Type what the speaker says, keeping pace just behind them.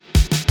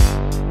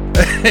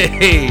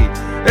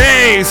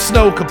Hey,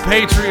 snow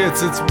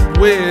compatriots! It's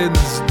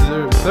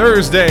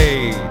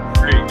Thursday,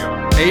 There you go.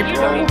 You don't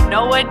April, even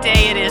know what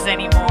day it is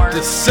anymore.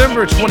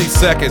 December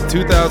 22nd,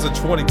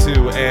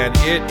 2022, and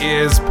it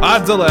is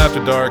Podzilla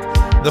After Dark,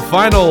 the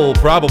final,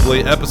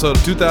 probably, episode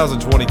of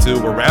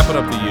 2022. We're wrapping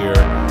up the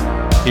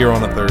year here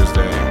on a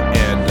Thursday,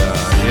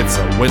 and it's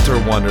a winter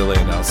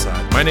wonderland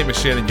outside. My name is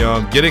Shannon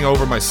Young, getting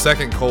over my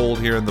second cold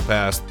here in the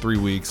past 3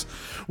 weeks.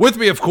 With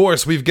me, of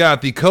course, we've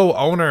got the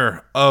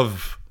co-owner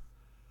of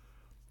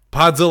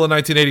Podzilla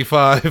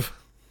 1985,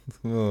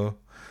 Where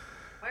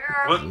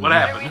are What we? What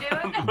happened?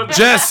 are we doing?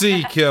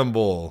 Jesse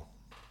Kimball.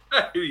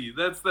 Hey,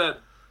 that's that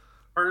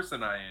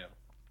person I am.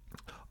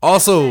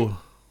 Also,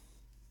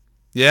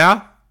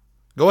 yeah?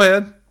 Go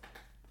ahead.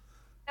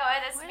 No,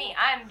 that's me.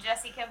 I'm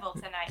Jesse Kimball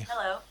tonight.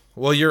 Hello.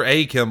 Well, you're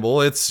a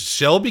Kimball. It's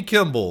Shelby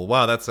Kimball.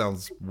 Wow, that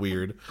sounds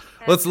weird.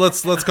 Let's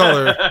call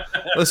her.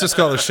 Let's just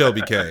call her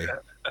Shelby K.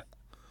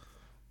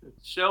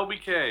 Shelby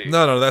K.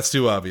 No, that's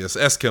too obvious.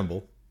 S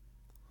Kimball.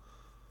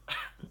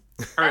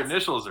 Her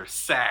initials are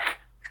SAC.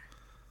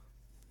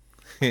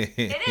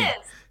 It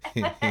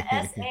is.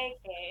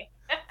 S-A-K.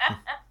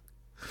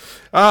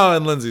 Oh,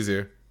 and Lindsay's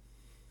here.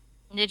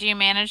 Did you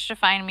manage to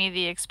find me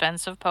the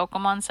expensive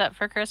Pokemon set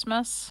for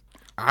Christmas?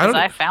 I Because don't.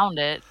 I found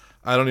it.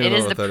 I don't even It know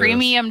is what the that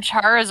premium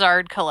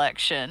Charizard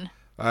collection.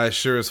 I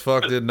sure as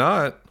fuck did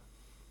not.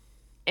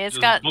 It's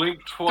Just got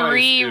blink twice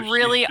 3 if she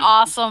really could-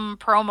 awesome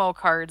promo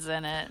cards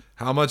in it.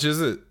 How much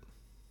is it?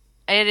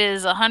 It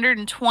is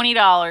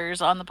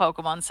 $120 on the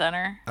Pokemon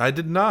Center. I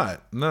did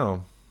not.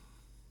 No.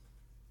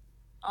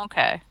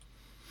 Okay.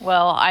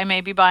 Well, I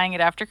may be buying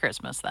it after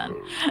Christmas then.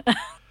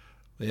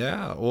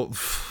 Yeah. Well,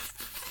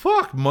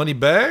 fuck money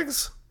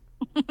bags.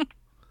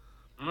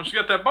 Well, she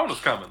got that bonus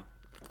coming.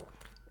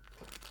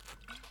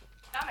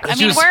 I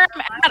mean, where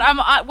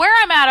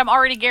I'm at, I'm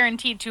already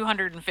guaranteed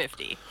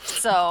 250. I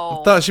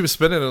So thought she was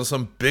spending it on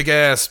some big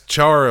ass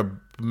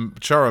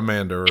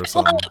Charmander or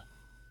something.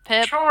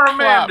 Pip,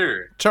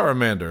 Charmander.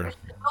 Charmander.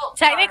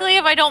 Technically,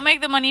 if I don't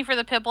make the money for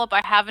the Piplup,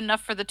 I have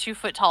enough for the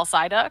 2-foot-tall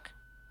Psyduck.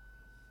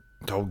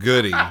 Oh,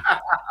 goody.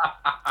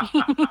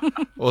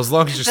 Well, as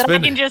long as you're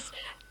Then I can just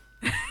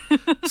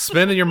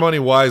spending your money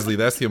wisely,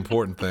 that's the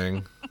important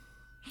thing.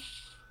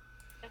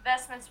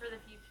 Investments for the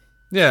future.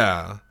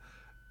 Yeah.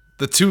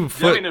 The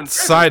 2-foot in fairness-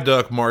 side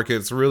duck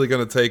market's really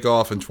going to take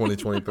off in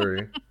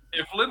 2023.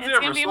 If Lindsay It's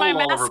gonna ever be sold my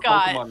all of her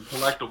mascot. Pokemon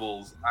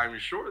collectibles, I'm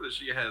sure that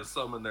she has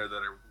some in there that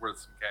are worth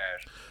some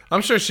cash.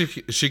 I'm sure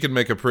she could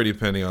make a pretty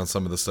penny on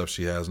some of the stuff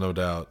she has, no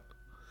doubt.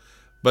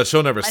 But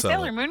she'll never my sell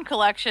Sailor it. Moon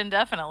collection,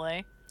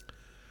 definitely.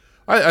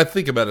 I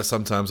think about it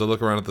sometimes. I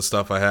look around at the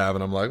stuff I have,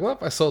 and I'm like, well,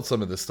 if I sold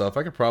some of this stuff,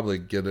 I could probably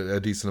get a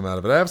decent amount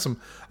of it.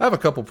 I have a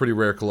couple pretty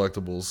rare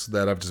collectibles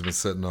that I've just been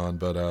sitting on,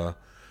 but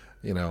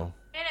you know,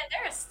 Man,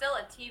 there is still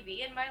a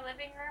TV in my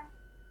living room.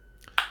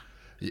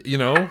 you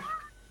know,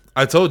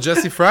 I told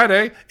Jesse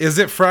Friday. Is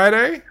it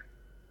Friday?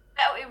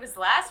 Oh, it was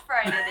last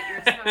Friday that you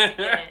were supposed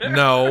to get it.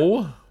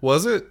 No,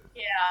 was it?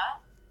 Yeah.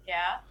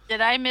 Did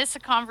I miss a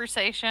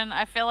conversation?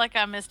 I feel like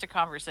I missed a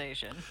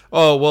conversation.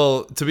 Oh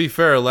well, to be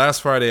fair,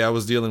 last Friday I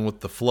was dealing with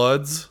the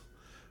floods,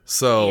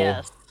 so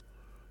Yes.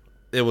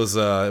 it was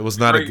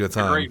not a good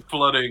time. Great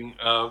flooding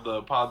of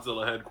the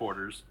Podzilla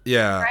headquarters.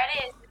 Yeah.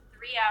 Friday is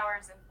 3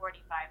 hours and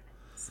 45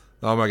 minutes.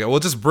 Oh my god. Well,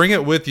 just bring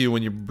it with you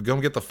when you go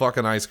get the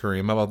fucking ice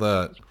cream. How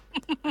about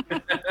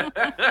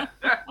that?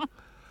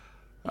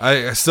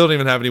 I still don't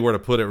even have anywhere to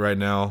put it right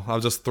now. I'll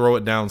just throw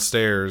it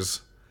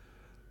downstairs.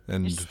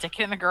 And Just stick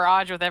it in the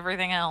garage with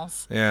everything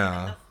else.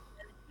 yeah.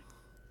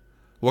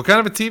 What kind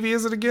of a TV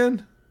is it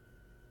again?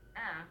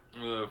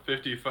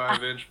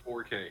 55-inch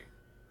 4K.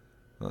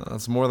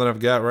 That's more than I've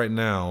got right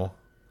now.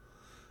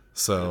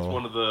 It's one So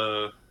of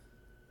the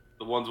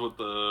ones with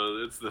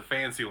it's the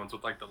fancy ones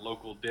with like the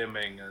local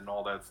dimming and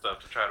all that stuff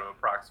to try to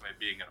approximate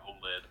being an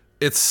OLED.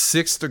 it's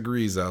 6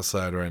 degrees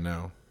outside right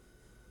now.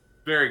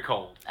 Very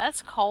cold.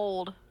 That's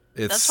cold.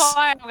 It's That's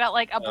why I've got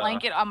like a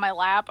blanket on my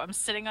lap. I'm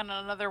sitting on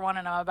another one,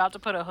 and I'm about to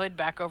put a hood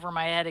back over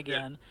my head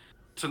again.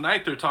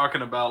 Tonight they're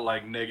talking about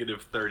like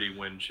 -30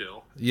 wind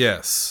chill.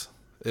 yes.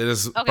 It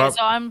is Okay,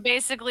 so I'm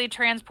basically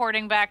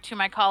transporting back to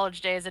my college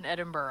days in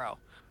Edinburgh.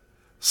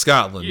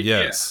 Scotland,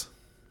 Yeah. yes.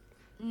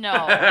 No,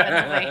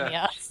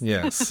 Pennsylvania.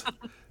 Yes.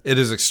 It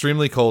is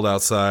extremely cold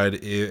outside.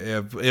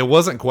 It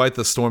wasn't quite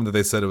the storm that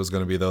they said it was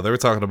going to be, though. They were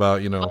talking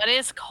about, But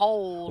it's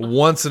cold.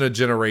 once in a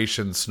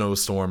generation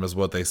snowstorm is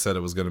what they said it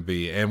was going to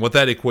be. And what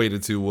that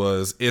equated to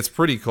was it's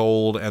pretty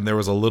cold and there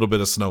was a little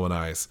bit of snow and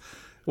ice.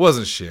 It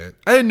wasn't shit.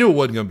 I knew it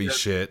wasn't going to be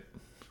shit.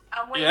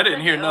 I'm waiting I didn't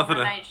for hear the nothing.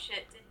 overnight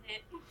shit to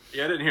hit.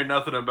 Yeah, I didn't hear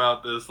nothing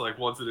about this like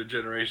once in a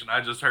generation.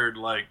 I just heard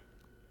like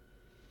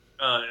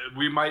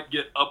we might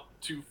get up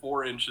to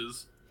 4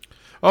 inches.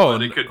 Oh,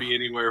 But it could be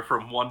anywhere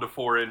from 1 to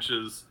 4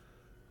 inches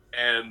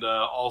And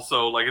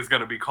also, like, it's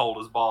going to be cold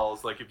as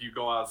balls. Like, if you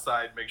go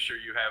outside, make sure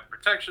you have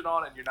protection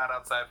on and you're not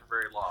outside for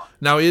very long.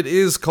 Now, it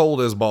is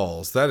cold as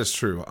balls. That is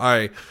true.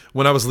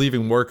 When I was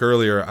leaving work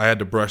earlier, I had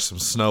to brush some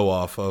snow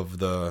off of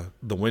the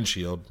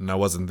windshield, and I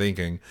wasn't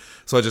thinking.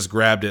 So I just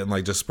grabbed it and,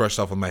 like, just brushed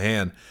off with my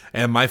hand.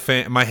 And my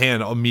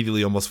hand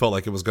immediately almost felt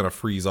like it was going to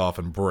freeze off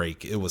and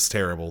break. It was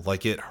terrible.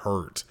 Like, it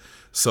hurt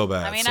so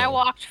bad. I mean, so. I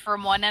walked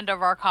from one end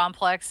of our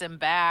complex and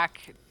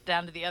back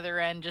down to the other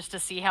end just to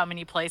see how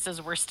many places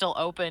were still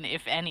open,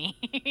 if any.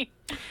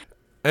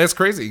 And it's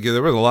crazy.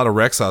 There was a lot of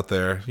wrecks out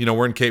there. You know,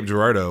 we're in Cape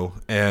Girardeau,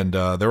 and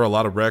there were a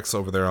lot of wrecks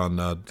over there on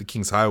the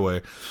Kings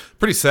Highway.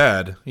 Pretty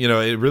sad. You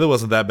know, it really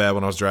wasn't that bad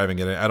when I was driving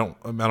it. I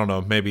don't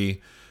know. Maybe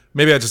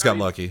I just got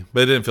lucky,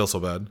 but it didn't feel so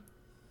bad.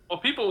 Well,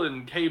 people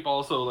in Cape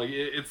also, like,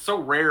 it's so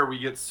rare we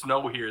get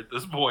snow here at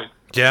this point.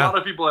 Yeah. A lot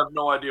of people have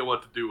no idea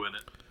what to do in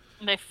it.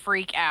 They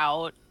freak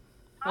out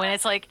when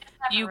it's like,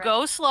 you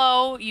go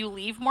slow, you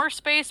leave more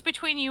space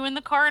between you and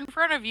the car in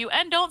front of you,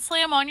 and don't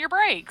slam on your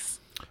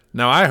brakes.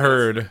 Now, I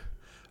heard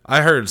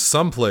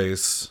some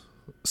business,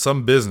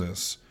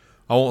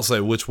 I won't say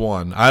which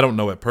one, I don't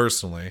know it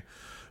personally,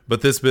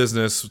 but this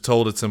business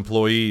told its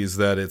employees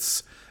that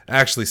it's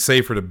actually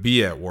safer to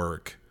be at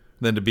work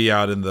than to be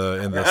out in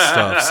the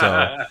stuff.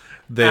 So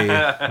they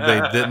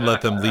didn't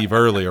let them leave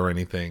early or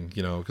anything,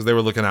 you know, because they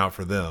were looking out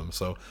for them.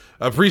 So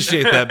I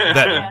appreciate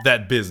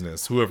that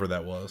business, whoever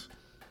that was.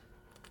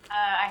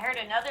 I heard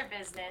another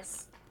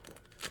business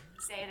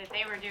say that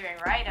they were doing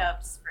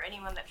write-ups for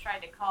anyone that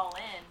tried to call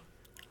in.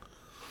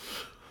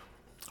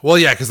 Well,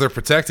 yeah, because they're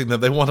protecting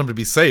them. They want them to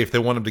be safe. They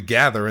want them to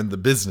gather in the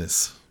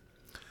business.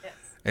 Yes.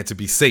 And to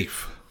be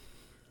safe.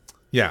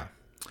 Yeah.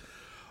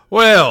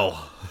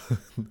 Well.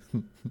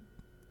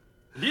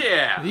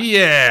 Yeah.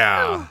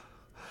 Yeah.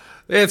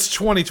 It's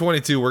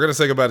 2022. We're going to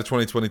say goodbye to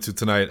 2022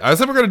 tonight. I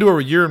said we're going to do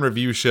a year in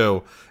review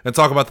show and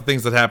talk about the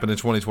things that happened in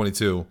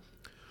 2022.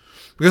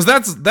 Because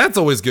that's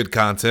always good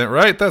content,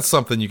 right? That's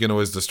something you can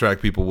always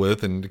distract people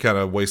with and kind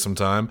of waste some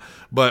time.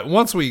 But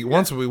once we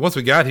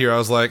got here, I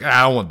was like,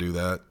 I don't want to do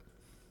that.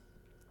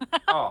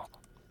 Oh.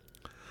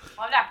 Well,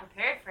 I'm not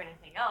prepared for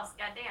anything else.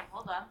 Goddamn,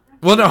 hold on.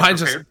 Well, no, I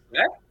just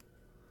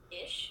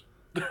Ish.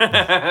 More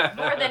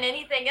than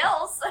anything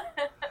else.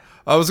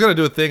 I was gonna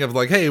do a thing of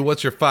like, hey,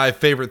 what's your 5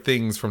 favorite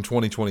things from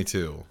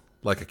 2022?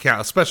 Like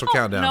a special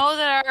countdown. I don't know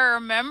that I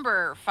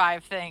remember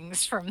 5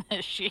 things from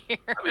this year.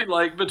 I mean,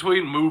 like,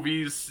 between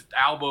movies,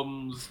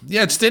 albums.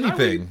 Yeah, just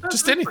anything.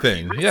 Just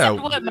anything. Yeah.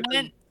 What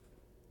meant,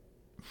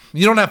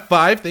 You don't have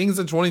 5 things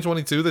in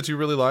 2022 that you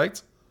really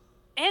liked?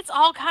 it's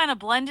all kind of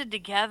blended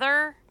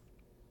together.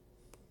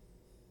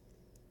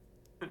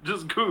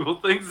 Just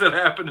Google things that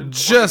happened in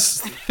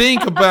Just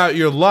think about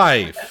your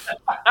life.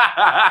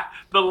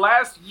 the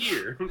last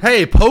year.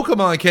 Hey,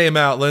 Pokemon came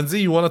out,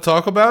 Lindsay. You want to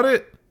talk about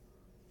it?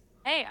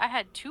 Hey, I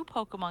had 2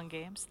 Pokemon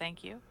games,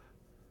 thank you.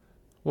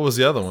 What was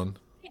the other one?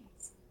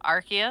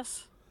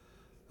 Arceus.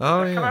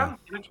 Oh, Did that come yeah. out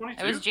in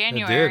 2022? It was It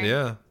January. did,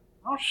 yeah.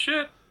 Oh,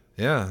 shit.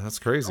 Yeah, that's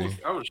crazy.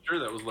 I was sure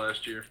that was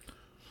last year.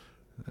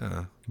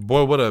 Yeah.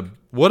 Boy,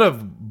 what a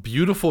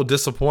beautiful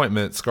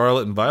disappointment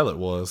Scarlet and Violet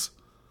was.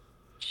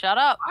 Shut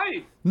up.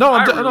 No,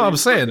 I I'm really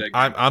saying enjoyed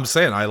that game. I'm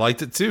saying I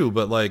liked it too,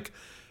 but like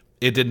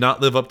it did not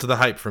live up to the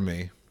hype for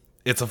me.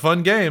 It's a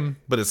fun game,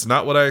 but it's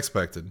not what I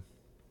expected.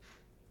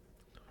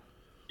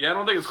 Yeah, I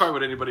don't think it's quite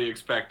what anybody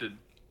expected.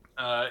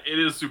 It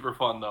is super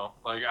fun though.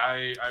 Like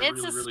I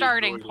It's really, a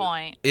starting enjoyed it.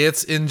 point.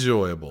 It's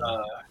enjoyable.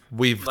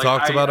 We've like,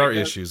 talked about I our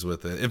guess- issues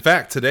with it. In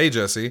fact, today,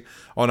 Jesse,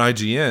 on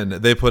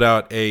IGN, they put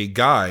out a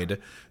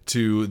guide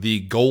to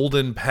the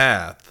golden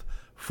path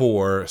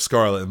for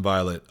Scarlet and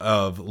Violet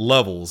of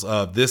levels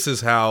of this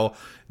is how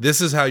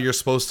you're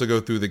supposed to go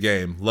through the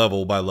game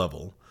level by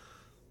level.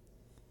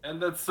 And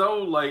that's so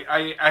like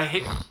I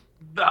hate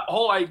the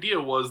whole idea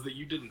was that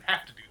you didn't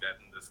have to do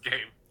that in this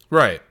game.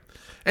 Right.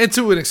 And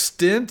to an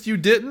extent you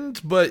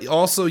didn't, but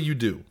also you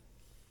do.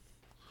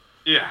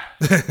 Yeah,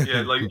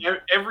 yeah. Like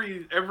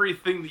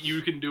everything that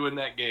you can do in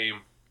that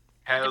game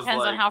has Depends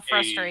like on how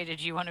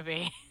frustrated you want to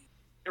be.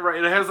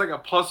 Right, it has like a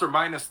plus or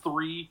minus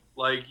 3.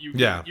 Like you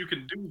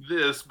can do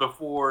this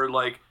before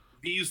like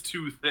these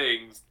 2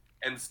 things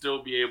and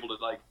still be able to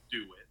like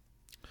do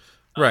it.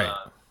 Right.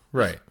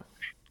 Right.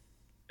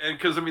 And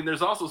because I mean,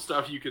 there's also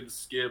stuff you can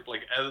skip,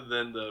 like other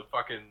than the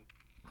fucking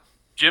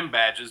gym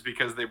badges,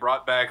 because they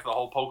brought back the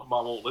whole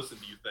Pokemon won't listen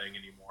to you thing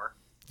anymore.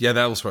 Yeah,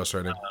 that was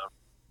frustrating.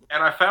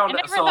 And I found I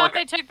never so thought like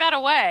they took that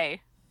away.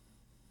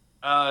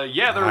 yeah, I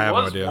there have no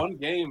was idea. one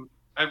game.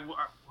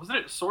 Wasn't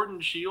it Sword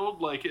and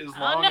Shield? Like as Oh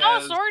long no,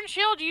 as Sword and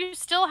Shield you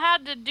still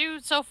had to do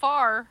so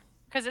far.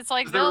 Because it's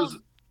like because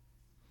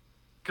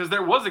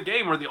there was a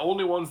game where the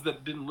only ones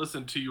that didn't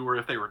listen to you were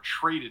if they were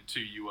traded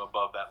to you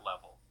above that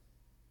level,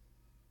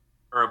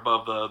 or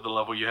above the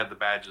level you had the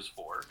badges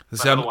for. See,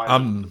 But otherwise,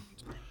 I'm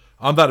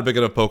not a big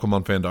enough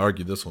Pokemon fan to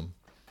argue this one.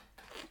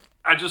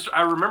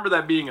 I remember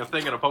that being a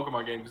thing in a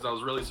Pokemon game because I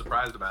was really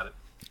surprised about it.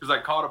 Because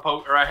I caught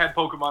I had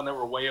Pokemon that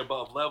were way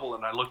above level,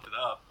 and I looked it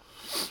up,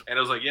 and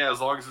it was like, yeah, as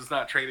long as it's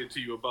not traded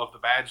to you above the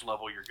badge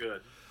level, you're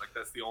good. Like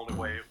that's the only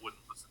way it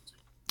wouldn't listen to you.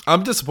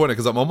 I'm disappointed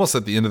because I'm almost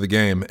at the end of the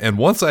game, and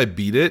once I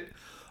beat it,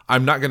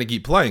 I'm not going to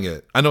keep playing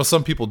it. I know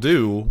some people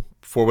do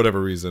for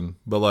whatever reason,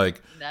 but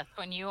like That's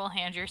when you will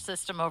hand your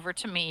system over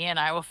to me, and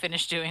I will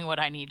finish doing what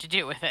I need to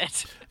do with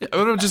it.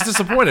 I'm just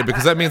disappointed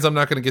because that means I'm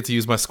not going to get to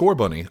use my Score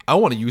Bunny. I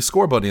want to use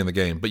Score Bunny in the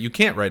game, but you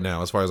can't right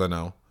now, as far as I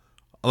know,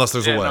 unless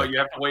there's a way. No, you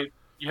have to wait.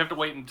 You have to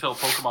wait until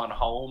Pokemon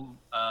Home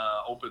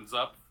opens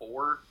up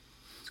for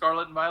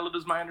Scarlet and Violet,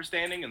 is my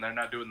understanding, and they're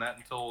not doing that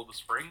until the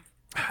spring.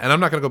 And I'm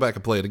not going to go back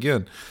and play it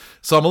again.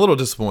 So I'm a little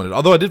disappointed.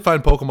 Although I did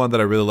find Pokemon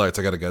that I really liked.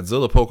 I got a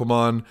Godzilla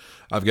Pokemon.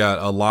 I've got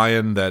a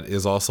lion that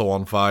is also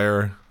on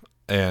fire.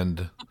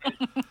 And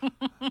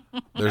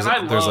there's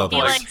love, other.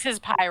 He like- likes his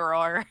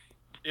Pyroar.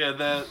 Yeah,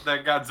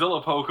 that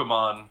Godzilla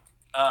Pokemon,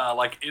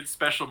 like its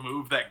special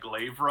move, that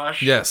Glaive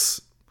Rush. Yes.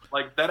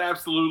 Like that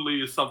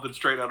absolutely is something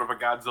straight out of a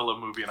Godzilla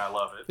movie, and I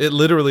love it. It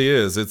literally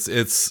is.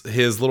 It's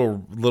his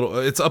little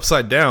it's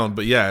upside down,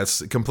 but yeah,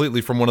 it's completely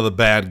from one of the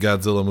bad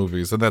Godzilla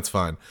movies, and that's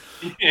fine.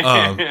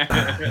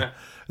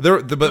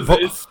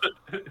 It's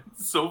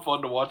so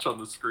fun to watch on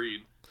the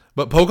screen.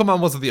 But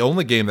Pokemon wasn't the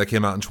only game that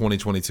came out in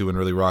 2022 and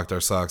really rocked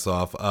our socks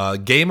off.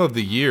 Game of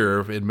the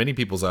year in many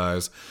people's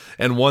eyes,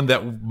 and one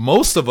that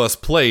most of us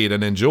played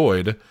and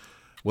enjoyed,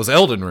 was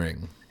Elden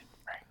Ring.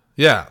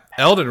 Yeah,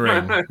 Elden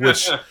Ring,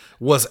 which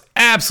was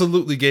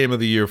absolutely game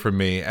of the year for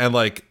me. And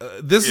like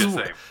this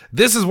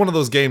is one of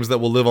those games that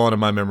will live on in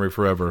my memory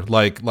forever.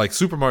 Like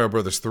Super Mario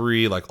Brothers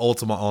 3, like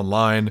Ultima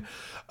Online.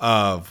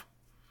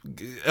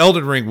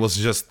 Elden Ring was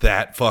just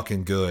that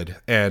fucking good,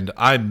 and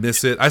I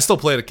miss it. I still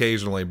play it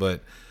occasionally,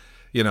 but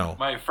you know,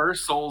 My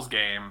first Souls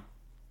game,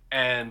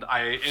 and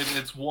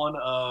it's one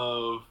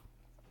of.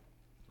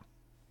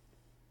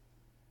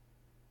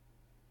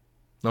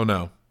 oh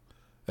no,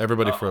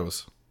 everybody Uh-oh.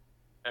 froze.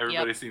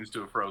 Everybody seems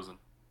to have frozen.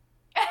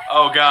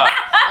 Oh god!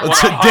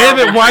 Damn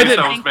it! Why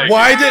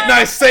Why didn't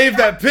I save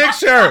that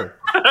picture?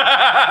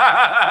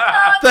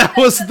 That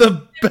was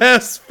the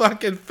best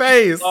fucking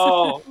face.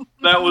 Oh,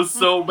 that was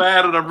so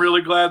bad, and I'm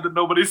really glad that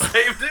nobody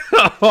saved it.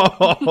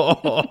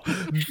 Oh,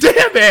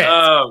 damn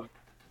it!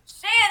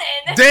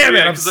 Shannon! Damn it!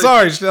 yeah, I'm 'cause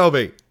sorry,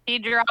 Shelby. He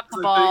dropped the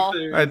I ball.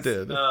 think I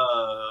did.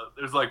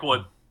 There's like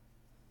what?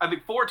 I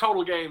think 4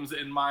 total games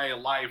in my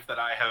life that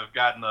I have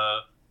gotten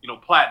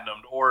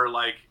platinumed, or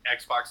like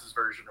Xbox's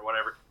version or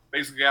whatever.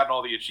 Basically, gotten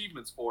all the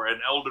achievements for,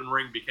 and Elden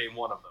Ring became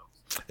one of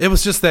those. It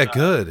was just that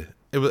good.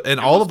 It was,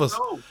 and all of us,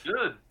 so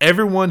good.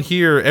 everyone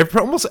here,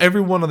 almost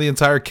everyone on the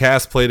entire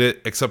cast played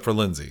it except for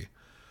Lindsay.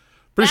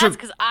 Pretty That's sure.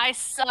 because I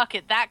suck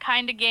at that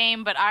kind of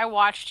game, but I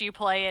watched you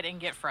play it and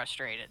get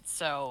frustrated,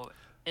 so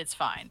it's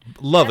fine.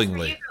 That's where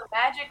Lovingly. you go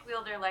magic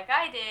wielder like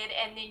I did,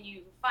 and then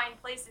you find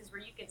places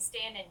where you can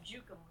stand and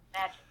juke them with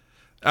magic.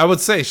 I would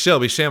say,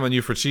 Shelby, shame on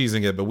you for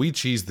cheesing it, but we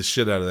cheesed the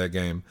shit out of that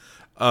game.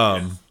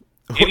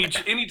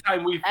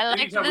 Anytime we I like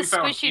anytime the we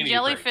found squishy anything.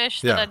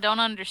 jellyfish Yeah. that I don't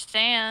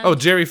understand. Oh,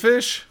 Jerry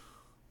Fish?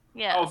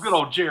 yes. Oh, good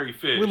old Jerry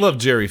Fish. We love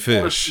Jerry What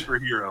a Fish.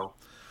 superhero.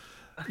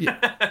 He did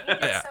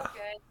Yeah. so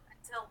good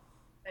until.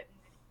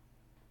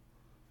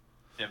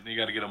 Yeah, you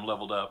got to get them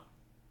leveled up.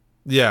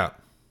 Yeah.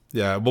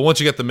 Yeah. But once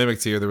you get the Mimic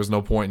tier, there was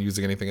no point in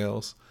using anything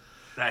else.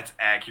 That's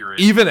accurate.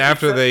 Even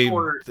after Except they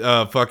for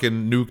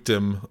fucking nuked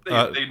him. they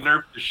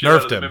nerfed the shit nerfed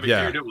out of the him, Mimic yeah.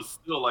 tier, and it was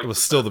still like It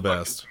was still the fucking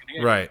best. thing in the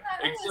game. Right.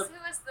 Who Except-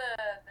 was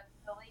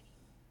the lady?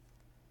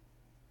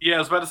 Yeah, I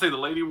was about to say the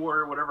Lady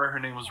Warrior, whatever her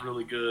name, was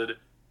really good,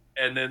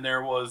 and then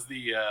there was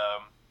the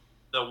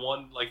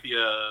one like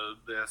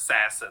the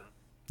assassin.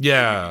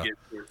 Yeah. that you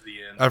get towards the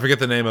end. I forget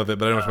the name of it,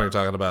 but I know what you're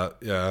talking about.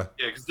 Yeah.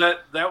 Yeah, because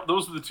that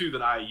those are the two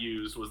that I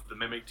used, was the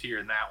Mimic tier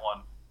and that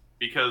one,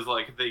 because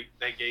like they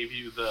gave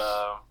you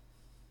the,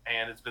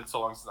 and it's been so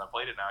long since I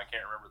played it now, I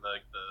can't remember the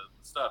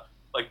stuff,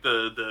 like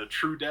the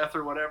true death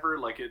or whatever,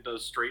 like it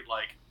does straight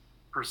like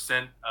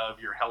percent of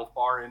your health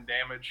bar in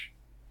damage.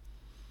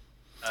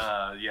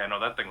 Yeah, no,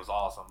 that thing was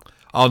awesome.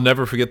 I'll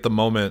never forget the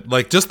moment,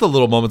 like just the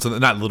little moments,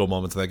 not little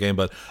moments in that game,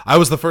 but I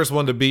was the first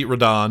one to beat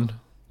Radon.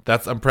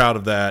 I'm proud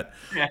of that.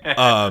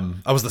 I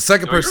was the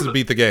second No, you're person to the-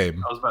 beat the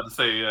game. I was about to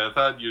say, I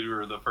thought you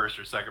were the first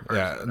or second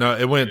person. Yeah, no,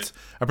 it went.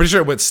 I'm pretty sure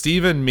it went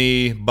Steven,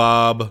 me,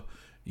 Bob,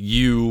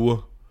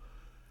 you,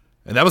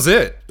 and that was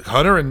it.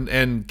 Hunter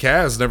and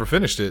Kaz never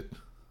finished it.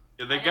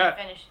 Yeah, I they didn't got.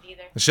 finish it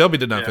either. Shelby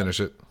did not Yeah. finish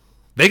it.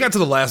 They got to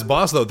the last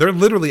boss though. They're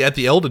literally at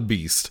the Elden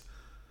Beast.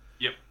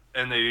 Yep,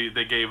 and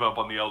they gave up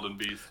on the Elden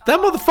Beast. That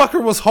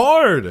motherfucker was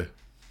hard.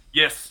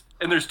 Yes,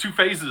 and there's 2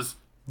 phases.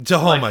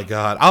 Oh my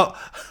god!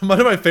 One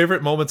of my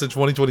favorite moments in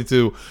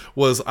 2022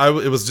 was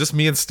it was just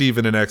me and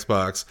Steven in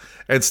Xbox,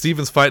 and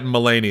Steven's fighting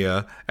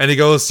Melania, and he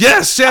goes,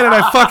 "Yes, Shannon,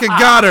 I fucking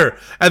got her!"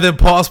 And then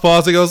pause,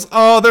 he goes,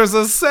 "Oh, there's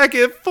a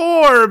second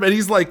form," and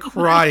he's like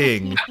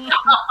crying.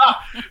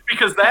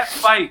 Because that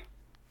fight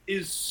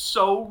is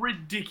so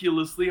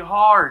ridiculously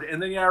hard.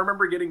 And then I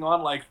remember getting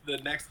on like the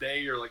next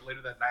day or like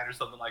later that night or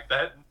something like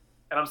that,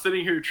 and I'm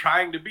sitting here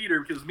trying to beat her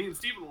because me and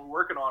Steven were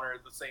working on her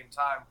at the same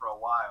time for a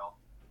while.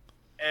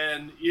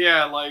 And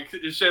yeah, like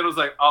Shannon was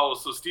like, "Oh,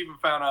 so Steven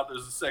found out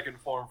there's a second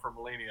form for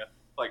Melania."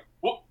 Like,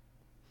 what?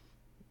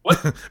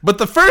 But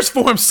the first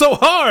form's so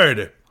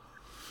hard.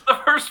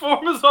 The first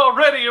form is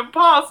already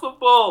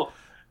impossible.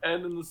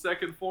 And then the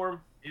second form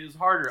is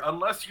harder.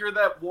 Unless you're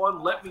that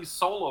one, let me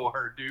solo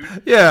her,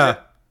 dude. Yeah.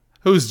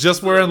 Who's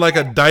just wearing like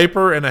a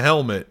diaper and a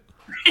helmet.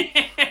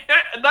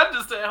 And not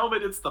just a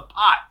helmet, it's the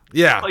pot.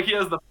 Yeah. Like he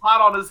has the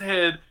pot on his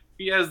head,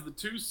 he has the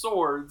 2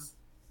 swords,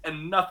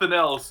 and nothing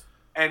else.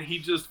 And he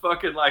just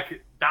fucking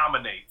like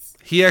dominates.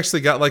 He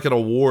actually got like an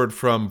award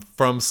from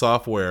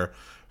Software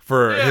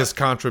for his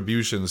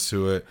contributions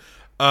to it.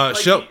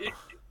 Like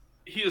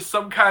he is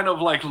some kind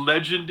of like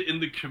legend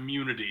in the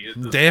community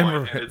at this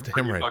point, and it's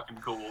pretty fucking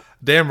cool.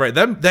 Damn right.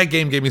 That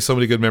game gave me so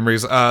many good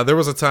memories. There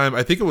was a time,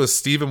 I think it was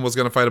Steven was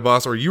going to fight a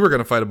boss, or you were going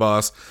to fight a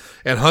boss,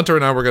 and Hunter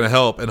and I were going to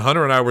help, and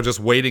Hunter and I were just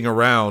waiting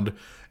around,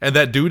 and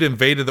that dude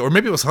invaded, or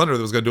maybe it was Hunter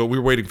that was going to do it, we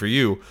were waiting for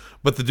you,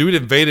 but the dude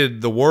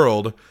invaded the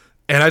world,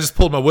 and I just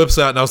pulled my whips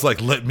out, and I was like,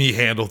 let me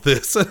handle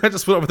this. And I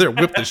just went over there and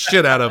whipped the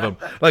shit out of him.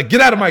 Like,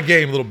 get out of my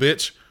game, little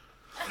bitch.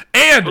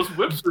 And those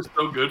whips are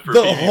so good for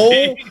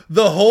PvP.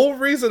 the whole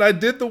reason I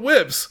did the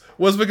whips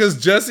was because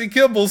Jesse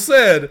Kimball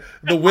said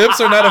the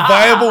whips are not a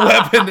viable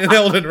weapon in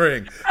Elden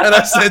Ring, and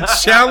I said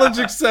challenge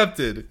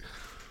accepted.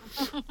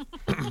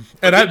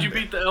 And did you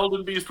beat the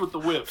Elden Beast with the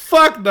whips?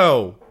 Fuck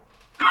no.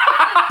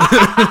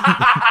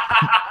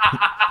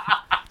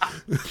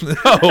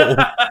 No.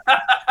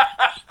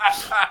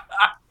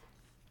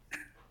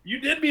 You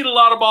did beat a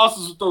lot of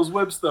bosses with those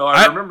whips, though.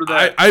 I remember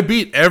that. I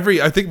beat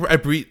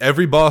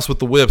every boss with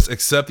the whips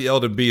except the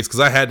Elden Beast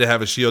because I had to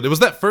have a shield. It was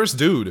that first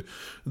dude,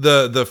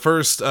 the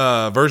first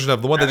version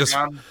of the one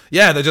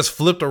that just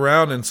flipped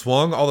around and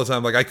swung all the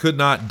time. Like I could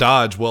not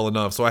dodge well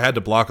enough, so I had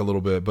to block a little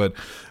bit. But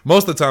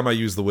most of the time, I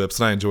used the whips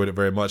and I enjoyed it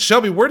very much.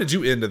 Shelby, where did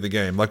you end of the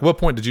game? Like, what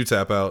point did you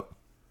tap out?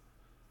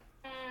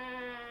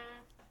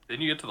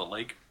 Didn't you get to the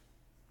lake?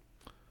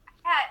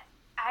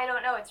 I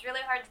don't know. It's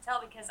really hard to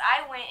tell because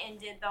I went and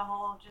did the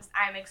whole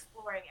I'm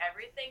exploring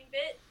everything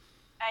bit.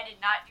 I did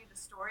not do the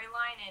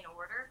storyline in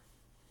order.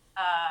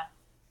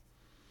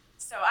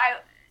 So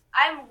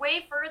I'm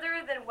way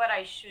further than what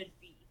I should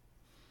be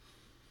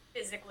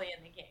physically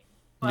in the game.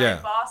 But yeah.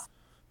 Boss,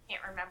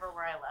 can't remember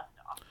where I left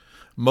off.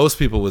 Most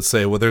people would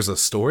say, well, there's a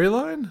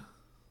storyline?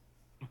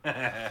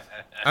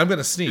 I'm going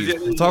to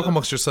sneeze. Talk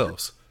amongst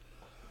yourselves.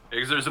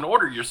 Because there's an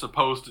order you're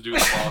supposed to do the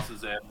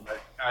bosses in.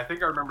 I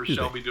think I remember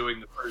Shelby doing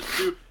the first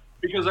 2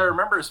 because I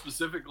remember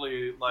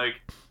specifically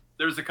like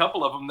there's a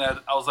couple of them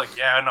that I was like,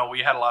 yeah, no, we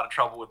had a lot of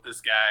trouble with this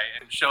guy,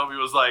 and Shelby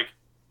was like,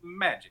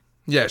 magic.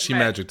 Yeah, she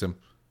magicked him.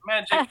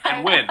 Magic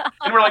and win,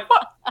 and we're like,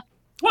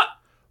 what?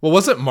 Well,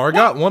 was it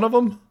Margot one of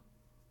them?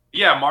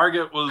 Yeah,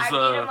 Margot was. I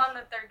beat him on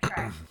the 3rd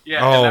try.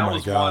 Yeah, oh and that my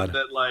was God. one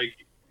that like.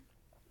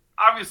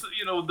 Obviously,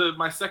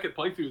 my second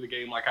playthrough of the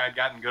game, like I had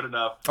gotten good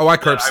enough. Oh, I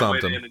curb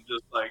stomped him. I went in and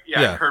just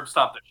I curb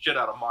stomped the shit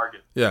out of Margot.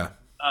 Yeah.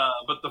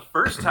 But the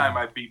first time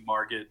I beat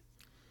Margot,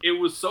 it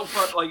was so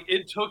fun. Like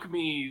it took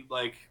me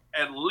like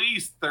at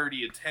least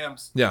 30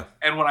 attempts. Yeah.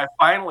 And when I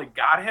finally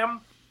got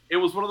him, it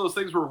was one of those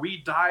things where we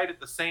died at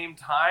the same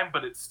time,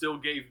 but it still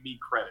gave me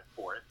credit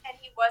for it. And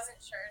he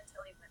wasn't sure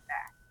until he went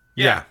back.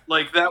 Yeah.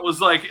 Like that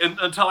was like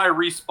until I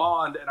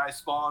respawned, and I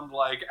spawned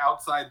like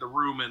outside the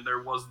room, and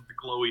there wasn't the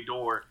glowy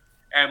door.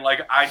 And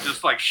like I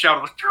just like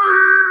shouted,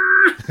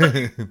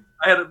 I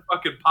had a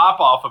fucking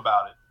pop off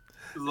about it.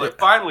 It was like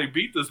finally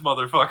beat this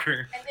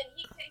motherfucker. And then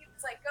he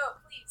was like, "Go,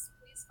 please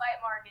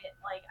fight Margot.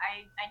 Like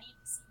I need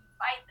to see you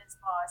fight this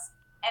boss."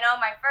 And on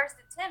my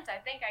first attempt,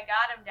 I think I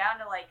got him down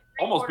to like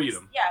almost beat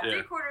him. Yeah,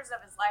 3/4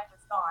 of his life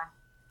was gone.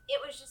 It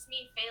was just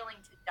me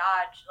failing to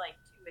dodge like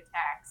 2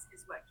 attacks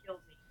is what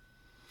killed me.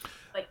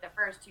 Like the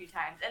first 2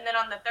 times, and then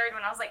on the 3rd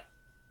one, I was like,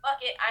 fuck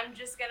it, I'm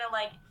just gonna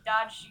like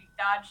dodge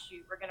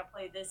shoot. We're gonna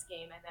play this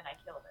game, and then I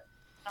killed him.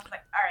 And I was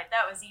like, all right,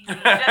 that was easy.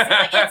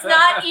 Like, it's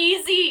not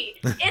easy.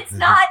 It's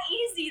not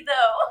easy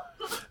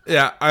though.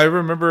 Yeah, I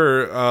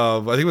remember. I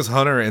think it was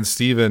Hunter and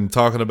Steven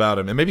talking about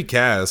him, and maybe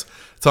Kaz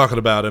talking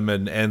about him,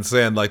 and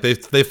saying like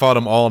they fought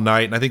him all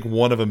night, and I think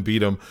one of them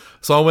beat him.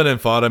 So I went and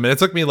fought him, and it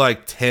took me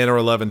like 10 or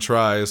 11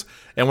 tries.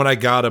 And when I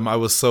got him, I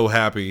was so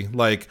happy.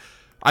 Like.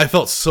 I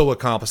felt so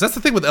accomplished. That's the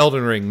thing with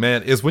Elden Ring,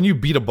 man, is when you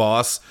beat a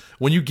boss,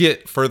 when you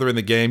get further in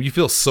the game, you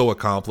feel so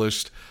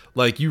accomplished.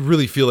 Like, you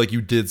really feel like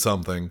you did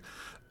something.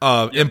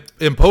 In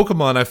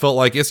Pokemon, I felt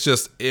like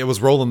it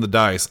was rolling the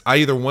dice. I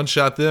either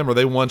one-shot them or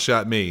they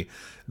one-shot me.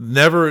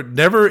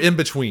 Never in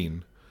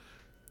between.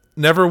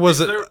 Never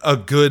was it a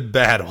good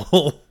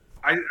battle.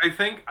 I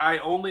think I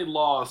only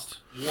lost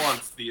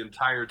once the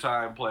entire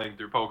time playing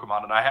through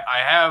Pokemon, and I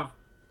have,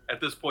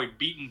 at this point,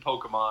 beaten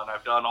Pokemon.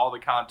 I've done all the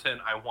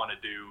content I want to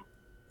do.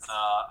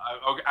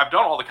 I've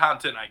done all the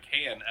content I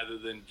can, other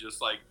than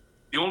just like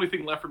the only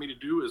thing left for me to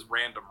do is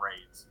random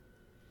raids.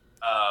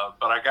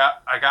 But I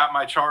got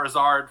my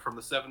Charizard from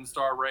the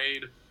 7-star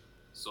raid,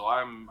 so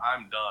I'm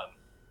done.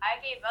 I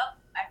gave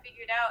up. I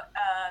figured out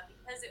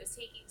because it was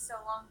taking so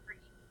long for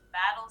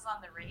battles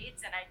on the raids,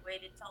 and I'd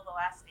waited till the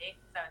last day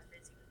because I was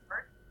busy with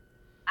work.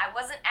 I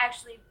wasn't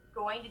actually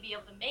going to be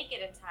able to make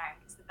it in time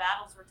because the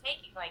battles were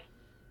taking like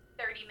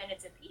 30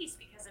 minutes apiece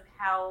because of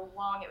how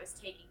long it was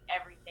taking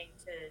everything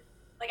to.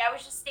 Like, I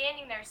was just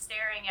standing there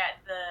staring at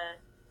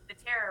the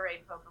the Terra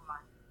Raid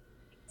Pokemon.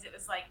 Because it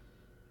was like...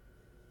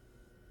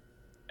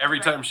 Every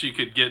time she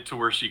could get to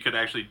where she could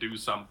actually do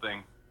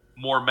something,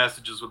 more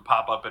messages would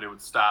pop up and it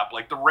would stop.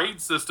 Like, the raid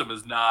system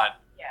is not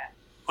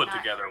put not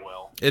together great.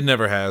 well. It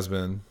never has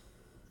been.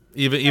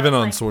 Even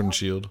on like, Sword and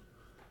Shield.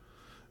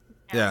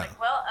 And I was Yeah. like,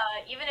 well,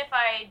 even if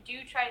I do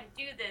try to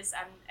do this,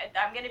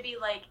 I'm gonna be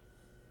like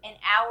an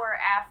hour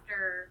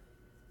after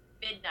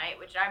midnight,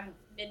 which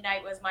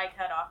midnight was my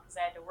cutoff because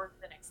I had to work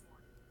the next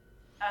morning.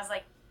 I was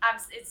like,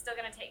 it's still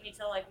gonna take me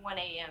till like 1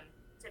 a.m.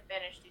 to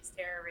finish these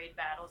Terra Raid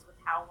battles with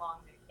how long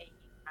they're taking.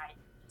 I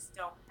just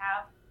don't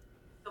have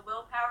the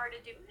willpower to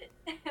do it.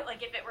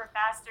 Like, if it were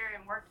faster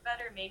and worked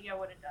better, maybe I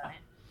would have done it.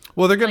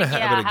 Well, they're gonna Like,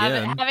 have it yeah,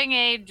 again. having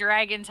a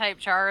dragon type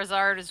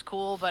Charizard is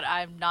cool, but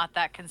I'm not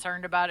that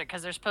concerned about it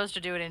because they're supposed to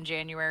do it in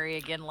January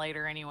again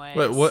later anyway.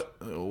 Wait, what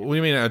do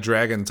you mean a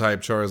dragon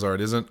type Charizard?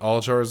 Aren't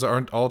all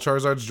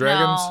Charizards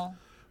dragons? No,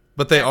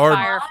 But they they're are.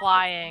 fire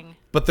flying.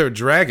 But they're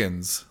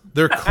dragons.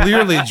 They're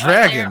clearly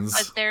dragons.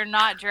 But they're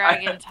not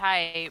dragon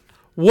type.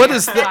 What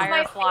is They're that? fire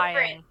my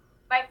flying.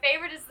 My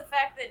favorite is the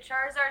fact that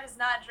Charizard is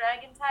not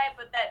dragon type,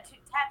 but that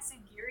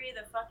Tatsugiri,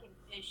 the fucking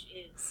fish,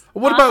 is.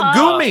 What about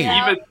Uh-huh. Goomy?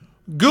 Yeah.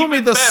 Goomy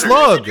the better.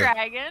 slug.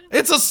 Dragon.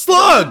 It's a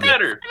slug.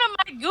 Better. Look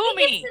at my He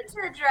Goomy. gets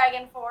into the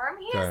dragon form.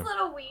 He has Okay.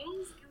 little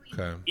wings.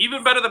 Okay.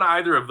 Even better than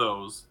either of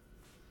those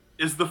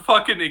is the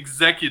fucking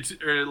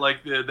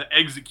the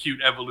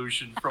execute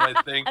evolution from,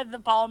 I think, The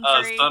palm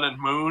tree. Sun and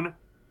Moon.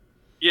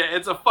 Yeah,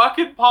 it's a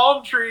fucking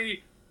palm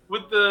tree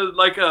with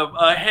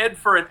a head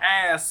for an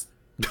ass,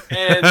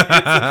 and it's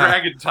a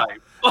dragon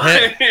type.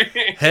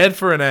 Head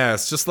for an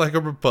ass, just like a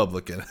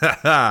Republican.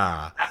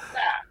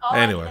 All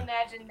Anyway. I can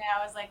imagine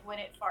now is like when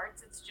it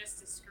farts, it's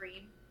just a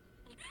scream.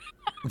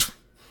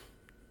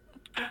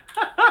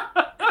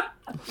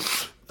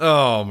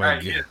 Oh my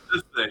Alright, god. yeah,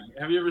 this thing.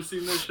 Have you ever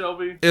seen this,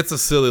 Shelby? It's a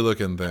silly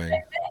looking thing.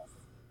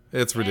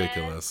 It's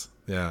ridiculous.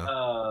 Yeah.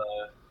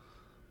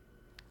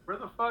 Where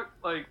the fuck?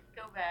 Like,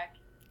 Go back.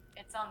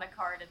 It's on the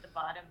card at the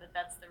bottom, but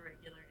that's the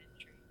regular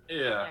entry.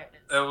 yeah, There it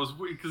is. that was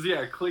weird because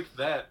I clicked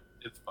that.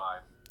 It's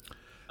fine.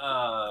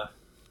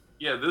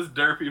 Yeah, this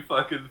derpy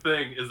fucking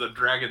thing is a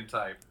dragon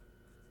type.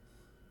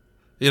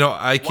 You know,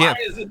 I can't.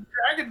 Why is it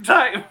dragon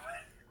type?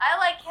 I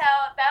like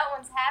how that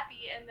one's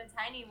happy and the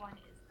tiny one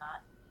is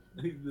not.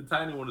 The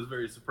tiny one is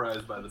very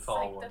surprised by the It's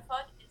tall like, one. the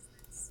fuck is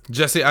this?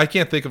 Jesse, I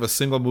can't think of a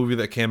single movie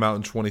that came out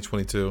in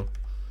 2022.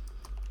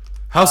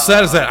 How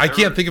sad is that? I there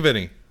can't were- think of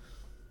any.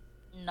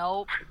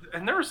 Nope.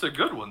 And there were some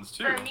good ones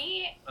too. For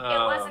me, it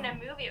wasn't a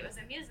movie, it was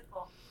a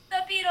musical. The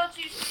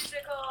Beetlejuice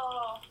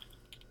musical!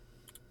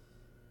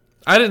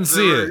 I didn't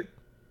see it.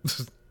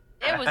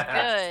 It was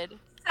good.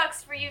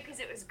 Sucks for you because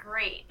it was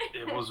great.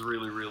 It was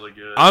really, really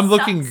good. I'm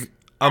looking.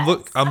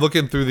 Sucks. I'm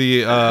looking through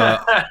the.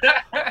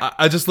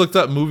 I just looked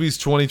up movies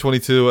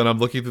 2022, and I'm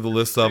looking through the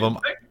list of them.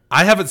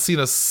 I haven't seen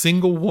a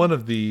single one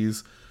of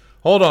these.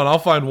 Hold on, I'll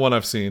find one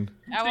I've seen.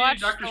 I see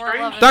watched Doctor Thor: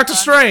 Strange? Love and Doctor Thunder.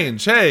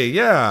 Strange. Hey,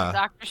 yeah,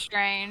 Doctor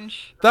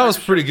Strange. that was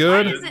pretty Why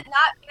good. does it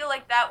not feel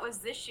like that was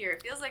this year?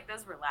 It feels like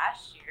those were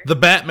last year. The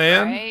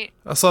Batman. Right?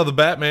 I saw the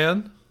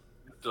Batman.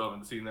 Still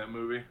haven't seen that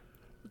movie.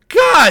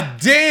 God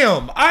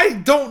damn! I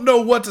don't know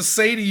what to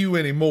say to you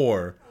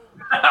anymore.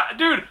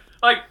 Dude,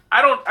 like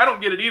I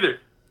don't get it either.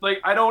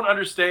 Like I don't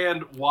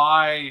understand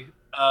why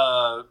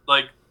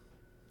like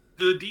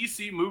the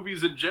DC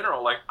movies in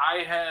general, like I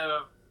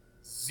have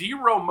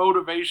zero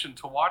motivation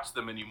to watch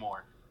them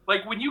anymore.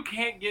 Like when you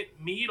can't get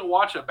me to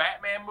watch a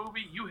Batman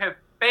movie, you have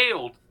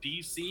failed,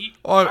 DC.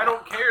 Oh, I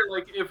don't care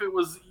like if it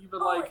was even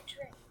like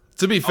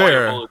To be oh, yeah,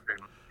 fair, Bullet Train.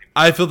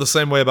 I feel the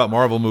same way about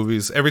Marvel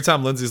movies. Every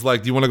time Lindsay's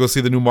like, "Do you want to go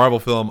see the new Marvel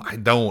film?" I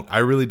don't. I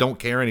really don't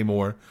care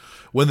anymore.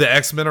 When the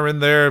X-Men are in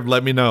there,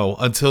 let me know.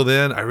 Until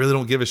then, I really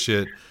don't give a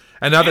shit.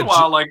 And now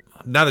Meanwhile,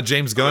 that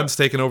James Gunn's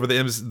taken over the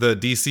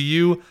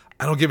DCU,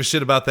 I don't give a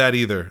shit about that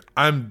either.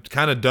 I'm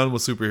kind of done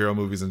with superhero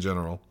movies in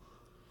general.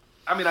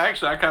 I mean, I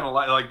kind of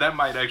like that.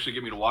 Might actually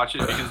get me to watch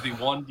it because the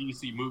one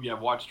DC movie I've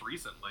watched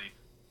recently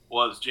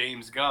was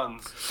James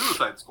Gunn's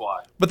Suicide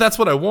Squad. But that's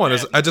what I want.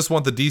 Is Yeah. I just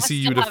want the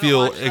DCU to haven't feel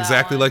watched that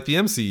exactly one. like the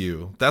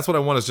MCU. That's what I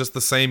want. Is just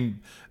the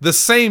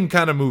same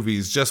kind of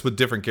movies, just with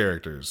different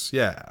characters.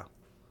 Yeah,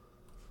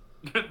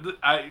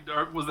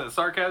 Was that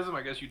sarcasm?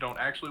 I guess you don't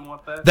actually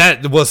want that.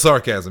 that was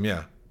sarcasm.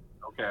 Yeah,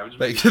 Okay, I was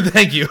just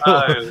thank you.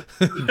 Uh,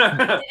 Did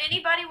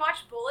anybody watch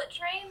Bullet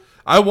Train?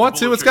 I want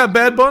to. It's got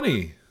Bad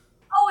Bunny.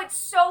 Oh, it's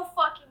so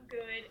fucking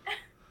good.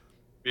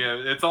 yeah,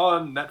 it's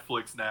on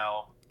Netflix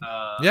now.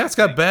 Yeah, it's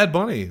got Bad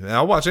Bunny.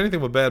 I'll watch anything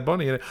with Bad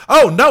Bunny in it.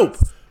 Oh, Nope.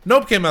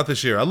 Nope came out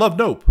this year. I love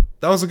Nope.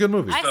 That was a good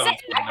movie. I So- said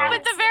I Nope haven't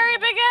at the seen very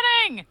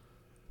that. beginning.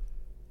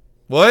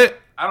 What?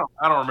 I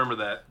don't remember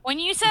that. When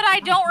you said I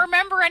don't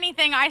remember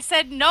anything, I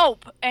said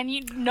nope, and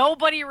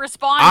nobody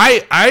responded.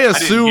 I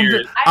assumed. hear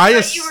it. I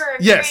thought you were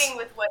agreeing yes.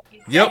 with what you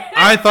said. Yep.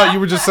 I thought you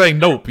were just saying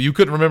Nope. You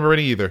couldn't remember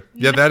any either.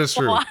 Yeah, that is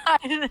true. Well,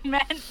 I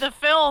meant the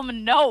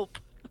film Nope.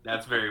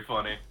 That's very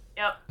funny.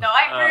 Yep. No,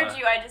 I heard Uh,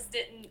 you. I just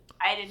didn't.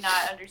 I did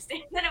not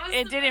understand that it was. It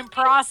supposed didn't to be-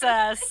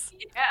 process.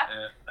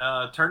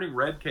 Yeah. Turning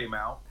Red came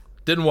out.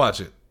 Didn't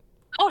watch it.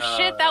 Oh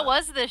shit, that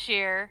was this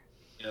year.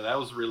 Yeah, that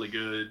was really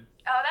good.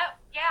 Oh,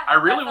 yeah. I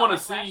really want to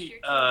felt like last see year,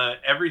 too.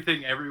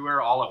 Everything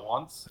Everywhere All at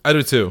Once. I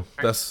do too.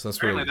 That's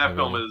Apparently really that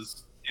film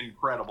is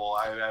incredible.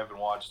 I haven't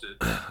watched it.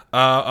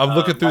 I'm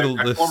looking through the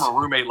my list. former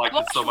roommate liked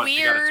it so much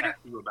he got a Weird.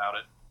 tattoo about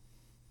it.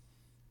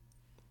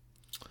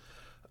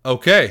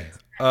 Okay.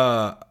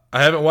 I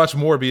haven't watched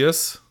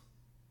Morbius.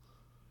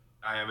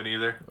 I haven't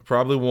either.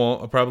 Probably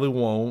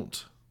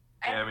won't.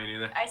 Yeah, me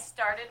neither. I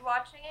started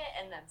watching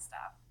it and then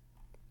stopped.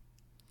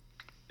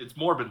 It's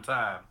Morbid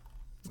time.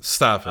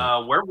 Stop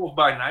it. Werewolf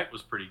by Night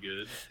was pretty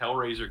good.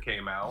 Hellraiser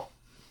came out.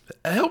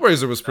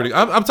 Hellraiser was pretty.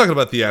 I'm talking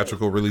about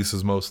theatrical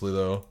releases mostly,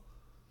 though.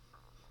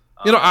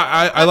 You know,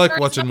 I like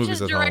watching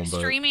movies at home, but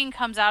Streaming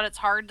comes out, it's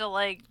hard to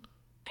like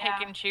pick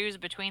Yeah. and choose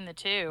between the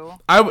two.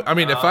 I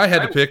mean, if I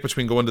had to pick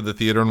between going to the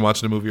theater and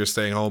watching a movie or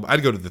staying home,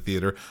 I'd go to the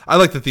theater. I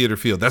like the theater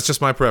feel. That's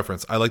just my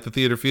preference. I like the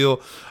theater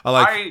feel. I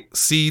like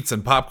seats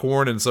and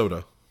popcorn and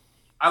soda.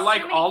 I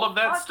like So many all of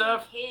that fucking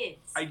stuff. Kids.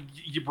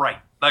 You're right.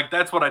 Like,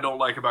 that's what I don't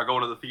like about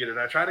going to the theater. And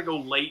I try to go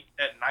late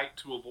at night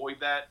to avoid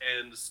that.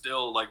 And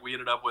still, like, we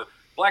ended up with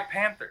Black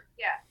Panther.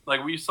 Yeah.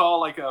 Like, we saw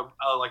like a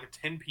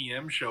 10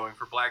 p.m. showing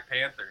for Black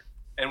Panther.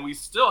 And we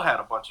still had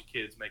a bunch of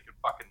kids making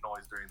fucking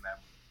noise during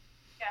that movie.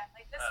 Yeah,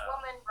 like this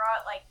woman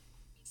brought like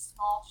these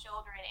small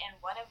children, and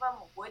one of them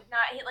would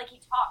not. He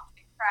talked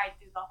and cried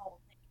through the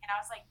whole thing, and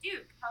I was like,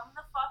 "Dude, come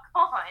the fuck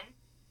on!"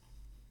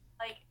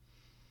 Like,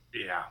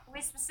 Yeah. we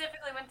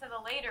specifically went to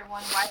the later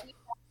one. Why do you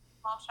have a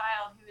small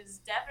child who is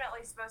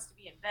definitely supposed to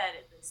be in bed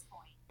at this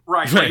point?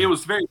 Right. Like, it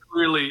was very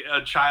clearly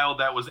a child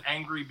that was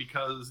angry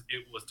because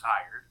it was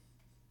tired.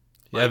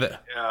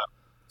 Yeah, Yeah.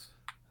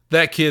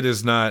 that kid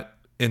is not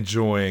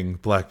enjoying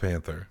Black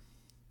Panther.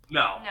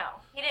 No.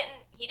 No,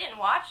 he didn't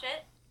watch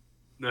it.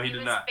 No, he did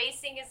was not.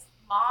 facing his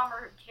mom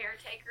or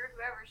caretaker,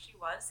 whoever she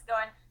was,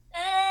 going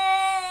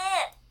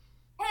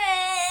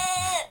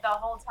the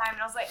whole time,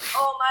 and I was like,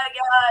 "Oh my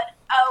god,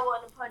 I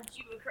want to punch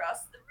you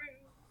across the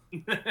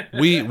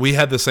room." We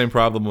had the same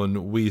problem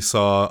when we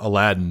saw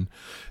Aladdin,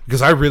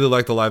 because I really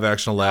like the live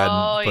action Aladdin.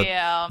 Oh, but,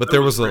 yeah. but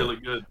there was really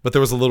good. But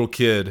there was a little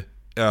kid,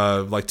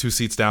 like 2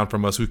 seats down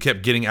from us, who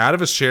kept getting out of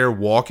his chair,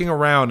 walking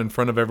around in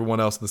front of everyone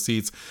else in the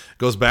seats,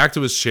 goes back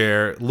to his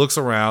chair, looks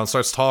around,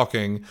 starts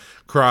talking,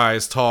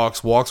 cries,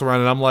 talks, walks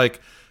around, and I'm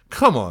like,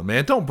 come on,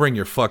 man, don't bring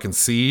your fucking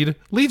seed.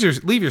 Leave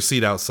your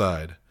seat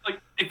outside. Like,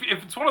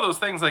 if it's one of those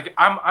things, like,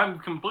 I'm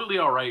completely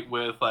all right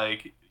with,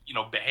 like, you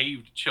know,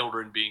 behaved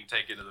children being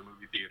taken to the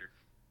movie theater.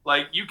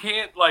 Like, you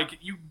can't, like,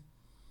 you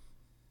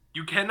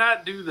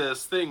cannot do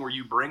this thing where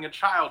you bring a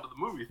child to the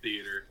movie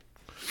theater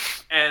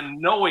and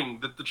knowing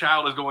that the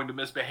child is going to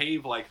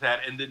misbehave like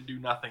that and then do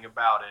nothing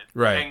about it.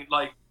 Right. And,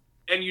 like,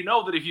 and you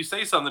know that if you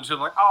say something to them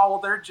like, oh, well,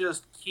 they're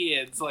just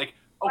kids. Like,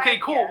 okay,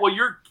 Right, cool. yeah. Well,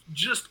 your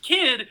just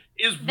kid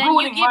is Then you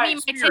ruining give my me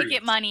experience. my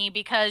ticket money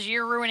because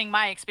you're ruining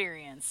my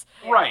experience.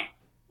 Right.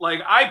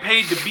 Like, I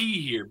paid to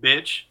be here,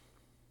 bitch.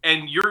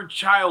 And your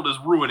child is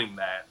ruining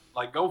that.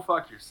 Like, go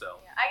fuck yourself.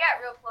 Yeah, I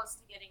got real close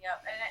to getting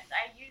up, and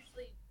I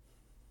usually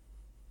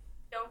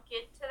don't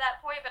get to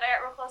that point, but I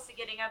got real close to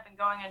getting up and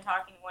going and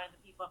talking to one of the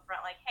people up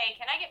front, like, "Hey,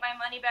 can I get my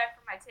money back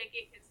for my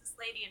ticket? Because this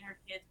lady and her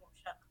kids won't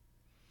shut up."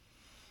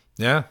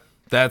 Yeah,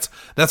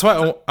 that's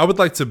why I would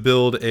like to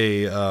build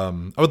a. I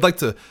would like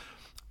to.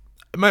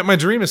 My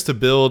dream is to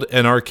build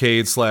an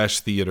arcade /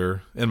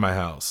 theater in my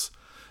house.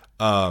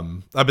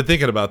 I've been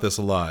thinking about this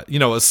a lot. You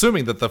know,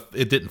 assuming that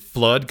it didn't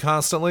flood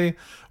constantly,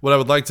 what I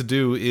would like to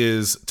do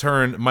is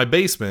turn my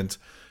basement,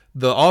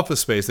 the office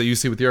space that you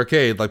see with the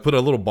arcade, like put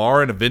a little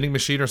bar and a vending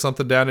machine or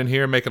something down in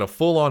here, make it a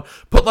full on,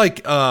 put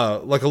like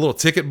a little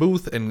ticket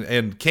booth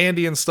and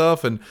candy and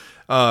stuff, and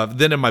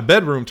then in my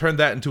bedroom turn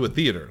that into a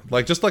theater,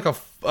 like just a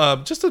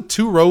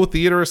 2-row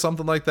theater or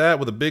something like that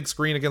with a big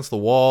screen against the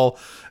wall.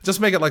 Just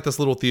make it like this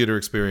little theater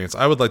experience.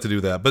 I would like to do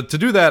that, but to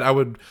do that I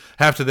would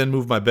have to then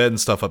move my bed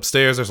and stuff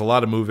upstairs. There's a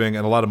lot of moving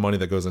and a lot of money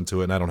that goes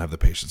into it, and I don't have the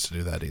patience to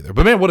do that either.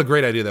 But man, what a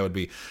great idea that would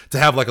be, to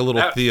have like a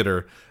little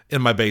theater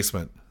in my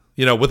basement.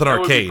 You know, with an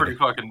arcade. Would be pretty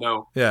fucking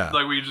dope. Yeah.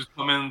 Like, we could just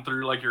come in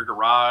through, like, your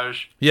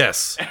garage.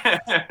 Yes.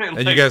 and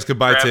And you guys could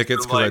buy grab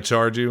tickets some, because I like,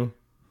 charge you.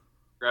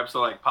 grab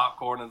some, like,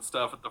 popcorn and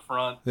stuff at the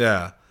front.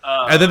 Yeah.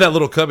 And then that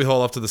little cubby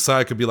hole off to the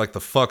side could be like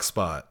the fuck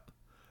spot.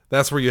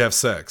 That's where you have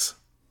sex.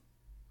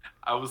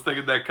 I was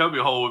thinking that cubby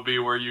hole would be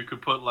where you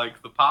could put,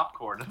 like, the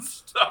popcorn and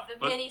stuff. The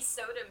but- mini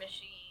soda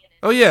machine.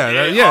 Oh yeah,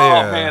 oh,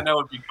 yeah. man, that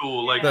would be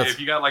cool. Like, That's- if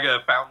you got, like,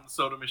 a fountain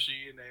soda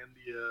machine and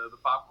the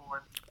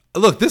popcorn.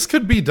 Look, this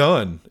could be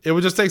done. It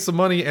would just take some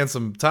money and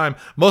some time.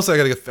 Mostly,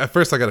 at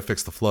first I got to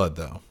fix the flood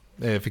though.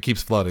 If it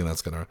keeps flooding,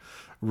 that's gonna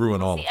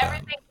ruin all See, of that.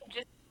 everything could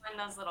just go in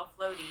those little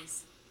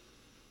floaties.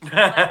 Like,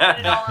 put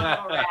it all in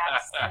little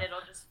racks, and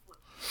it'll just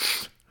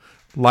float.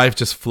 Life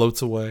just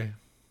floats away.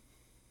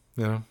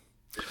 You know.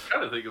 I'm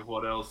trying to think of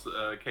what else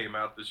came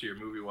out this year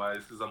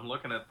movie-wise, because I'm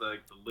looking at the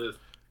list.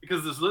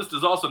 because this list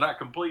is also not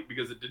complete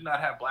because it did not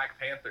have Black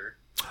Panther.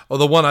 Oh,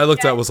 the one I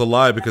looked at was a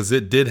lie because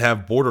it did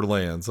have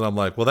Borderlands, and I'm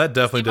like, well, that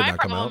definitely did not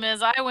come out. My problem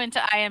is I went to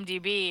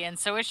IMDb, and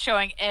so it's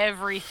showing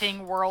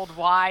everything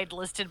worldwide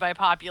listed by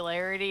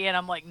popularity, and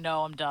I'm like,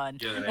 no, I'm done.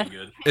 Yeah, that ain't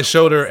good. It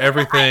showed her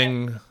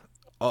everything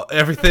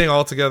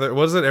all together.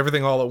 What is it?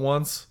 Everything all at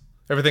once?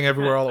 Everything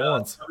everywhere all at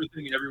once.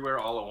 Everything everywhere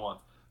all at once.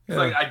 Yeah.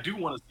 Like, I do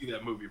want to see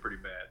that movie pretty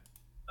bad.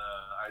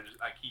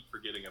 I keep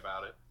forgetting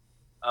about it.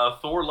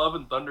 Thor: Love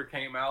and Thunder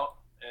came out,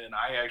 and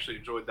I actually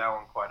enjoyed that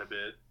one quite a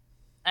bit.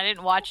 I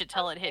didn't watch it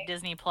till it hit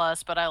Disney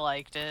Plus, but I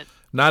liked it.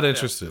 Not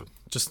interested.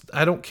 Just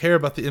I don't care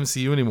about the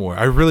MCU anymore.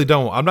 I really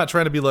don't. I'm not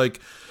trying to be like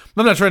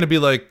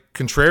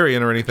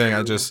contrarian or anything.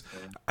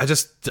 I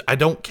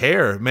don't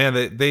care,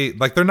 man. They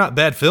like they're not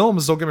bad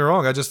films. Don't get me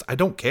wrong. I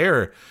don't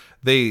care.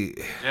 I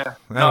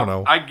don't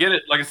know. I get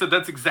it. Like I said,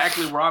 that's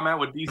exactly where I'm at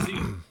with DC.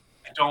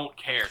 I don't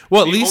care.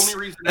 Well, at least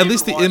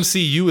the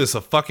MCU is a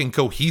fucking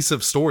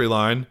cohesive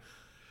storyline.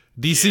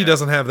 DC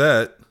doesn't have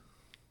that.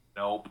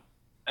 Nope.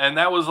 And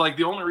that was like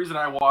the only reason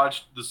I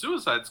watched The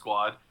Suicide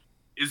Squad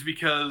is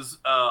because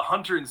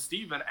Hunter and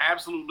Steven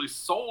absolutely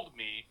sold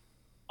me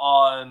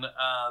on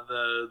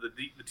the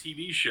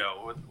TV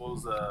show. What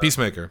was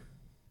Peacemaker.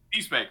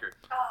 Peacemaker.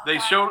 Oh, They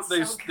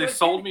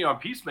sold me on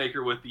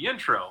Peacemaker with the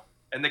intro,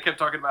 and they kept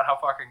talking about how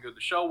fucking good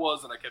the show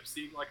was, and I kept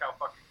seeing like how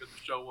fucking good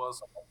the show was.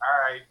 So I'm like, all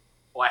right,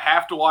 well, I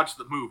have to watch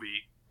the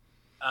movie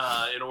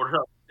in order to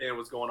understand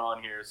what's going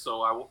on here.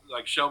 So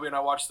Shelby and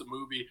I watched the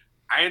movie.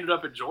 I ended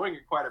up enjoying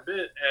it quite a bit,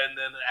 and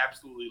then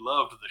absolutely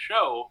loved the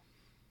show.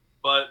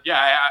 But yeah,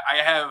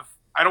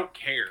 I don't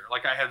care.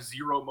 Like, I have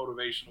zero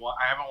motivation.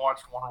 I haven't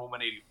watched Wonder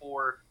Woman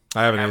 84.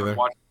 I haven't either.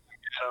 Watched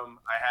Adam.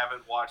 I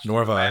haven't watched Nor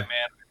have I. Batman.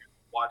 I haven't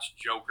watched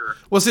Joker.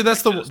 Well, see,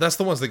 that's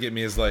the ones that get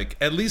me is like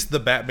at least the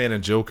Batman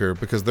and Joker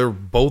because they're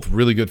both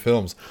really good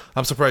films.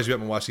 I'm surprised you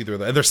haven't watched either of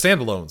them, and they're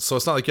standalones, so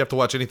it's not like you have to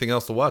watch anything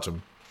else to watch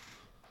them.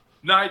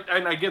 No,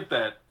 I get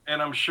that,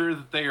 and I'm sure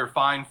that they are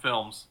fine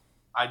films.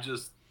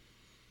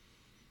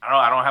 I don't know.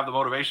 I don't have the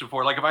motivation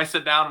for it. Like, if I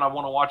sit down and I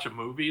want to watch a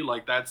movie,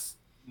 like, that's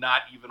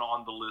not even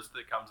on the list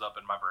that comes up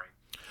in my brain.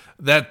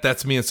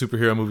 That's me and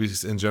superhero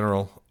movies in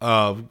general.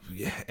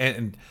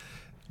 And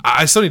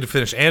I still need to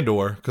finish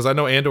Andor because I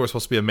know Andor is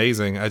supposed to be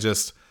amazing.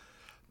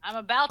 I'm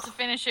about to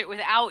finish it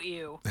without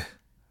you.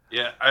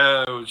 Yeah,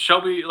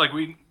 Shelby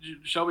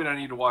and I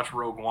need to watch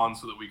Rogue One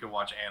so that we can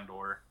watch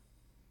Andor.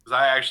 Because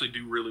I actually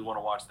do really want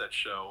to watch that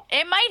show.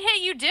 It might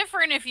hit you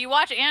different if you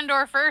watch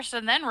Andor first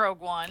and then Rogue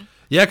One.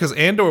 Yeah, because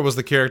Andor was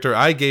the character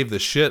I gave the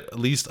shit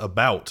least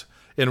about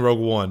in Rogue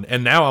One.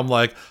 And now I'm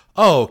like,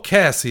 oh,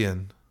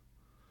 Cassian.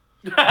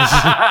 What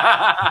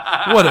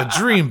a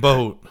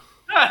dreamboat.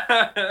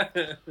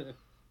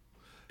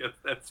 Yes,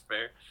 that's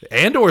fair.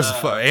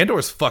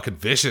 Andor's fucking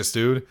vicious,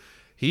 dude.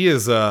 He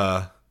is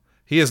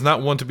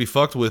not one to be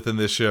fucked with in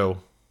this show.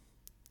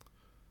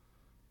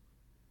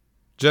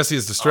 Jesse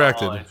is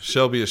distracted.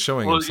 Shelby is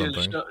showing him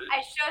something.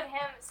 I showed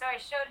him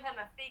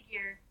a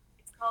figure.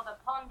 It's called a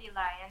Pondy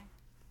Lion,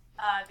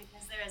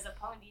 because there is a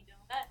Pondy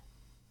donut,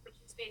 which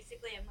is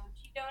basically a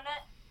mochi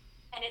donut,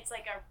 and it's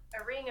like a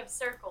ring of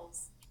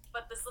circles.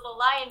 But this little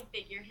lion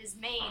figure, his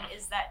mane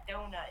is that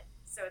donut,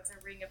 so it's a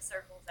ring of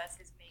circles as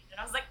his mane. And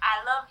I was like,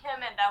 I love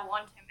him and I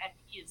want him, and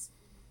he is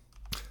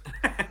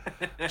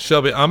cool.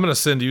 Shelby, I'm gonna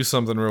send you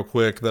something real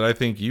quick that I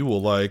think you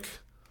will like.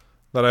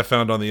 That I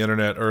found on the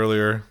internet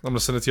earlier. I'm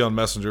gonna send it to you on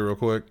Messenger real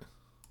quick.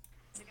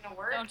 Is it gonna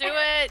work? Don't do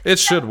it. It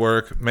should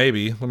work,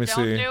 maybe. Let me see.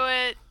 Don't do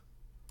it.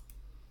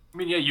 I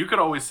mean, yeah, you could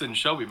always send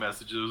Shelby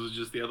messages. It was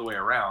just the other way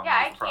around.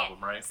 Yeah, That's the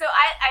problem, right? So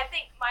I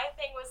think my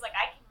thing was like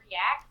I can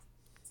react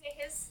to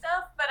his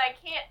stuff, but I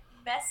can't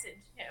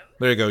message him.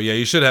 There you go. Yeah,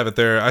 you should have it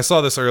there. I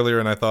saw this earlier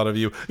and I thought of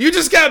you. You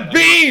just got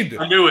beamed!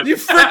 I knew it. You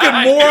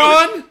freaking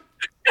moron!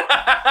 Hey,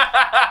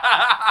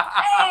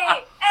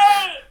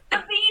 the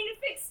bean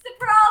fixed the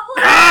problem.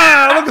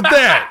 Ah, look at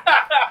that!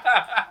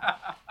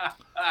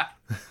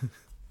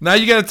 Now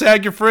you gotta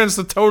tag your friends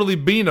to totally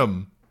bean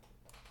them.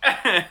 Look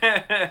at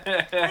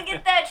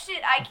that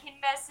shit. I can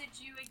message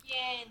you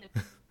again.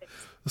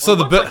 So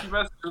Well, it looks like you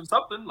messaged him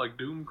something like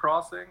Doom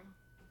Crossing.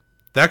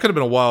 that could have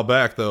been a while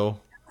back though.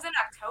 It was in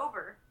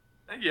October.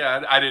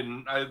 Yeah, I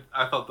didn't. I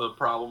thought the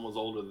problem was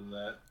older than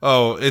that.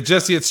 Oh,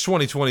 Jesse, it's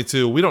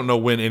 2022. We don't know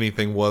when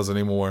anything was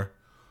anymore.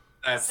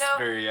 That's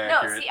very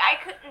accurate. No, see, I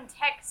couldn't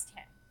text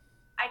him.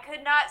 I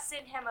could not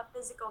send him a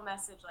physical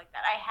message like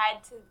that. I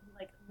had to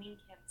like link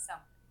him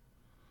something.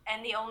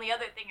 And the only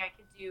other thing I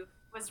could do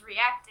was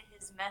react to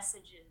his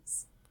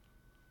messages.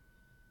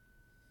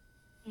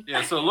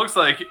 Yeah, so it looks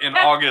like in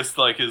August,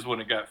 like, is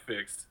when it got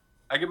fixed.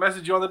 I can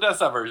message you on the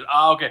desktop version.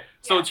 Ah, okay.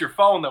 So it's your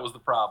phone that was the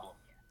problem.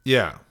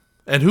 Yeah.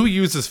 And who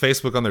uses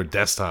Facebook on their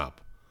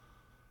desktop?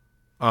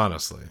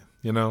 Honestly,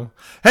 you know?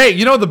 Hey,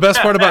 you know the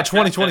best part about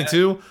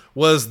 2022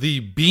 was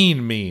the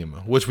bean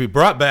meme, which we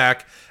brought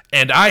back,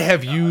 and I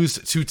have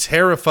used to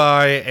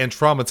terrify and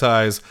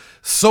traumatize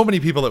so many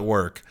people at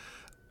work.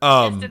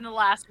 Just in the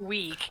last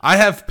week. I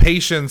have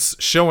patience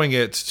showing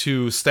it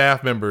to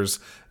staff members,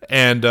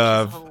 and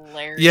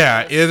Hilarious.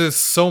 yeah, it is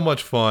so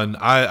much fun.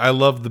 I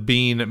love the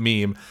bean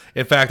meme.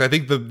 In fact, I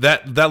think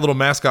that little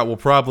mascot will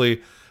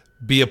probably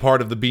be a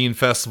part of the bean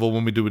festival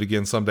when we do it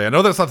again someday. I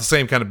know that's not the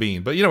same kind of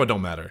bean, but you know, it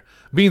don't matter.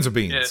 Beans are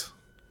beans. Yeah.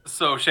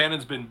 So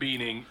Shannon's been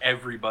beaning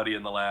everybody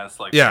in the last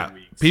 2 weeks.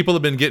 People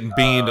have been getting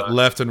beaned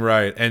left and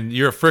right, and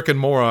you're a freaking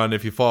moron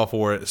if you fall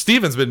for it.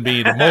 Steven's been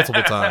beaned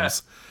multiple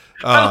times.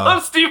 I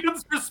love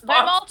Steven's response.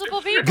 By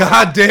multiple people.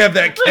 God damn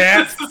that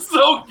cat! This is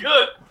so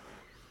good.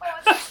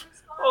 What was his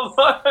response? Hold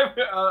on,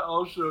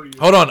 I'll show you.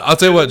 Hold on, I'll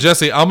tell you what,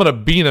 Jesse. I'm gonna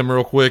bean him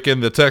real quick in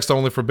the text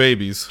only for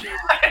babies.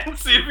 And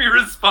see if he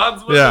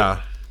responds with Yeah.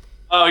 it.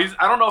 Oh,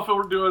 I don't know if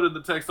he'll do it in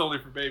the text only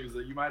for babies.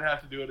 You might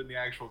have to do it in the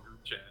actual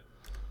group chat.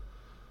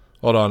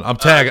 Hold on, I'm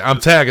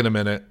tagging him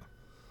in it.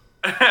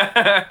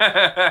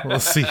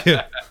 Let's see.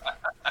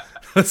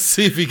 Let's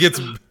see if he gets.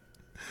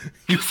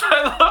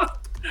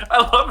 I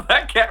love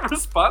that cat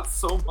response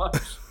so much.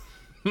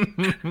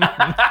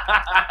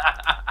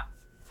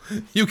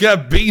 You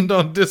got beamed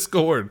on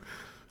Discord,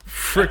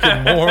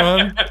 freaking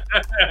moron.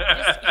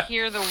 Just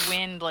hear the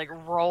wind like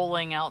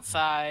rolling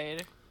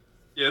outside.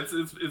 Yeah,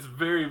 it's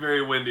very,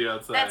 very windy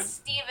outside. That's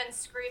Steven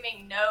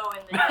screaming no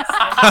in the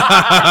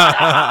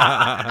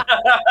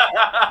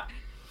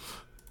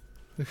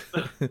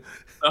distance.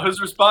 No, his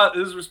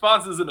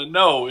response isn't a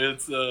no.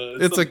 It's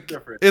something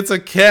different. It's a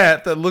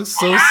cat that looks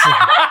so.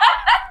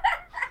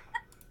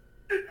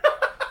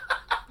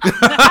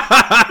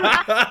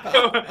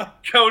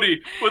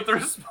 Cody with the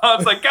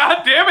response like,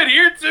 "God damn it,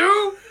 here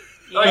too."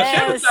 Like,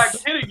 Shannon's not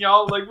Yes. kidding,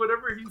 y'all. Like,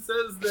 whatever he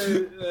says, that he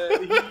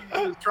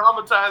is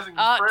traumatizing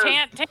his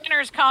friends.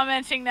 Tanner's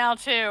commenting now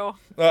too.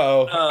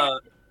 Uh-oh.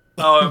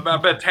 I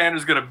bet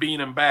Tanner's gonna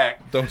bean him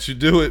back. Don't you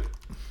do it.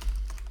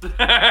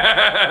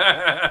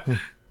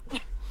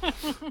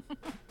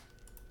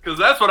 Because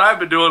that's what I've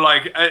been doing.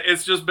 Like,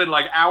 it's just been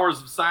like hours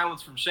of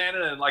silence from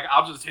Shannon, and like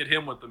I'll just hit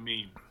him with the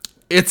meme.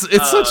 It's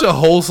such a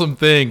wholesome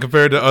thing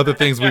compared to other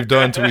things we've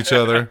done to each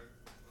other.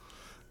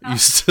 You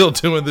still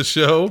doing the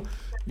show?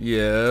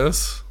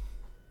 Yes.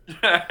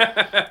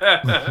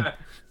 My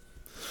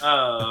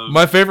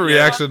favorite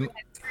reaction.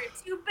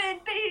 You've been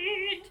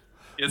beat.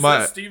 It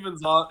says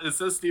Steven's on. It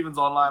says Steven's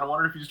online. I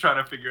wonder if he's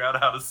trying to figure out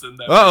how to send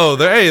that. Uh-oh,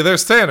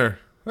 there's Tanner.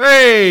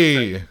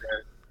 Hey!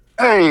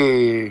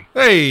 Hey!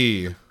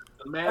 Hey! The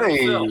man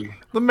himself.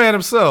 The man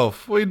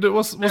himself. What you do?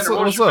 What's Tanner, up?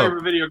 what's your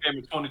favorite video game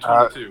of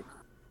 2022?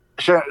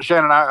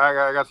 Shannon,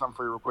 I got something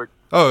for you real quick.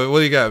 Oh, what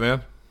do you got,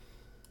 man?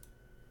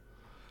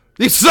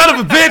 You son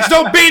of a bitch!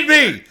 Don't beat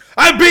me!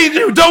 I beat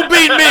you! Don't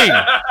beat me!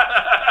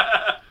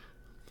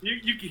 You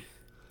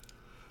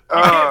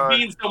can't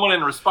bean someone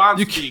in response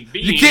to being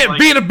beaten. You can't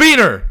beat a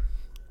beater!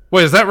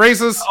 Wait, is that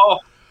racist? Oh,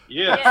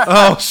 yeah. Yes.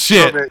 Oh,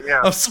 shit. Bit,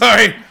 yeah. I'm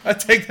sorry. I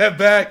take that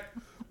back.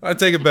 I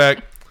take it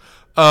back.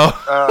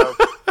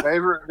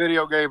 Favorite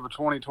video game of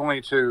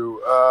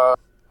 2022.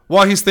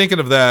 While he's thinking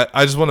of that,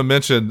 I just want to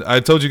mention, I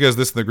told you guys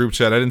this in the group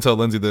chat. I didn't tell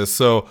Lindsay this.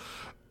 So,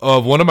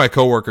 one of my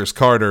coworkers,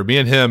 Carter, me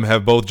and him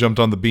have both jumped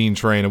on the bean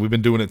train, and we've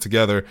been doing it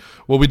together.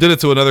 Well, we did it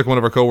to another one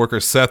of our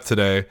coworkers, Seth,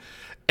 today.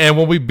 And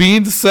when we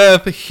beamed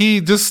Seth, he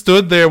just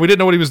stood there. We didn't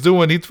know what he was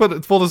doing. He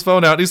pulled his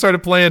phone out, and he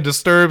started playing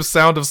Disturbed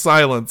Sound of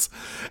Silence.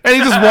 And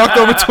he just walked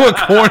over to a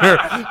corner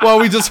while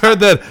we just heard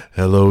that,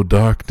 "Hello,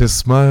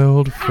 darkness, my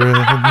old friend."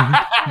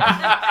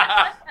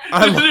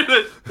 I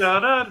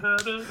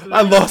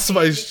lost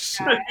my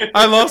shit.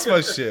 I lost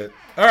my shit.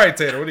 All right,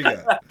 Tanner, what do you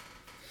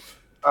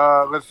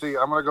got? Let's see.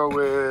 I'm gonna go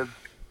with.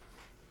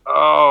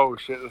 Oh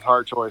shit, it's a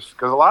hard choice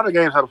because a lot of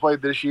games I've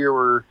played this year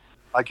were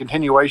like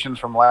continuations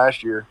from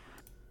last year.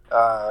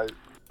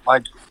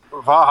 Like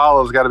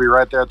Valhalla's got to be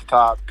right there at the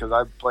top because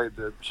I played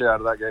the shit out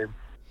of that game.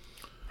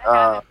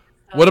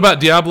 What about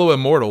Diablo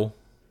Immortal?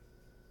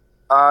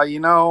 You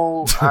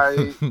know,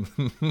 I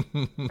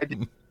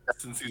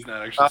Since he's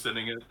not actually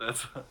sending it,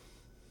 that's.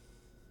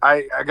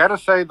 I gotta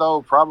say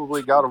though,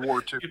 probably God of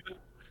War 2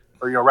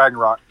 or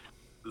Ragnarok.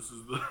 This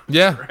is the.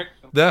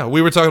 Yeah.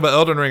 We were talking about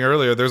Elden Ring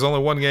earlier. There's only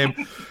one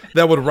game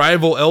that would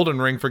rival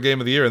Elden Ring for Game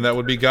of the Year, and that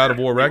would be God of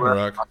War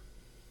Ragnarok.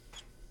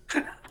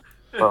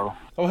 So,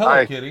 Oh,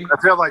 hello, Kitty.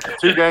 I feel like the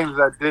two games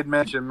that I did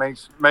mention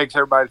makes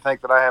everybody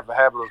think that I have a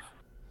habit of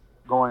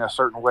going a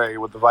certain way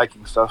with the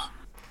Viking stuff.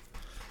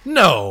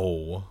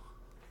 No,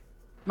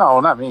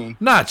 not me.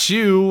 not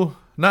you.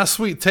 Not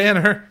sweet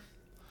Tanner.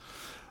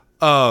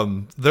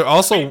 There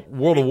also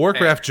World of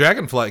Warcraft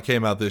Dragonflight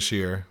came out this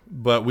year,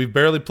 but we've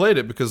barely played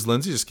it because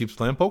Lindsay just keeps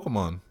playing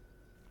Pokemon.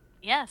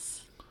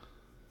 Yes.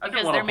 I do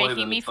Because wanna they're play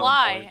making that me at some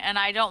fly, point. and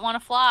I don't want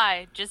to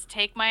fly. Just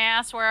take my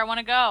ass where I want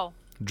to go.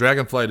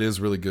 Dragonflight is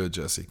really good,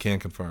 Jesse.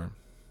 Can't confirm.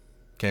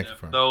 Can't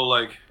confirm. Though,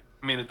 like,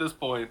 I mean, at this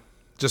point,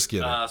 Just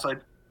get it. so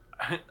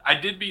I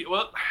did beat.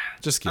 Well,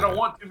 Just I get don't it.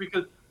 want to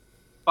because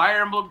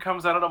Fire Emblem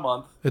comes out in a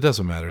month. It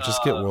doesn't matter.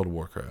 Just get World of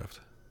Warcraft.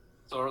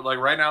 So, like,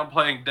 right now I'm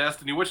playing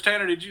Destiny. Which,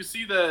 Tanner, did you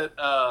see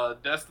that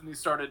Destiny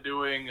started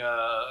doing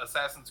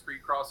Assassin's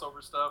Creed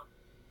crossover stuff?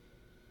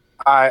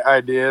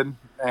 I did,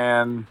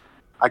 and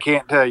I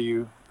can't tell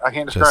you I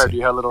can't describe to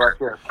you how little I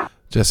care.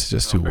 Jesse,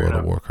 just do fair World of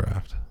enough.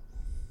 Warcraft.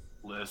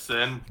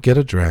 Listen. Get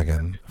a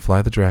dragon.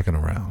 Fly the dragon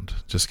around.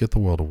 Just get the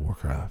World of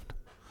Warcraft.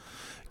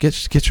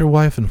 Get your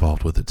wife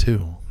involved with it,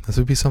 too. This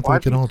would be something we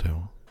can all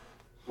do.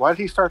 Why did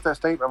he start that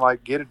statement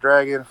like, get a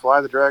dragon,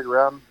 fly the dragon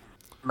around,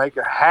 make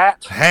a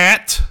hat?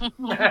 Hat!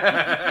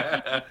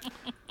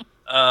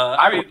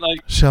 I mean, like,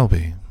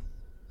 Shelby,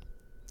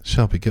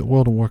 get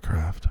World of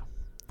Warcraft.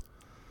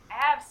 I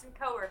have some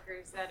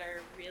coworkers that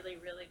are really,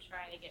 really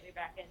trying to get me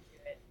back into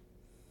it.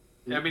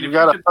 I mean, You if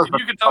got you, a could, if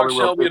you could talk probably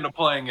will Shelby too. into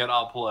playing it,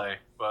 I'll play.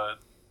 But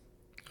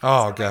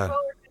Oh, So my God.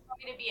 coworkers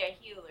want me to be a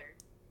healer.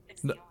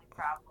 It's the only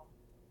problem.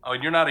 oh,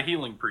 and you're not a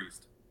healing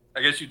priest.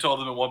 I guess you told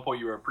them at one point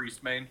you were a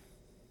priest main.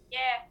 Yeah,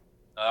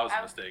 That was a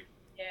I- mistake.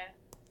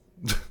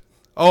 yeah.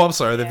 Oh, I'm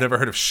sorry. They've Yeah. never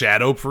heard of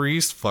Shadow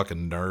Priest?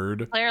 Fucking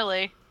nerd.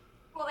 Clearly.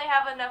 Well, they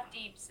have enough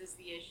deeps is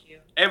the issue.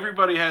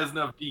 Everybody has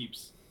enough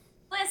deeps.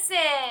 Listen,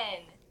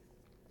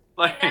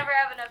 Like, they never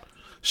have enough deeps.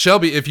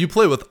 Shelby, if you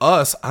play with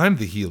us, I'm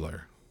the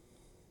healer.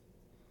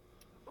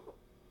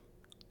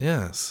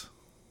 Yes.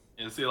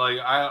 and see, like,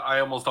 I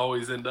almost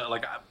always end up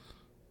like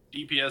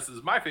DPS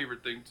is my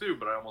favorite thing too,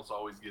 but I almost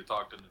always get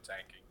talked into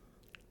tanking.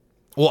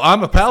 Well,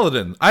 I'm a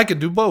paladin. I can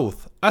do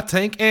both. I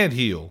tank and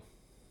heal.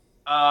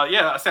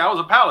 Yeah, see, I was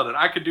a paladin.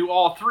 I could do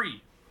all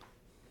three.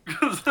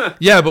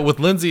 Yeah, but with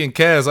Lindsay and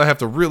Kaz, I have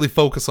to really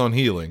focus on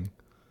healing.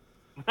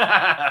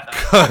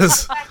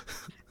 Because Back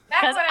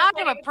Because when I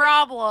played have a it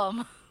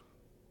problem.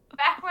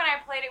 back when I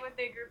played it with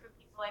the group of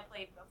people I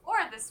played before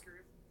this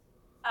group,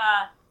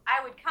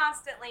 I would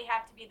constantly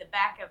have to be the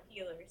backup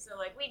healer. So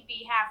like we'd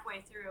be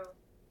halfway through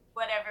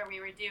whatever we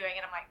were doing,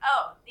 and I'm like,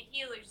 oh, the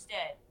healer's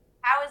dead.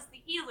 How is the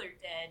healer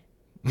dead?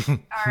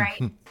 All right,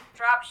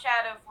 drop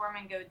shadow form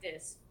and go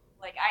disc.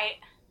 Like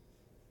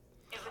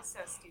it was so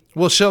stupid.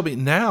 well, Shelby,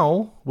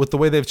 now with the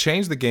way they've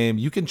changed the game,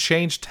 you can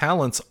change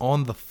talents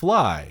on the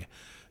fly.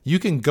 You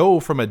can go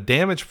from a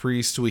damage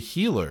priest to a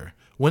healer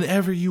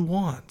whenever you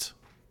want.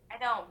 I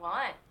don't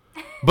want.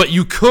 But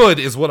you could,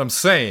 is what I'm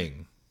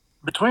saying.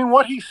 Between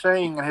what he's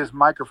saying and his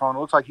microphone, it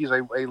looks like he's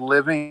a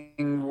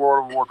living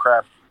World of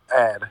Warcraft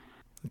ad.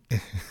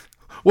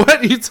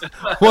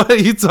 What are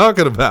you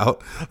talking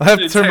about? I have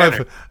to It's turn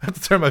Tanner. I have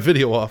to turn my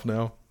video off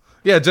now.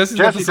 Yeah, Jesse's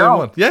got the Jesse, same don't.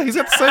 one. Yeah, he's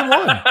got the same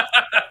one.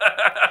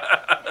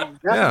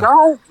 Yes, Yeah.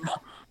 don't.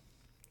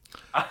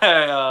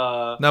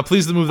 Now,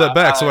 please to move that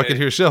back so I I- can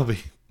hear Shelby.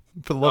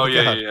 For the love Oh of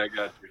yeah, God. yeah, I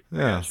got you.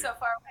 Yeah. So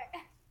far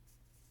away.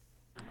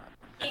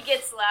 He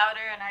gets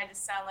louder, and I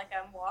just sound like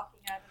I'm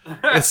walking out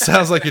of the It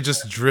sounds like you're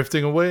just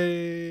drifting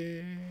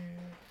away.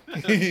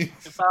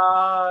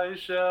 I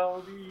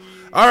shall be.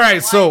 All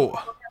right, so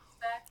Back.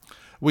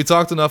 we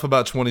talked enough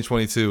about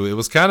 2022. It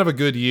was kind of a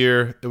good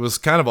year. It was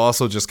kind of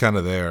also just kind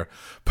of there.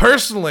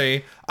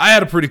 Personally, I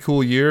had a pretty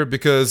cool year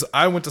because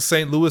I went to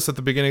St. Louis at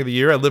the beginning of the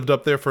year. I lived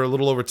up there for a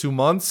little over 2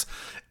 months,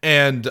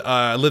 and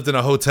I lived in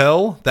a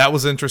hotel. That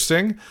was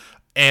interesting.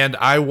 And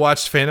I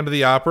watched Phantom of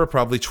the Opera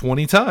probably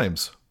 20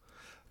 times.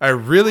 I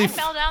really... I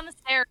fell down the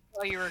stairs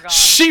while you were gone.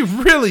 She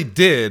really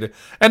did.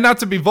 And not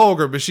to be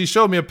vulgar, but she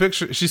showed me a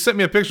picture. She sent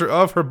me a picture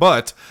of her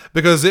butt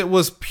because it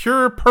was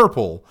pure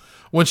purple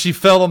when she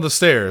fell on the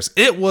stairs.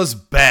 It was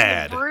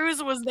bad.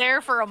 Bruise was there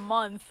for a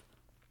month.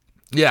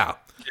 Yeah.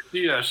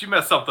 Yeah, she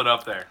messed something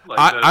up there. Like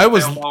I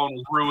was- tailbone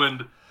was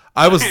ruined.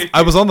 I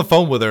was on the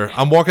phone with her.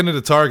 I'm walking into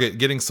Target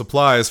getting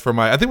supplies for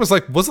my, I think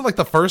it was it like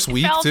the first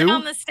week Fell too?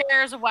 down the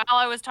stairs while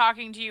I was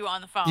talking to you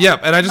on the phone. Yep,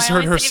 and I just My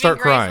heard only her saving start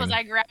grace crying. Was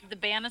I grabbed the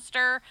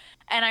banister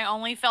and I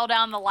only fell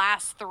down the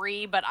last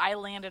 3, but I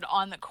landed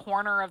on the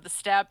corner of the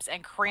steps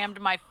and crammed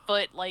my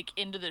foot like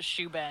into the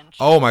shoe bench.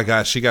 Oh my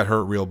gosh, she got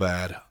hurt real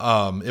bad.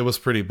 It was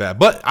pretty bad,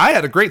 but I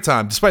had a great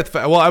time despite the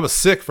fact. Well, I was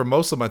sick for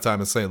most of my time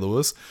in St.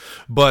 Louis,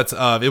 but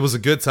it was a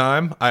good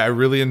time. I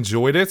really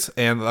enjoyed it,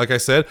 and like I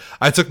said,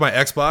 I took my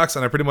Xbox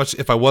and I pretty much,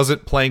 if I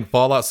wasn't playing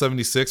Fallout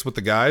 76 with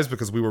the guys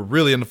because we were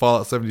really into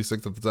Fallout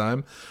 76 at the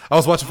time, I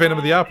was watching Phantom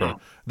of the Opera.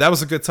 That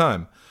was a good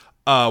time.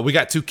 We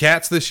got 2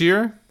 cats this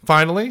year,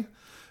 finally.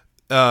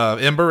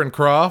 Ember and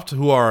Croft,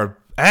 who are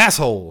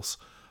assholes,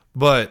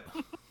 but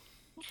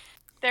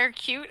They're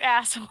cute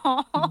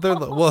assholes. they're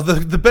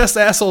the best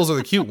assholes are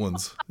the cute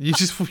ones. You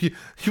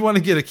want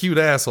to get a cute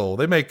asshole.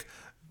 They make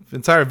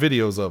entire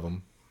videos of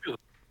them.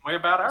 Way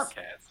about our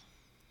cats.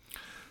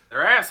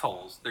 They're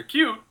assholes. They're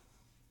cute.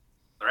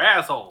 They're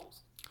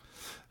assholes.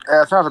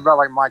 Yeah, it sounds about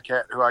like my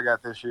cat who I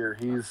got this year.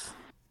 He's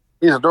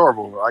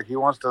adorable. Like he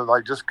wants to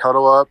like just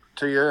cuddle up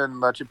to you and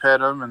let you pet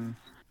him, and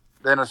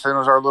then as soon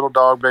as our little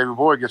dog baby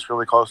boy gets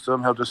really close to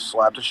him, he'll just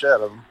slap the shit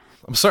out of him.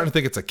 I'm starting to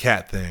think it's a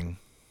cat thing.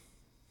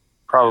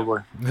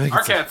 Probably. I think Our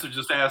it's a- cats are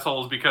just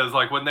assholes because,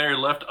 like, when they're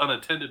left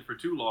unattended for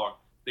too long,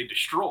 they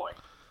destroy.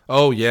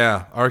 oh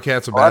yeah, our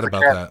cats are Oh, bad that's a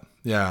about cat. that.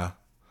 Yeah.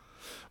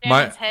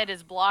 Danny's head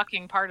is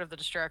blocking part of the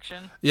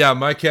destruction. Yeah,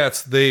 my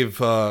cats, they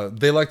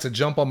like to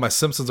jump on my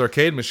Simpsons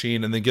arcade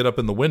machine and then get up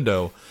in the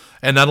window.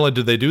 And not only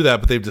do they do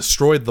that, but they've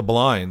destroyed the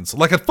blinds.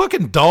 Like a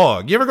fucking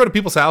dog. You ever go to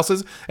people's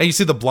houses and you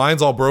see the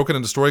blinds all broken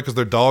and destroyed because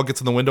their dog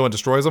gets in the window and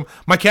destroys them?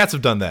 My cats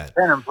have done that.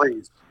 Phantom,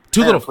 please.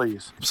 Two Phantom, little...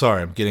 please.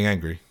 Sorry, I'm getting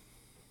angry.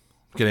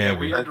 Get Yeah,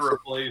 angry. we had to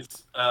replace.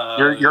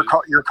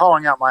 You're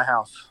calling out my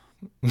house.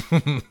 Our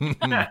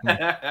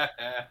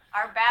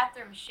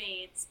bathroom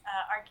shades,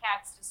 our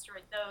cats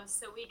destroyed those,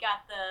 so we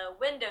got the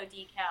window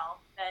decal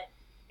that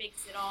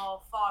makes it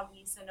all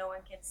foggy so no one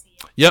can see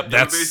it. Yep, We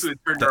that's basically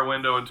turned our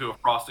window into a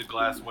frosted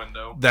glass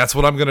window. that's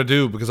what I'm gonna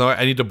do because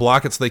I need to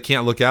block it so they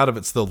can't look out of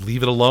it. So they'll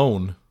leave it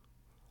alone.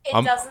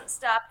 It doesn't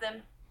stop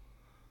them.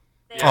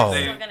 They're Oh.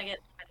 still gonna get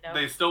the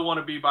window. They still want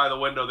to be by the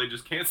window. They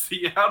just can't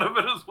see out of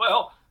it as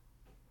well.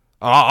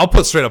 I'll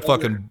put straight up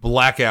fucking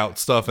blackout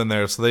stuff in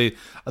there so they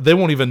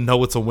won't even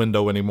know it's a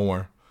window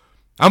anymore.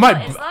 I Well,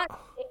 might. as long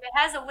if it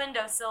has a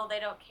windowsill, they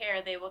don't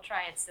care. They will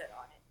try and sit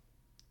on it.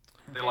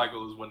 They like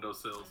those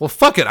windowsills. Well,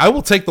 fuck it. I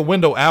will take the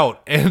window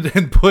out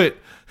and put.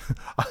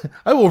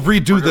 I will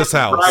redo this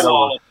house. Right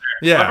on.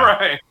 Yeah,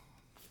 Right.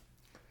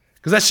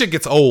 because that shit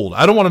gets old.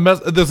 I don't want to mess.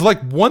 There's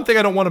like one thing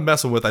I don't want to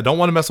mess with. I don't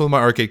want to mess with my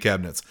arcade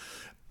cabinets.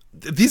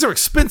 These are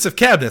expensive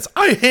cabinets.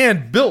 I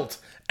hand built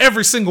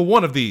every single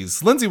one of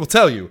these. Lindsay will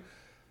tell you.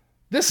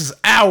 This is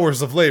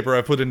hours of labor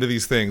I put into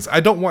these things. I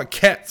don't want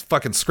cat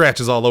fucking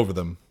scratches all over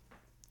them.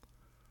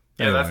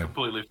 Yeah, that's Anyway.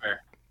 completely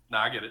fair. No,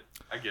 I get it.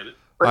 I get it.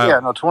 But yeah,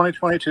 no,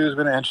 2022 has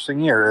been an interesting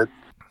year.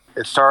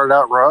 It started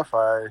out rough.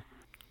 I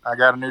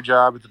got a new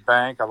job at the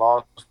bank. I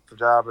lost the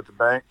job at the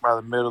bank by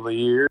the middle of the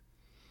year.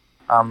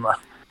 I'm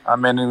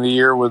ending the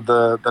year with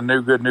the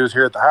new good news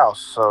here at the house.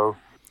 So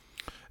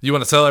You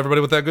want to tell everybody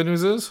what that good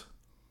news is?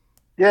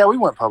 yeah, we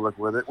went public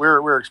with it.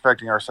 We're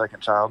expecting our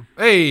second child,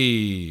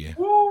 Hey.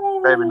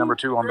 baby number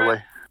 2 on the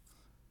way.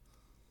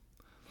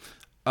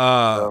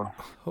 So,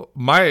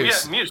 My.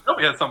 Me and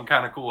Shelby had something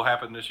kind of cool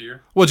happen this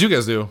year. What'd you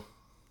guys do?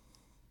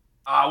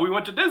 We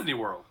went to Disney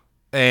World.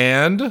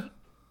 And.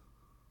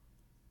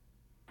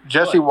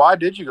 Jesse, why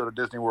did you go to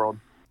Disney World?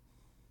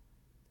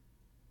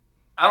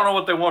 I don't know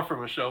what they want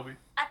from us, Shelby.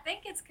 I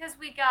think it's because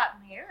we got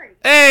married.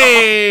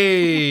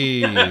 Hey.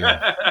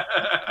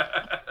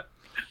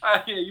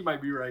 Yeah, you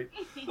might be right.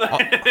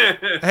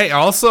 Hey,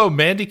 also,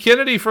 Mandy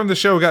Kennedy from the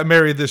show got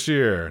married this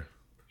year.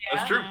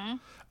 That's true.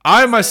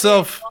 I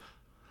myself,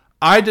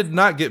 I did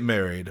not get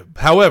married.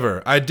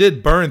 However, I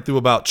did burn through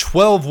about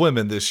 12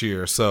 women this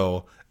year.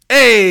 So,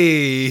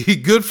 hey,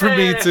 good for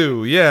me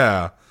too.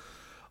 Yeah.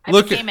 I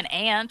Look became an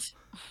aunt.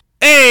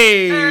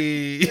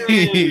 Hey.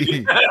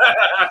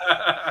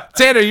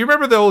 Tanner, you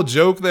remember the old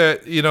joke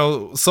that,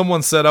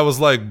 someone said I was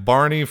like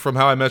Barney from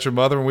How I Met Your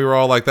Mother, and we were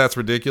all like, that's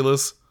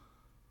ridiculous?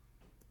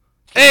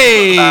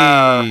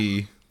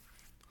 Hey.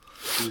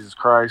 Jesus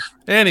Christ.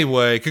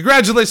 Anyway,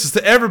 congratulations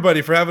to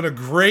everybody for having a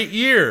great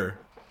year.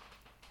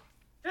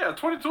 Yeah,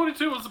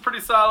 2022 was a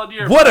pretty solid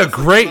year. What a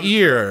great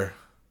year.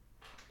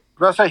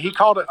 But I say he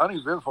called it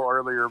uneventful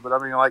earlier, but I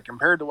mean, like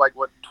compared to like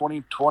what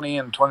 2020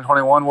 and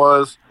 2021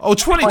 was. Oh,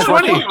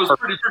 2020. 2020 was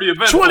pretty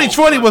eventful.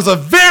 2020 was a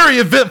very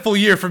eventful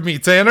year for me,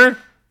 Tanner.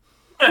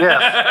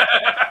 Yeah.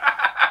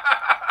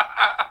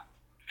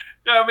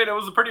 Yeah, I mean, it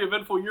was a pretty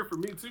eventful year for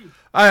me, too.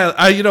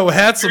 I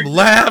had some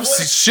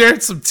laughs,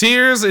 shared some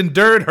tears,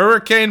 endured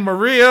Hurricane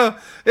Maria.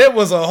 It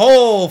was a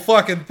whole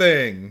fucking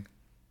thing.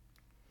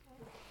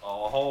 A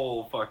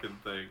whole fucking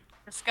thing.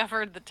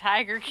 Discovered the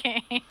Tiger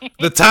King.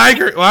 The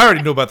Tiger... Well, I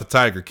already knew about the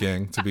Tiger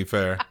King, to be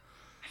fair.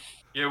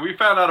 Yeah, we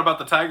found out about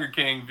the Tiger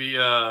King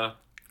via... was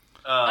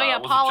it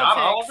John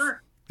politics.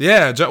 Oliver?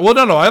 Yeah, well,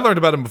 no, I learned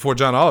about him before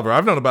John Oliver.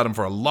 I've known about him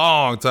for a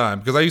long time,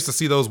 because I used to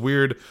see those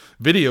weird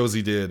videos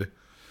he did.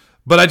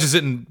 But I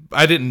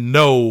didn't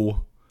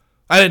know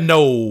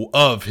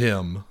of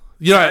him.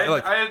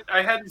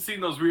 I hadn't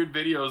seen those weird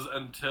videos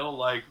until,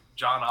 like,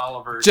 John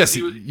Oliver. Jesse,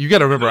 you got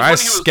to remember, I when he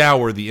was-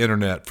 scour the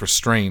internet for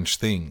strange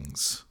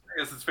things. I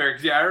guess it's fair,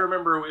 because, yeah, I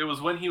remember it was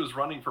when he was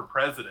running for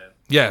president.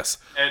 Yes.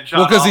 And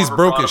John Well, 'cause he's Oliver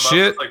broke brought as him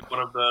up shit. like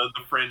one of the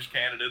fringe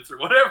candidates or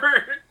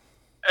whatever.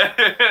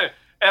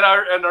 and I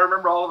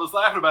remember all of us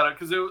laughing about it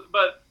because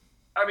but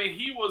I mean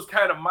he was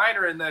kind of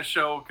minor in that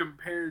show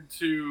compared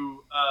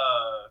to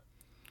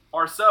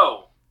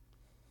Marceau.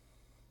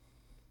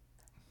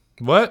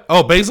 What?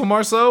 Oh, Basil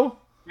Marceau?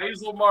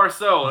 Basil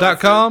Marceau.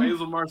 .com?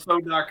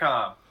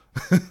 BasilMarceau.com.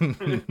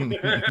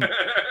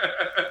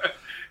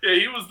 Yeah,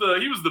 he was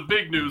the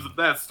big news of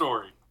that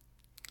story.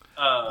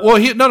 Well,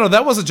 no,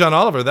 that wasn't John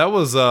Oliver. That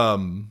was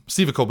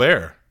Stephen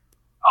Colbert.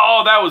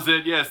 Oh, that was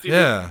it. Yeah, Stephen.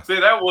 Yeah. See,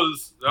 that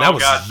was That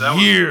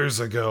was years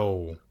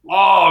ago.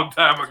 long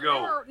time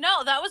ago.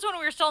 No, that was when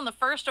we were still in the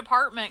first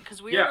apartment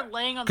because we Yeah. were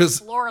laying on the 'Cause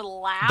floor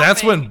laughing.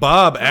 That's when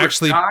Bob We were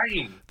actually.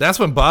 dying. That's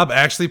when Bob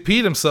actually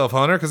peed himself,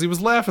 Hunter, because he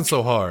was laughing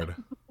so hard.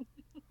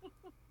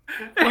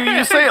 Well,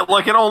 you say it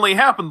like it only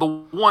happened the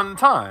one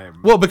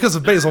time. Well, because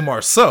of Basil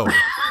Marceau.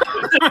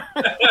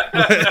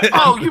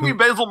 Oh, you mean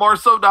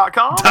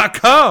BasilMarceau.com?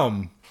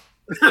 .com.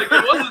 Like,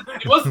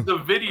 it wasn't the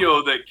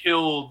video that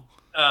killed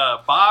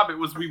Bob. It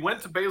was we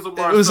went to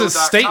BasilMarceau.com. It was his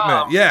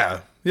statement. Yeah.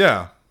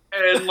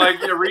 And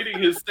like you're reading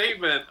his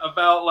statement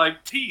about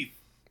like teeth.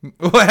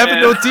 Well,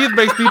 having no teeth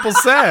makes people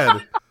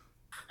sad.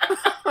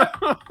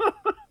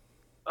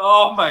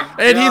 Oh my god.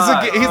 And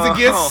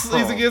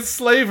he's against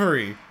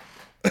slavery.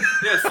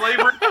 Yeah,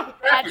 slavery.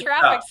 at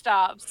traffic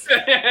stops.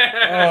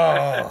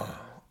 Oh.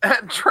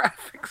 at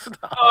traffic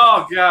stops.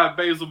 Oh God,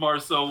 Basil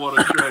Marceau, what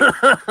a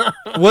treasure!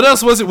 What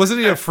else was it? Wasn't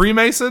he a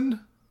Freemason?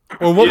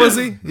 Or what was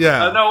he?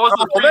 Yeah. No, it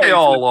wasn't. Oh, Freemason. they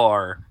all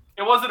are.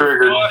 It wasn't.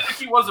 Triggered. Well, I think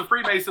he was a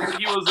Freemason, but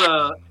he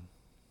was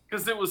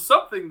because it was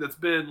something that's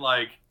been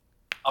like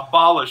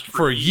abolished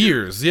For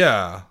years,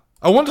 yeah.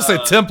 I wanted to say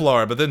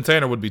Templar, but then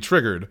Tanner would be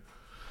triggered.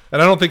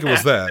 And I don't think it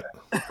was that.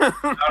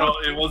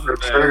 It wasn't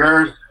that.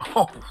 Triggered.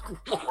 Oh,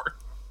 Lord.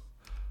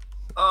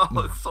 Oh,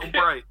 it's so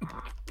bright.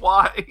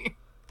 Why?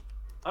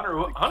 Hunter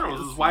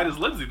was as white as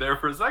Lindsay there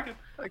for a second.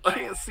 I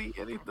can't see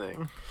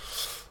anything.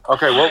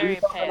 Okay, what were Very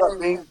you talking pale. about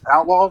being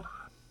outlawed?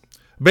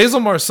 Basil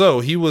Marceau,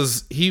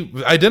 he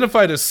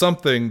identified as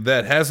something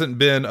that hasn't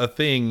been a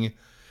thing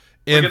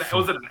in.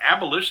 Was it an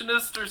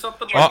abolitionist or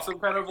something? Oh, Like some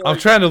kind of. Like, I'm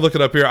trying to look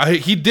it up here.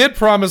 He did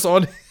promise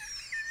on.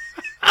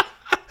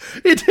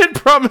 He did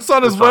promise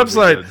on his That sounds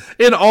website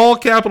in all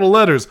capital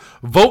letters,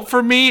 vote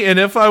for me, and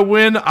if I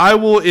win, I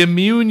will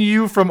immune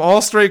you from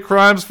all straight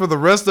crimes for the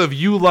rest of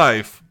you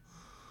life.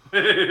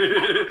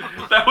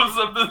 that was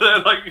something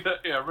that, like,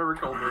 yeah, I remember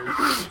Colbert.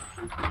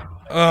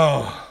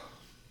 Oh.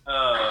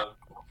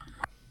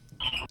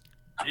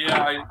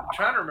 Yeah, I'm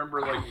trying to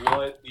remember, like,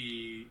 what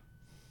the.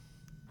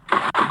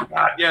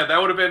 God, yeah, that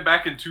would have been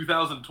back in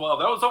 2012.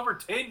 That was over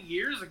 10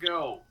 years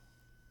ago.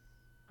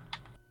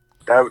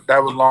 That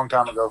was a long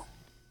time ago.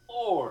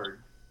 Lord.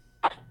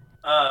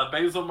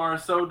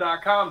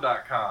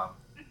 BasilMarceau.com.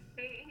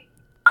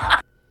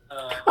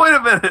 Wait a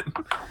minute.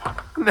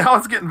 Now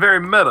it's getting very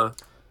meta.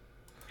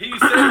 He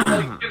said,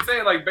 like, he kept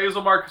saying, like,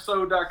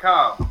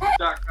 BasilMarceau.com.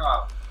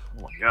 Oh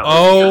my God.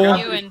 Oh.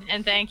 Thank you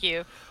and thank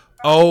you.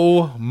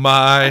 Oh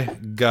my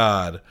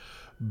God.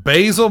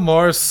 Basil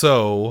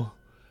Marceau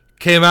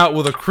came out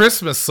with a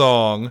Christmas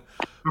song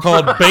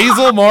called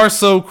Basil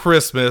Marceau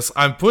Christmas.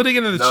 I'm putting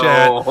it in the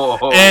chat.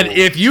 And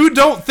if you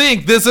don't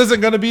think this isn't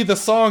going to be the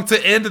song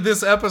to end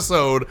this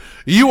episode,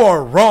 you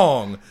are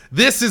wrong.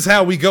 This is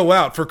how we go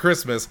out for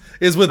Christmas,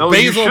 is with No,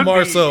 you Basil should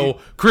Marceau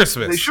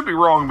Christmas. They should be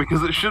wrong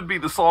because it should be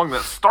the song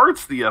that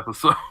starts the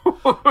episode.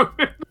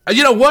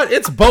 You know what?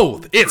 It's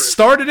both. It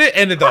started it,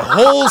 and the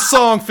whole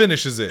song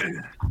finishes it.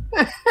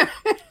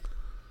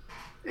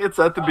 It's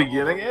at the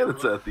beginning and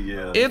it's at the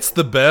end. It's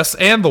the best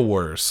and the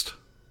worst.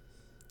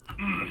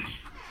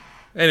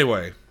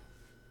 Anyway.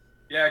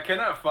 Yeah, I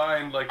cannot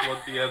find, like,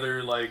 what the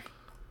other, like,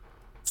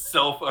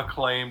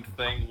 self-acclaimed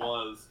thing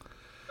was.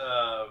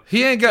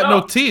 He ain't got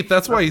no teeth.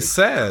 That's why he's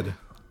sad.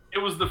 It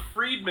was the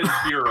Freedmen's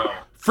Bureau.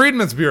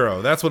 Freedmen's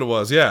Bureau. That's what it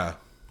was. Yeah.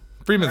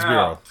 Freedmen's Wow.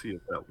 Bureau. See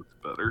if that looks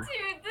better. Dude,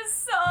 this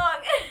song.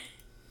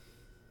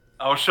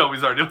 Oh,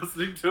 Shelby's already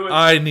listening to it.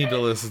 I need to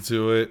listen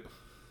to it.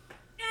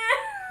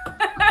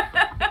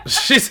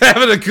 She's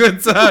having a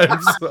good time,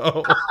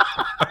 so.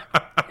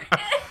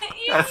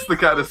 That's the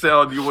kind of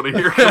sound you want to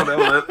hear coming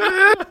out of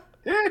that.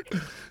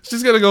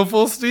 She's going to go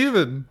full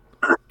Steven.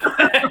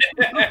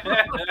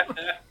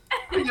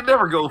 You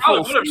never go Oh,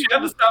 full what if she had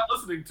to stop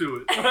listening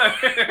to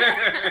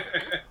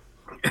it?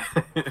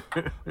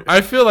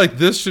 I feel like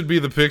this should be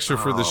the picture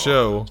for the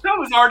show.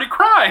 Shelby's already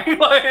crying.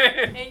 Like,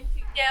 And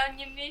took down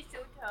your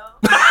mistletoe.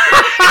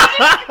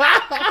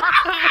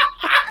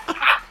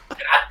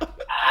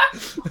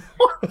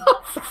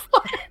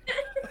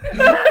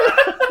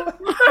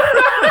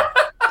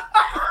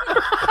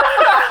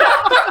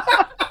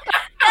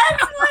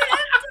 That's why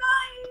I'm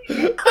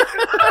dying.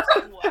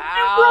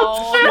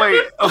 Wow.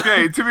 Wait,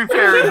 okay, to be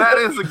fair, that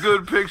is a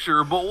good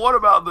picture, but what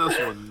about this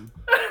one?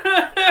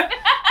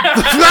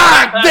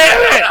 God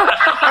damn it!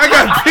 I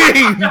got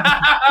pinged!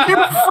 You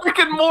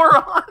freaking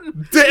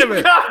moron! Damn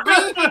it!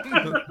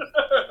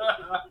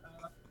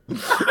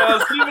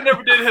 Steven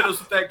never did hit us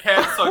with that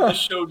cat, so I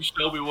just showed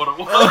Shelby what it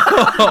was.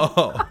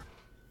 Oh.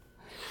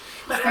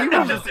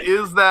 Steven just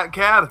is that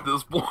cat at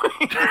this point.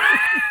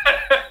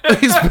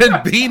 He's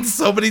been beaten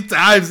so many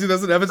times he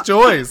doesn't have a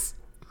choice.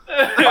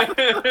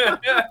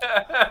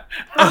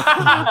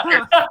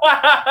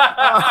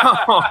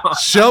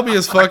 Shelby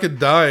is fucking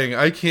dying.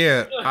 I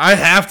can't. I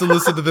have to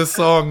listen to this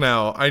song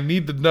now. I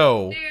need to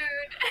know. Dude.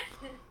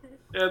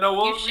 Yeah, no,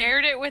 well, You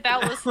shared it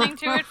without listening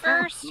to it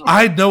first?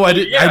 I know I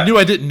didn't. I knew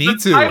I didn't need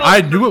to. I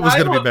knew it was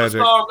going to be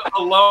magic. The song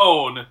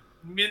alone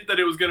meant that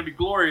it was going to be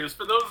glorious.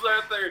 For those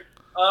out there,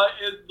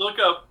 look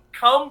up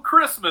 "Come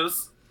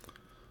Christmas,"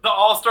 the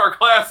All-Star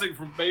Classic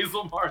from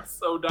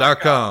BasilMarceau.com.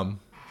 .com.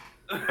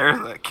 There's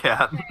that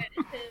cat.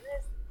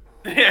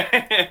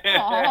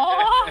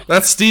 Aww.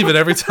 That's Steven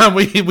every time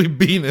we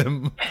beat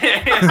him.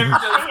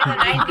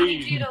 I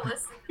need you to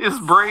listen. His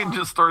brain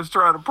just starts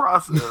trying to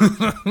process.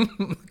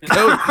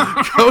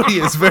 Cody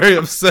is very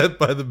upset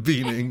by the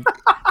beating.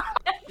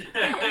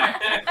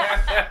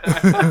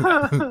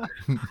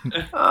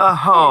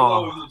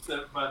 Oh,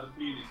 upset by the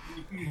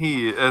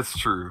beating. that's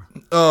true.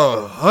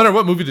 Oh, Hunter,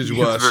 what movie did you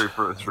He's watch? very I'm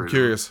frustrated.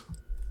 curious.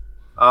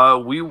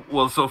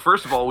 So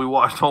first of all, we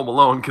watched Home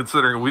Alone,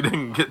 considering we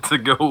didn't get to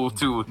go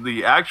to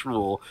the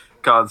actual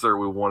concert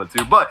we wanted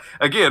to. But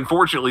again,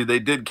 fortunately, they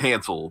did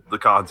cancel the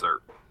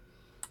concert.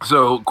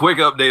 So quick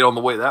update on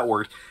the way that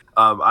works.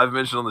 I've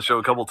mentioned on the show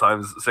a couple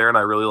times, Sarah and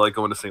I really like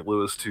going to St.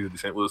 Louis to the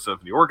St. Louis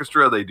Symphony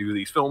Orchestra. They do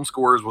these film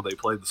scores where they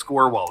play the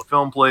score while the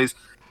film plays.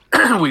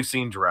 We've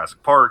seen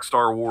Jurassic Park,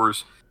 Star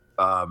Wars,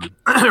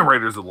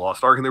 Raiders of the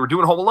Lost Ark, and they were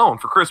doing Home Alone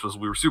for Christmas.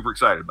 We were super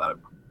excited about it.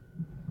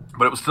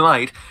 But it was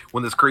tonight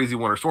when this crazy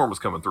winter storm was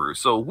coming through.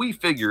 So we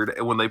figured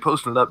when they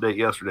posted an update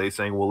yesterday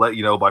saying, we'll let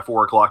you know by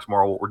 4 o'clock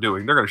tomorrow what we're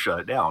doing, they're going to shut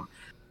it down.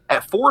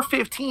 At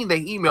 4:15,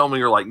 they emailed me.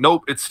 You're like,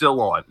 nope, it's still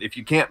on. If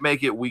you can't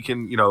make it, we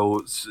can,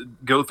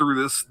 go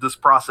through this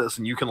process,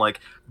 and you can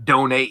like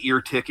donate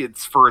your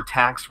tickets for a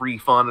tax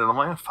refund. And I'm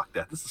like, oh, fuck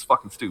that. This is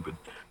fucking stupid.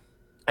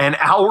 An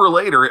hour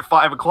later, at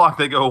 5 o'clock,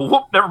 they go,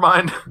 whoop, never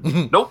mind.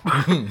 Nope,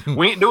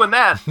 we ain't doing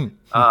that.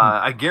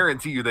 I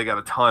guarantee you, they got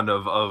a ton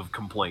of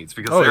complaints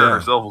because Sarah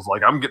herself was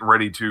like, I'm getting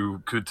ready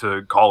to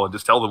call and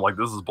just tell them like,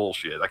 this is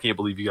bullshit. I can't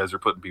believe you guys are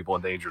putting people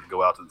in danger to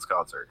go out to this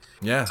concert.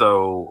 Yeah.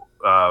 So,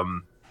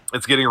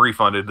 it's getting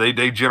refunded.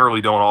 They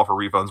generally don't offer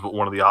refunds, but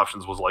one of the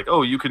options was like,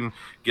 oh, you can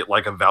get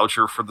like a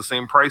voucher for the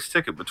same price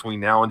ticket between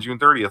now and June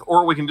 30th,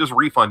 or we can just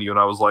refund you. And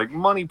I was like,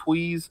 money,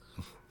 please.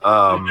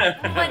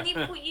 Money,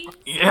 please.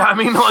 Yeah, I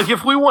mean, like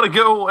if we want to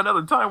go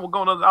another time, we'll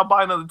go I'll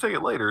buy another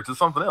ticket later to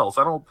something else.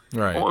 I don't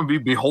want to be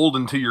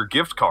beholden to your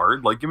gift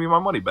card. Like, give me my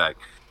money back.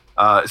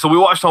 So we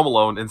watched Home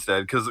Alone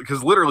instead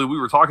because literally we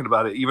were talking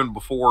about it even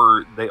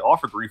before they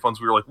offered the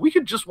refunds. We were like, we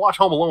could just watch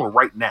Home Alone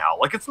right now.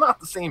 Like, it's not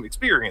the same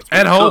experience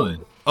at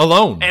home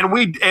alone, and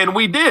we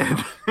did.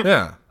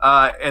 Yeah.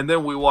 And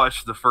then we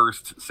watched the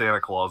first Santa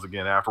Claus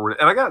again afterward,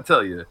 and I gotta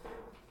tell you,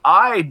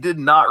 I did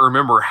not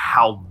remember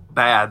how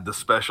bad the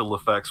special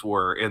effects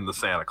were in the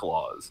Santa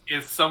Claus.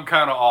 It's some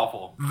kind of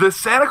awful. The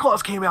Santa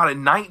Claus came out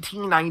in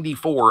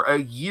 1994, a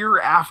year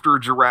after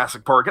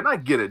Jurassic Park, and I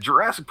get it.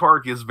 Jurassic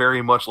Park is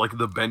very much like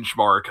the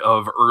benchmark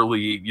of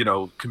early,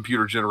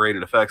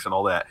 computer-generated effects and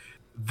all that.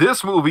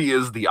 This movie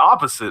is the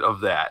opposite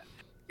of that.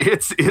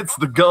 It's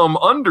the gum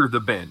under the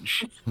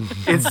bench.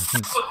 It's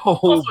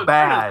so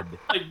bad.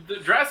 Like, the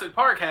Jurassic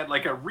Park had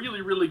like a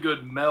really, really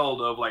good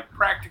meld of like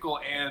practical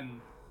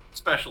and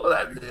special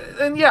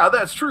effects. And yeah,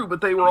 that's true, but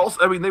they were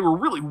also, they were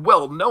really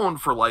well known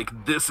for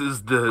like, this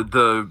is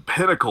the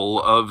pinnacle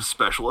of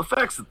special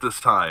effects at this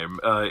time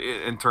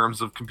in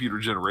terms of computer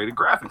generated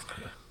graphics.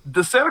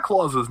 The Santa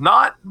Claus is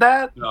not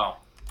that. No.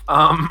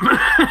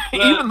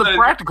 Even the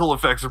practical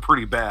effects are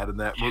pretty bad in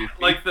that movie.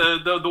 Like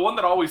the one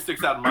that always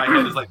sticks out in my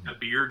head is like the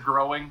beard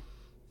growing.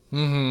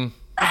 Mm-hmm.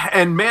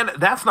 And man,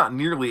 that's not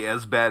nearly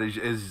as bad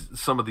as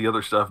some of the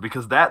other stuff,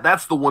 because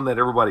that's the one that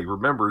everybody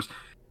remembers.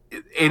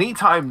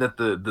 Anytime that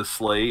the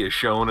sleigh is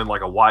shown in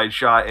like a wide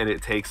shot and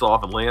it takes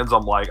off and lands,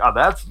 I'm like,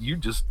 that's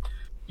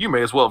you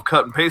may as well have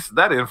cut and pasted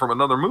that in from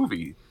another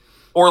movie.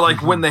 Or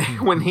like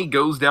when he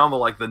goes down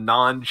the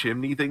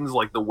non-chimney things,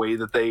 like the way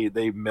that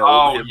they meld.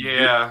 Oh him.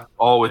 yeah.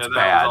 Oh, it's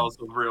bad. Was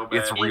also real bad.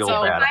 It's real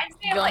So bad. it reminds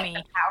me of like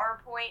the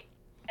PowerPoint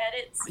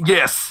edits.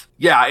 Yes,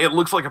 yeah, it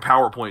looks like a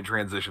PowerPoint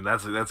transition.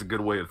 That's a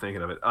good way of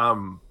thinking of it.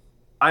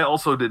 I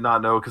also did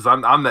not know, because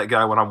I'm that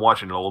guy when I'm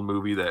watching an old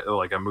movie, that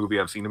like a movie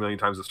I've seen a million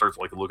times, that starts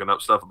like looking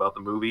up stuff about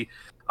the movie.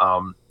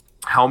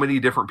 How many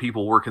different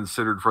people were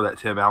considered for that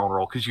Tim Allen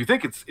role? Because you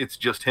think it's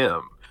just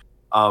him.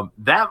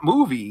 That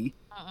movie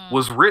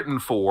was written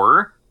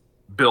for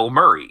Bill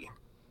Murray,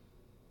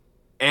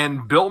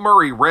 and Bill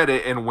Murray read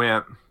it and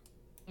went,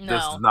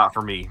 "This is not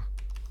for me."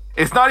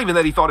 It's not even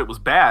that he thought it was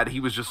bad. He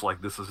was just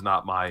like, "This is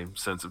not my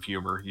sense of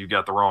humor. You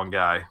got the wrong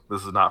guy.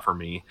 This is not for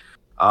me."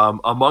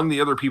 Among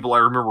the other people I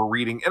remember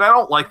reading, and I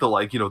don't like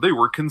the they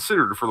were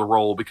considered for the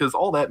role, because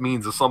all that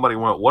means is somebody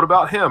went, "What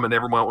about him?" and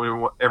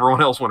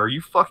everyone else went, "Are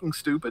you fucking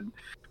stupid?"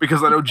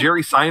 Because I know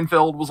Jerry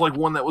Seinfeld was like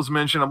one that was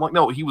mentioned. I'm like,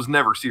 no, he was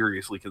never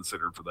seriously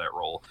considered for that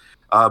role.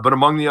 But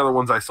among the other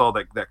ones I saw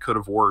that could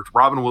have worked,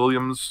 Robin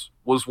Williams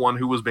was one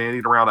who was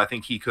bandied around. I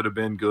think he could have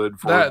been good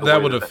for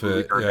that would have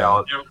fit.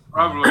 Yeah.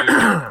 Robin Williams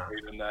was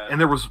great in that.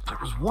 And there was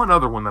one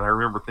other one that I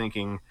remember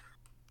thinking,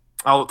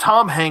 oh,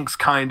 Tom Hanks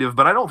kind of,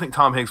 but I don't think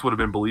Tom Hanks would have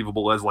been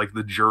believable as like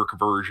the jerk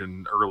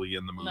version early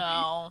in the movie.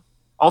 No.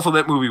 Also,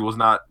 that movie was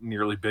not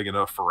nearly big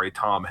enough for a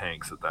Tom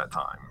Hanks at that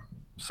time.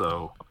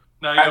 So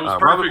No, it was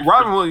perfect.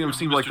 Robin Williams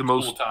seemed like the Mr.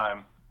 most. Cool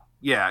time.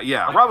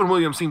 Yeah. Robin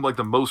Williams seemed like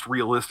the most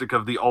realistic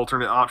of the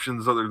alternate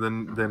options, other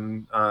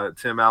than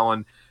Tim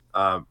Allen.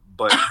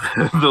 But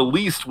the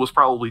least was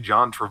probably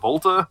John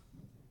Travolta.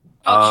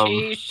 Oh,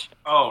 sheesh.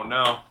 Oh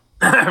no.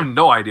 I have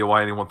no idea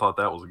why anyone thought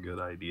that was a good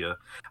idea.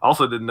 I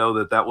also didn't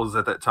know that was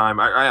at that time.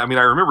 I mean,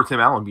 I remember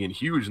Tim Allen being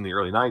huge in the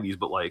early 90s,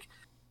 but like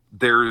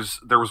there was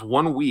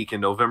 1 week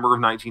in November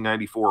of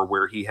 1994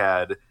 where he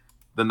had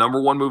the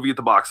 #1 movie at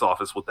the box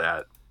office with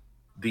that,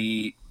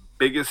 the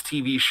biggest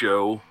TV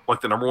show,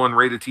 like the #1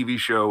 rated TV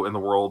show in the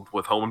world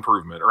with Home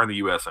Improvement, or in the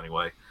US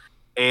anyway.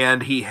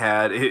 And he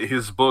had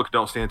his book,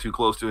 Don't Stand Too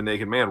Close to a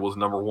Naked Man, was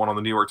 #1 on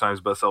the New York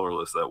Times bestseller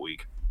list that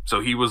week.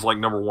 So he was like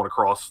 #1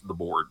 across the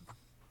board.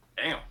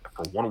 Damn.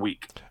 For 1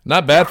 week.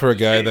 Not bad for a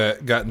guy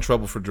that got in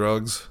trouble for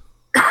drugs.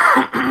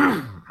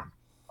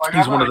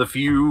 He's one of the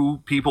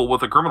few people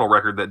with a criminal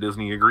record that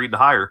Disney agreed to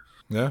hire.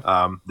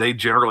 Yeah. They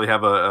generally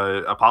have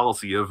a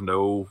policy of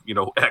no,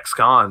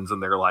 ex-cons,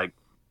 and they're like,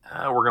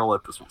 we're gonna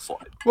let this one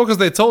slide. Well, because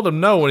they told him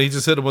no, and he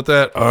just hit him with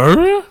that,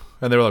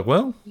 and they were like,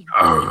 well.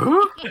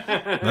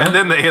 And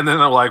then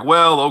they're like,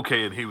 well,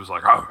 okay, and he was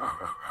like,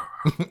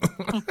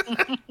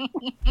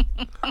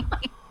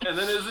 And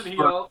then isn't he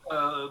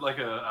like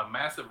a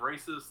massive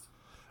racist?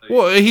 Like,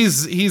 Well,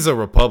 he's a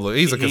Republican.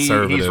 He's a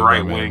conservative. He's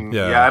right I mean, wing.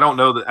 yeah. Yeah, I don't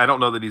know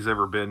that he's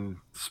ever been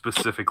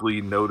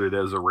specifically noted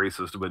as a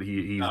racist, but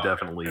he's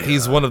definitely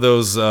He's one of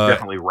those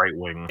definitely right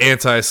wing,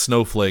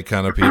 anti-snowflake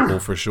kind of people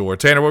for sure.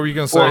 Tanner, what were you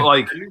gonna say? Well,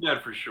 like I knew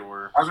that for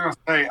sure. I was going to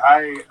say,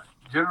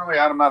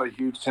 I'm not a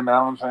huge Tim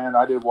Allen fan.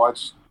 I did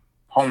watch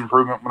Home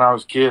Improvement when I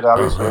was a kid,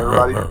 obviously,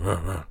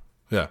 everybody.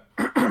 Yeah.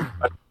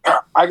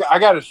 I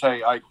got to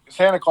say, like,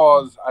 Santa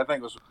Claus, I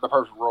think, was the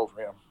perfect role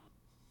for him.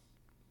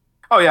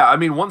 Oh yeah, I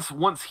mean once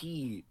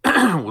he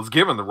was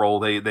given the role,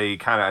 they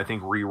kind of I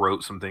think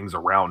rewrote some things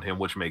around him,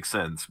 which makes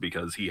sense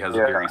because he has a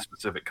very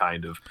specific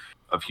kind of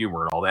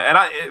humor and all that.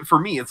 And for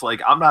me, it's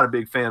like I'm not a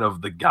big fan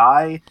of the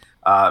guy,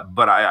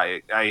 but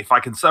I if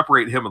I can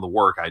separate him and the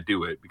work, I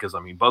do it because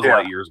I mean Buzz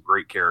Lightyear is a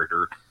great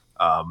character.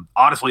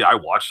 Honestly, I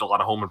watched a lot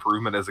of Home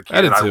Improvement as a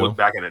kid, and I look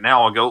back at it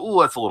now and go,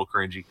 "Ooh, that's a little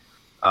cringy."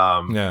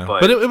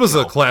 But it was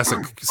a classic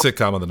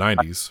sitcom of the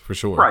 '90s for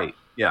sure, right?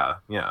 Yeah.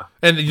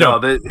 And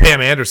Pam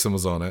Anderson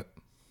was on it.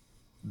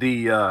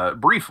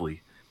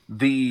 Briefly,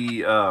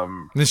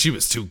 and she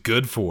was too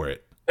good for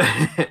it.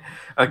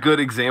 A good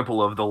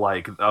example of the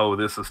like, oh,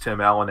 this is Tim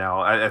Allen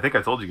now. I think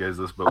I told you guys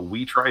this, but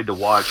we tried to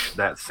watch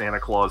that Santa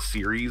Claus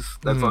series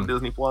that's on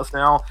Disney Plus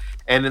now,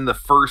 and in the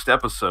first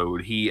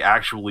episode, he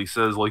actually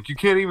says like, you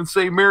can't even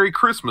say Merry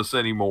Christmas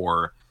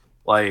anymore.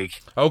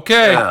 Like,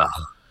 okay,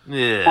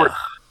 yeah.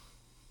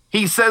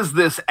 He says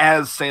this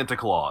as Santa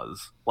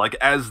Claus, like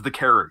as the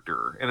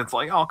character, and it's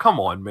like, oh, come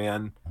on,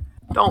 man.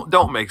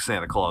 Don't make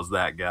Santa Claus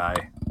that guy.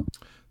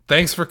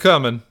 Thanks for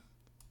coming,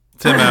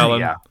 Tim Allen.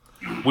 Yeah.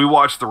 We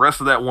watched the rest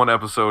of that one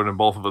episode and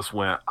both of us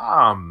went,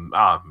 I'm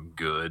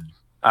good.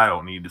 I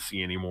don't need to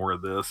see any more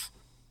of this.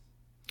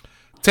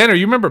 Tanner,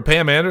 you remember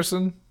Pam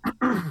Anderson?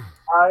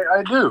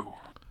 I do.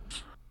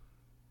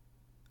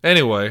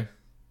 Anyway.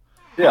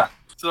 Yeah.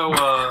 So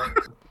I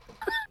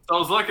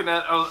was looking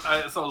at it up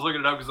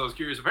because I was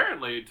curious.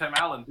 Apparently, Tim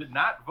Allen did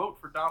not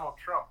vote for Donald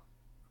Trump.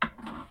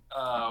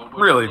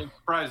 Which Really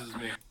surprises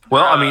me.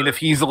 Well, I mean, if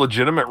he's a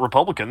legitimate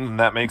Republican, then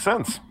that makes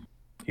sense.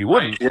 He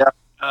wouldn't. Right.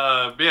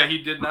 Yeah, he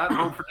did not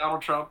vote for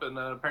Donald Trump, and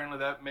apparently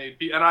that made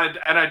people.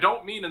 And I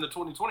don't mean in the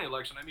 2020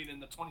 election. I mean in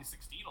the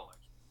 2016 election.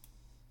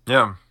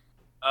 Yeah.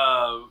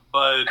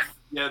 But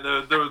yeah,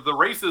 the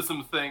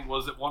racism thing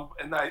was at one,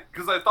 and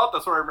because I thought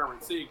that's what I remember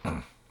seeing.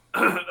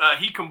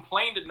 He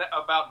complained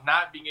about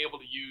not being able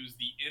to use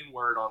the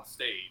N-word on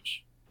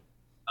stage.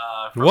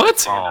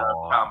 What?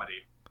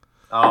 Comedy.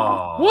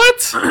 Oh, what?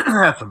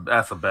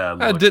 that's a bad look.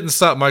 That didn't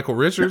stop Michael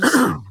Richards.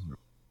 Oh.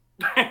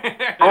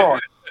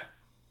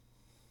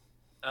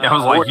 I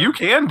was like, you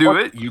can do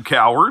it, you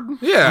coward.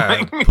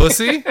 Yeah,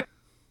 pussy.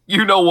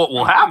 You know what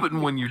will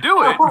happen when you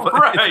do it, but...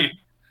 Right?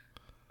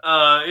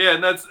 Yeah,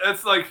 and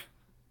that's like,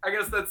 I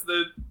guess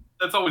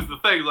that's always the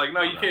thing. Like,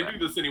 no, you can't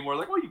do this anymore.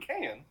 Like, well, you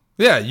can.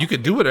 Yeah, you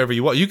can do whatever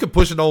you want. You can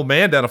push an old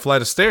man down a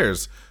flight of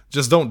stairs.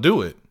 Just don't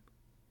do it.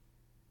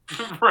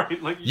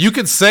 Right. Like you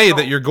can say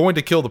that you're going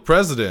to kill the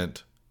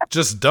president.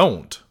 Just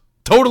don't.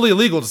 Totally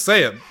illegal to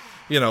say it.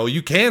 You know,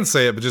 you can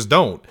say it, but just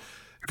don't.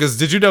 Because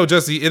did you know,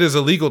 Jesse, it is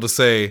illegal to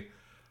say,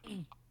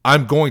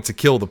 I'm going to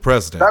kill the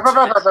president.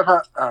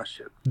 Oh,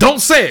 shit. Don't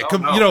say it.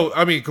 No. You know,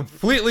 I mean,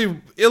 completely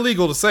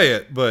illegal to say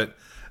it, but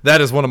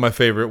that is one of my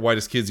favorite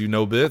Whitest Kids You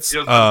Know bits.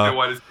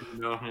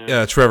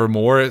 Yeah, Trevor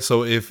Moore.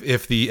 So if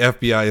the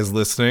FBI is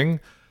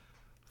listening,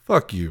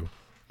 fuck you.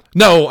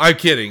 No, I'm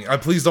kidding.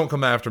 Please don't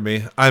come after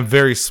me. I'm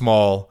very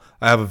small.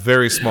 I have a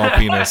very small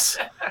penis.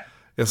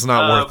 It's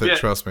not worth it, yeah.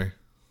 Trust me.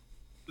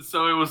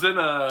 So it was in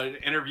an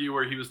interview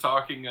where he was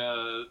talking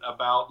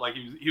about, like,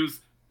 he was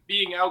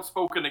being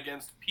outspoken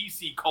against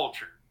PC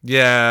culture.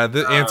 Yeah,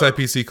 the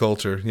anti-PC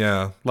culture.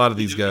 Yeah, a lot of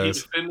these guys.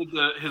 He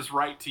defended his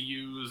right to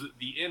use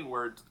the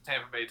N-word to the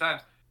Tampa Bay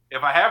Times.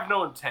 If I have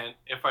no intent,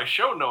 if I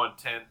show no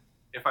intent,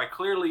 if I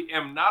clearly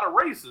am not a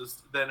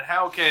racist, then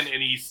how can,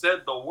 and he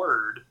said the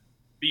word,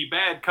 be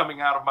bad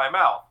coming out of my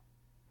mouth?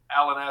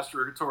 Allen asked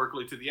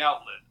rhetorically to the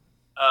outlet.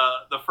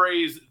 The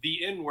phrase,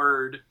 the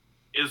N-word,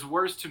 is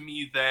worse to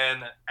me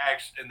than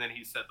action, and then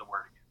he said the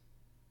word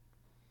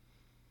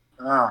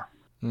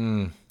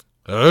again.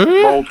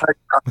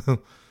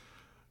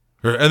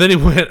 And then he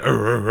went,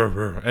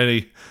 and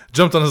he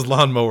jumped on his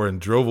lawnmower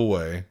and drove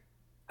away.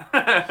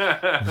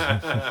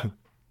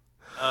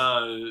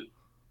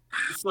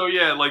 So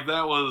yeah, like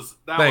that was.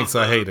 Thanks,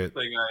 I hate it.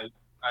 Thing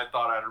I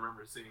thought I'd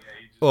remember seeing.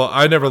 Well,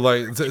 I never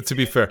liked. To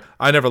be fair,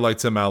 I never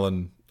liked Tim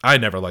Allen. I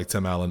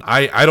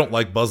don't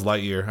like Buzz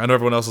Lightyear. I know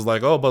everyone else is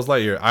like, oh, Buzz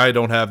Lightyear. I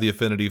don't have the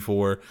affinity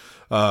for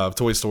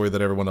Toy Story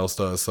that everyone else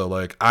does. So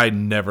like, I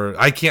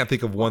can't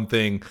think of one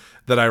thing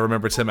that I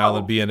remember Tim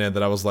Allen being in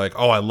that I was like,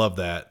 oh, I love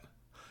that.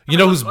 You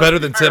know who's better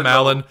than Tim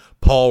Allen?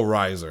 Paul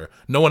Reiser.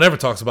 No one ever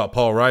talks about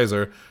Paul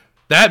Reiser.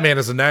 That man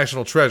is a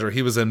national treasure.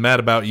 He was in Mad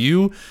About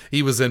You.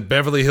 He was in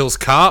Beverly Hills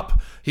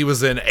Cop. He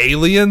was in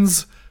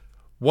Aliens.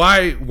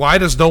 Why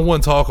does no one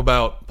talk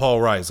about Paul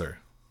Reiser?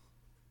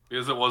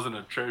 Because it wasn't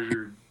a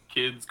treasured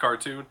kids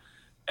cartoon.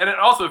 And it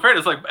also, in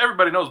fairness, like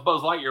everybody knows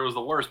Buzz Lightyear was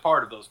the worst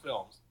part of those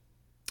films.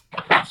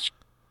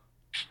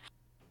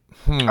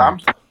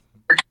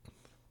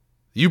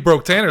 You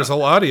broke Tanner's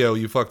whole audio.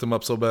 You fucked him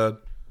up so bad.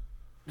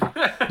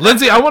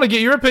 Lindsay, I want to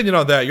get your opinion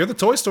on that. You're the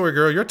Toy Story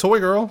girl. You're a toy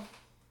girl.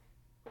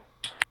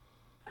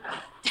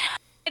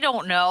 I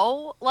don't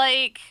know.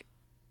 Like,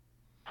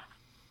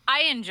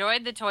 I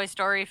enjoyed the Toy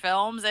Story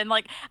films, and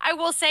like I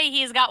will say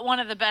he's got one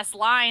of the best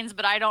lines,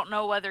 but I don't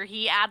know whether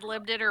he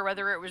ad-libbed it or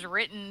whether it was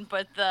written.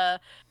 But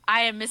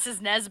I am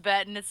Mrs.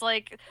 Nesbit, and it's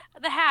like,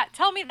 the hat,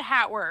 tell me the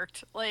hat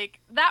worked. Like,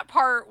 that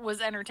part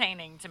was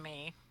entertaining to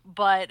me.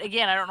 But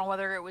again, I don't know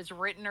whether it was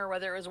written or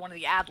whether it was one of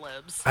the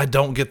ad-libs. I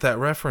don't get that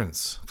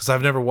reference because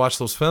I've never watched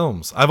those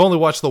films. I've only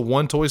watched the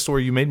one Toy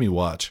Story you made me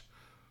watch.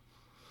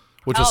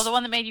 Which was, the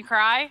one that made you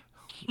cry?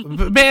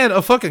 Man,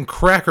 a fucking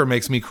cracker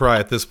makes me cry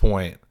at this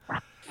point.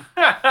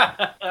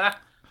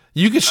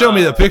 You can show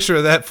me the picture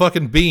of that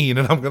fucking bean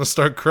and I'm going to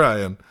start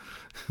crying.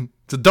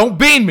 So don't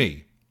bean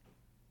me.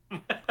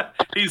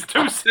 He's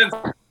too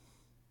sensitive.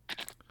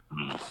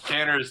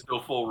 Tanner is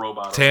still full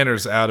robot.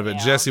 Tanner's out of it.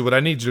 Yeah. Jesse, what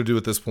I need you to do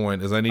at this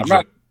point is I need I'm you.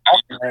 not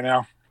talking right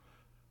now.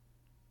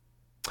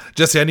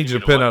 Jesse, I need you to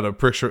know print what?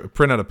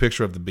 out a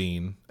picture of the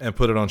bean and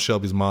put it on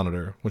Shelby's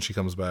monitor when she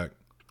comes back.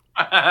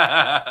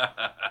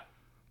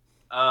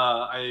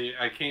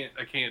 I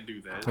can't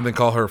do that. And then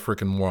call her a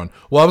freaking moron.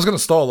 Well, I was going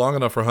to stall long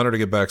enough for Hunter to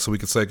get back so we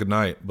could say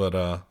goodnight, but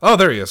oh,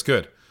 there he is.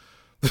 Good.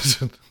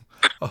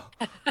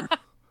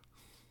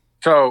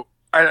 So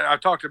I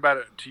talked about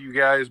it to you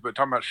guys, but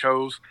talking about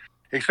shows,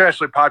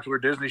 especially popular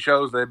Disney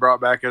shows they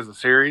brought back as a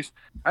series.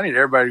 I need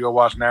everybody to go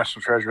watch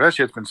National Treasure. That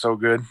shit's been so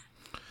good.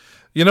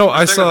 You know,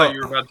 I saw. thought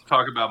you were about to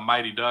talk about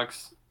Mighty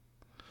Ducks.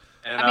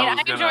 And I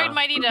enjoyed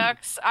Mighty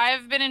Ducks.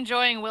 I've been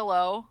enjoying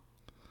Willow.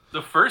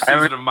 The first I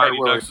season haven't of Mighty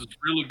tried Ducks was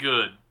really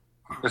good.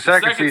 The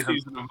second season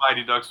season, of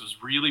Mighty Ducks was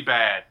really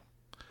bad.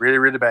 really,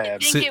 really I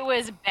bad. think it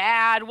was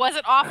bad. Was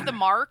it off the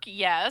mark?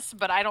 Yes,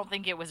 but I don't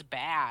think it was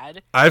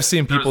bad. I've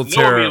seen people There's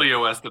no tear.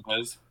 Emilio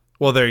Estevez.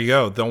 Well, there you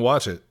go. Don't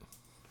watch it.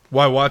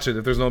 Why watch it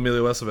if there's no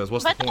Emilio Estevez?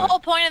 What's But the the point? whole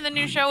point of the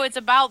new show, it's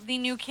about the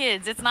new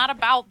kids. It's not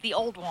about the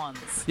old ones.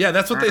 Yeah,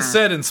 that's what they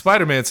said in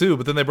Spider-Man too.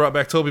 But then they brought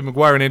back Tobey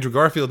Maguire and Andrew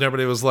Garfield, and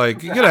everybody was like,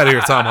 "Get out of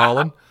here, Tom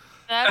Holland."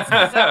 That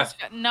was,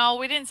 no,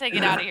 we didn't say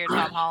get out of here,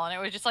 Tom Holland. It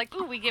was just like,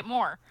 ooh, we get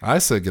more. I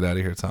said, "Get out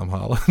of here, Tom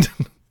Holland."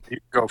 You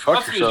can go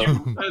fuck That's yourself.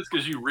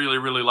 because you really,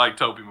 really like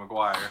Tobey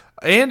Maguire.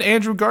 And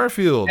Andrew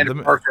Garfield.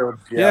 And Garfield,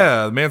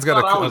 Yeah, the man's got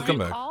Thought I a was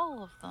comeback.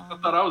 All of I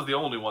them. thought I was the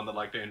only one that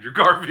liked Andrew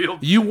Garfield.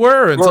 You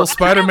were until Well,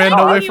 Spider-Man I No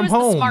thought Way he from was the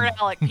Home. Smart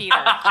Alec Peter.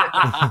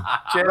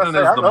 Shannon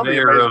I is the love the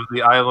mayor Amazing- of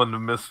the island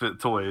of misfit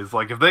toys.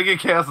 Like, if they get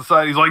cast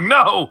aside, he's like,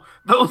 no,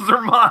 those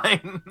are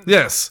mine.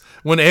 Yes,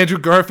 when Andrew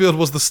Garfield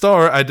was the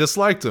star, I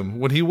disliked him.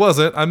 When he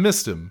wasn't, I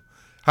missed him.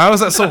 How is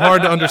that so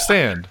hard to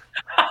understand?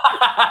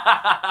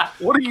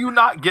 What are you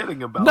not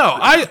getting about No,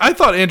 this? I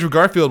thought Andrew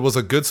Garfield was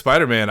a good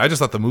Spider-Man. I just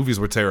thought the movies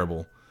were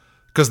terrible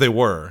because they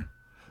were.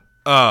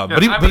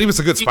 But he was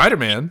a good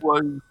Spider-Man.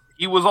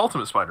 He was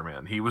Ultimate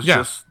Spider-Man. He was Yeah.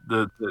 just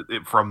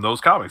from those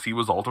comics. He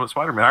was Ultimate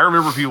Spider-Man. I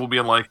remember people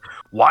being like,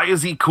 "Why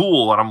is he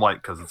cool?" And I'm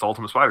like, "Because it's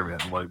Ultimate Spider-Man."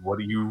 I'm like, what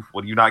are you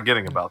not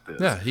getting about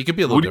this? Yeah, he could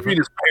be a little What do you mean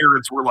different. his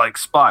parents were like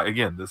spy?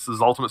 Again, this is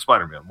Ultimate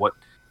Spider-Man. What?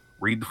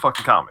 Read the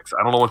fucking comics.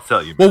 I don't know what to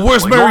tell you. Well, man.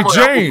 where's Like, Mary normally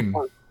I Jane?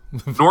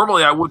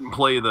 Normally, I wouldn't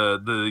play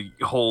the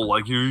whole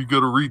like you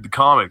got to read the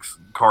comics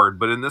card,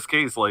 but in this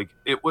case, like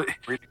it would.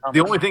 The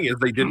only thing is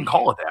they didn't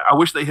call it that. I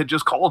wish they had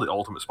just called it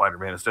Ultimate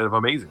Spider-Man instead of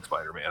Amazing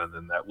Spider-Man, and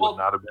then that would Well,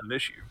 not have been an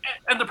issue.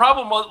 And the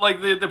problem was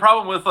like the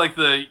problem with like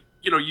the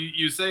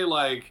you say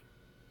like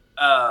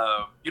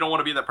you don't want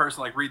to be that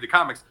person like read the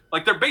comics,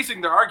 like they're basing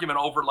their argument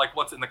over like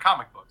what's in the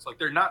comic books, like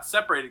they're not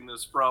separating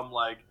this from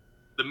like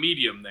the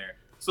medium there,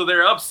 so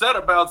they're upset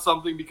about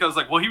something because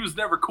like, well, he was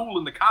never cool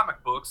in the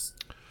comic books,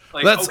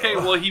 like okay,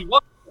 well, he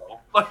was though.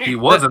 Like, He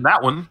was in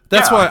that one.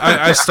 That's Yeah. why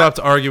I stopped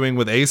arguing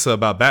with Asa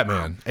about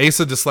Batman.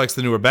 Asa dislikes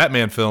the newer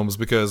Batman films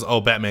because,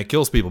 Batman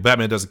kills people.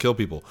 Batman doesn't kill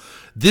people.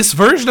 This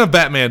version of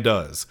Batman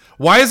does.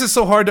 Why is it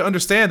so hard to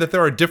understand that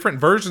there are different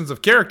versions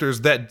of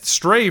characters that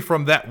stray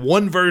from that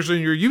one version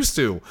you're used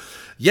to?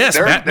 Yes,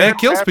 Batman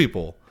kills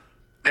people.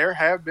 There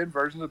have been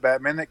versions of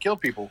Batman that kill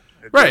people.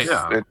 It Right.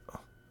 just- Yeah. it-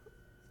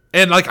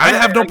 And like I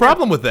have no I guess-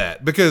 problem with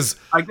that because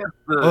I guess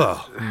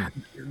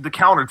the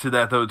counter to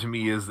that though to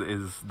me is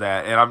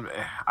that, and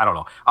I don't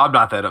know, I'm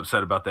not that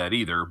upset about that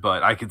either,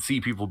 but I could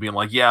see people being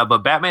like, yeah, but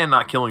Batman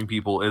not killing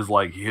people is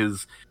like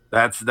his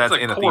that's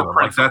like anathema, core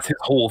like that's principle. his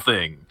whole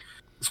thing.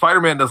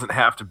 Spider-Man doesn't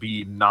have to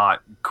be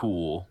not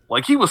cool.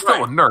 Like he was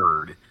still a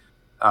nerd.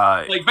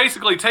 like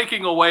basically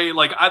taking away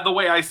like the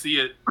way I see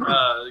it,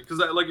 because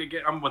like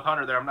again, I'm with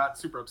Hunter there. I'm not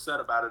super upset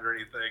about it or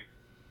anything,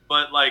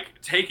 but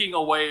like taking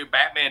away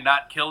Batman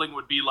not killing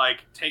would be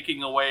like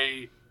taking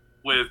away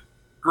with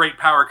great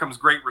power comes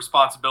great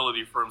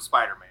responsibility from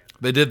Spider-Man.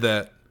 they did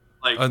that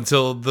Like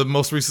until the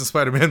most recent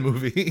Spider-Man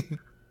movie.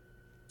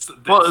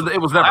 Well,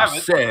 it was never have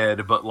it.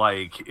 said, but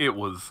like it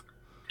was.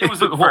 It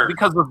was inferred.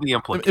 because of the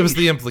implication. It was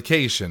the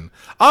implication.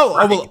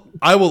 I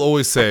will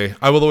always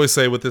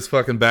say with this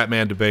fucking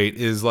Batman debate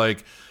is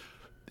like,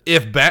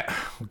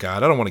 God, I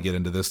don't want to get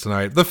into this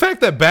tonight. The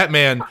fact that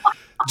Batman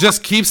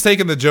just keeps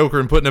taking the Joker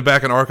and putting it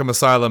back in Arkham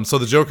Asylum so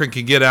the Joker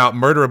can get out,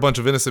 murder a bunch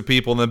of innocent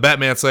people, and then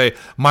Batman say,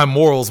 my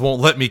morals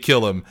won't let me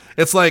kill him.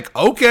 It's like,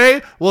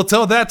 okay, well,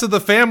 tell that to the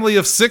family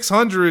of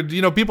 600,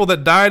 people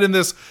that died in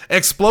this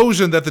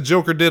explosion that the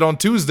Joker did on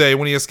Tuesday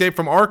when he escaped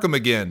from Arkham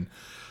again.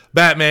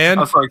 Batman.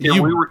 I'm sorry,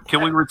 can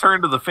we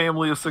return to the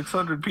family of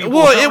 600 people?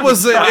 Well, it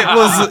was the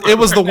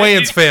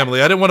Wayans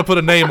family. I didn't want to put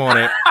a name on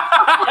it.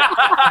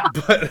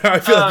 But I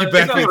feel like you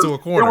backed me into a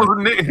corner. It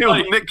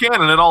was Nick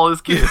Cannon and all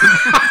his kids.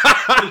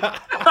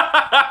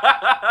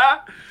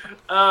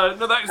 No,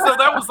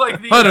 that was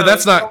like the Hunter.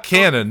 That's not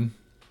canon.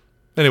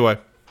 Anyway,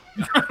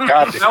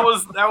 that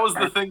was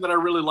the thing that I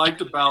really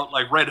liked about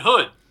like Red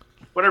Hood.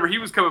 Whenever he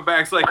was coming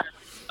back, it's like,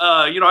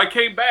 I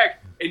came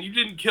back and you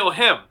didn't kill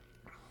him.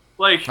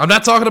 Like, I'm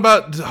not talking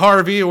about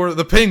Harvey or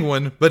the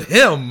Penguin, but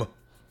him.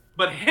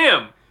 But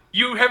him,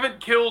 you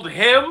haven't killed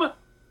him.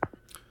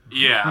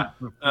 Yeah.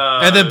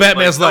 And then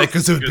Batman's like,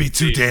 because it would be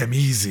too damn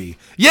easy.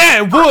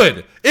 Yeah, it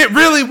would. It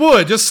really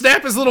would. Just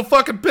snap his little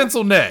fucking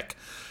pencil neck.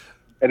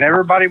 And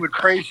everybody would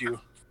praise you.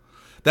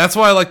 That's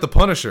why I like the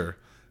Punisher.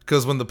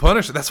 Because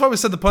that's why we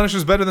said the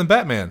Punisher's better than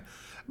Batman.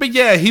 But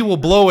yeah, he will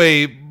blow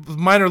a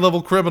minor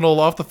level criminal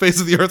off the face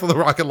of the earth with a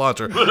rocket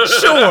launcher.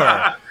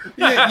 Sure. you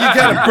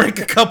gotta break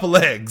a couple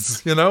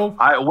eggs,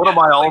 One of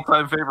my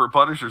all-time favorite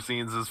Punisher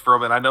scenes is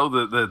from, and I know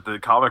that the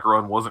comic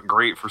run wasn't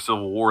great for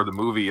Civil War, the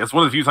movie. It's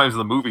one of the few times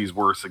the movies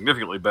were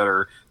significantly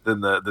better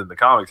than the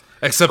comics.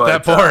 Except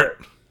that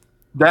part.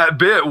 That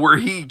bit where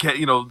he,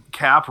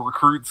 Cap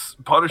recruits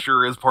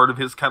Punisher as part of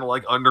his kind of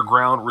like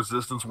underground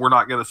resistance. We're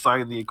not going to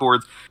sign the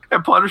Accords.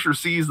 And Punisher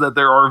sees that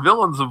there are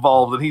villains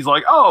involved, and he's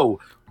like, oh,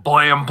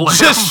 blam, blam.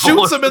 Just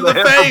shoots him in the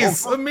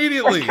face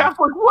immediately. And Cap's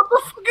like, what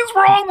the fuck is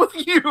wrong with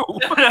you?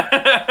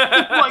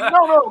 Like,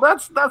 no,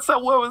 that's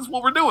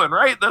what we're doing,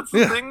 right? That's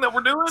the thing that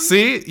we're doing.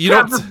 See?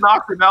 Cap just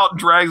knocks him out and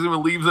drags him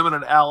and leaves him in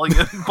an alley,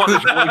 and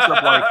Punisher wakes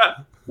up like,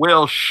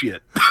 well,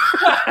 shit.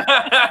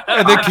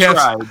 And then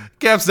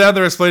Cap's down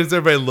there explaining to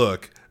everybody,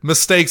 look,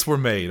 mistakes were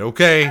made,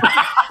 okay?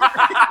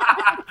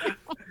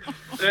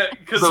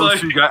 Those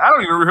two guys, I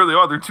don't even remember who they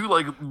are. They're two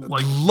like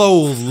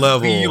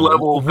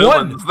low-level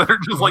villains that are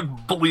just like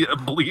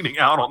bleeding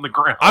out on the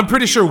ground. I'm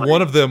pretty sure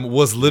one of them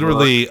was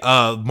literally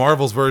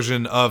Marvel's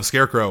version of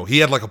Scarecrow. He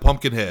had like a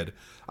pumpkin head.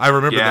 I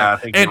remember that. Yeah, I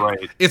think you're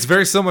right. It's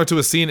very similar to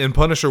a scene in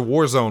Punisher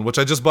Warzone, which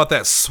I just bought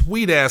that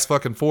sweet-ass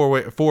fucking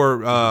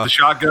the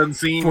shotgun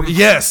scene?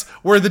 Yes,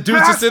 where the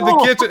dude's just in the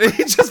kitchen and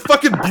he just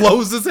fucking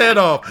blows his head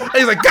off. And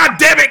he's like, God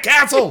damn it,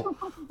 Castle!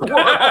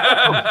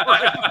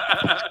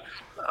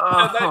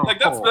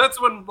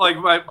 That's when like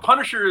my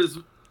Punisher is.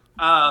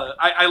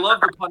 I love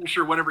the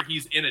Punisher whenever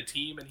he's in a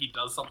team and he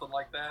does something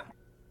like that.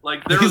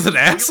 Like he's an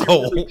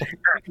asshole,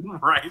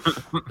 right?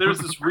 There's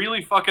this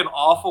really fucking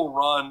awful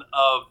run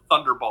of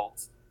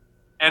Thunderbolts,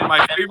 and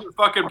my favorite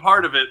fucking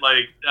part of it,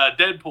 like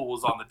Deadpool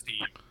was on the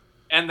team,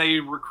 and they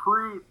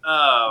recruit.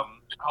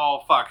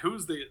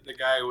 Who's the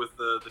guy with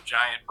the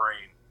giant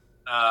brain?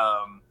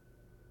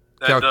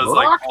 That does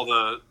like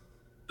all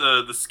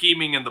the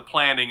scheming and the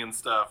planning and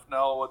stuff.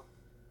 Fuck.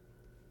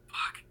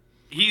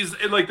 He's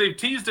like they've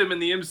teased him in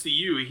the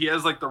MCU. He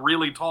has like the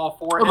really tall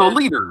forehead. Oh, the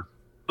leader.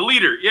 The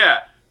leader,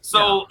 yeah.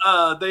 So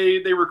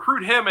they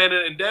recruit him,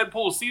 and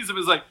Deadpool sees him,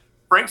 is like,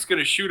 Frank's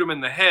gonna shoot him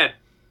in the head,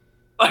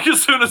 like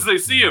as soon as they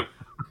see him.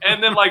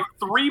 And then like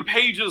 3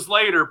 pages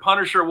later,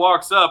 Punisher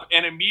walks up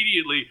and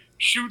immediately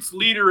shoots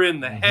Leader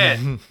in the head.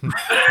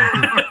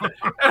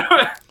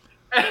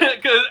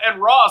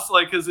 And Ross,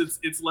 like, because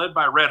it's led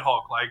by Red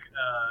Hulk, like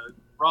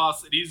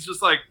Ross, and he's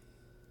just like,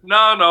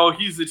 no,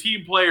 he's a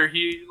team player.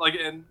 He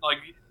the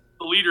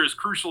leader is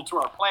crucial to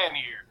our plan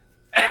here.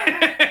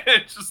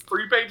 And just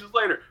 3 pages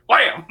later,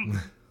 wham!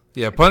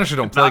 Yeah, Punisher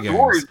don't play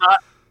games.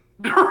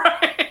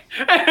 Right.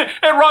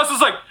 And Ross is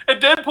like, and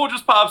Deadpool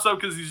just pops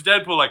up because he's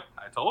Deadpool. Like,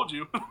 I told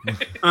you.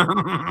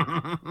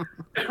 And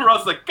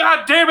Ross is like,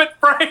 God damn it,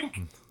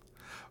 Frank.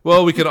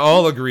 Well, we can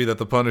all agree that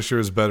the Punisher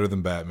is better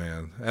than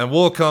Batman, and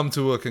we'll come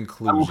to a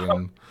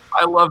conclusion.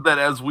 I love that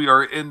as we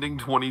are ending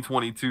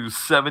 2022,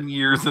 7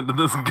 years into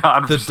this the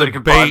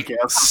godforsaken debate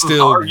podcast,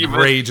 still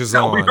rages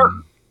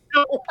on.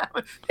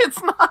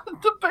 It's not a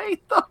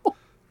debate, though.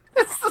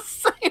 It's the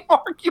same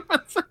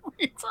arguments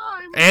every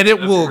time, and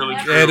it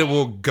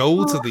will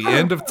go to the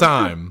end of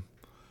time.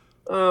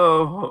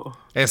 Oh,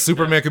 and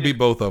Superman could beat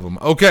both of them.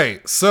 Okay,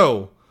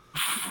 so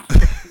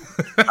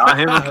not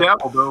him and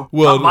Cavill though.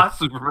 Well, not my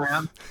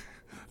Superman.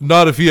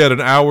 Not if he had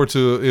an hour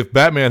to. If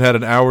Batman had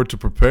an hour to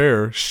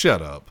prepare. Shut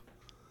up.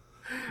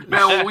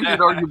 Man, well, we did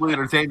arguably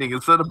entertaining.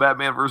 Instead of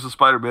Batman versus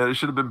Spider-Man, it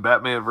should have been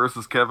Batman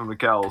versus Kevin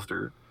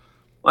McAllister.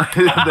 They both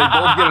get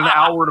an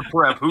hour to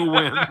prep. Who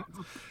wins?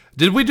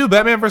 Did we do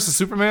Batman versus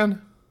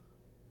Superman?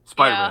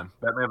 Spider-Man.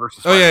 Batman versus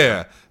Oh Spider-Man.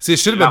 yeah. See, it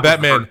should have been That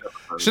was the Batman. first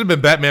episode. Should have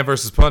been Batman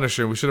versus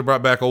Punisher. We should have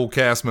brought back old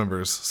cast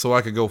members so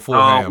I could go full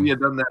ham. We had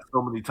done that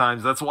so many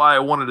times. That's why I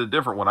wanted a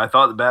different one. I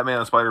thought that Batman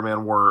and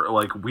Spider-Man were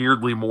like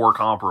weirdly more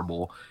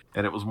comparable,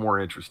 and it was more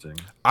interesting.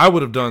 I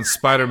would have done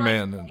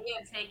Spider-Man. The idea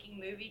of taking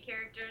movie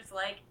characters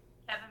like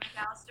Kevin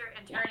McAllister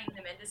and turning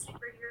them into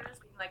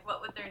superheroes, being like,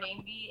 what would their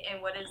name be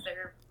and what is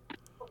their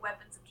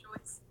weapons of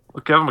choice?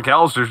 Well, Kevin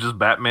McAllister's just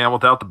Batman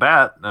without the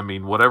bat. I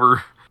mean,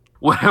 whatever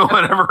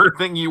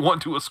thing you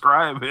want to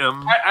ascribe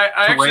him I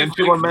actually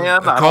Tarantula think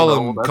Man. I Call don't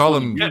know. him, That's call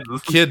what him he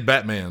is. Kid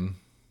Batman.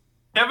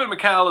 Kevin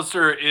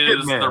McAllister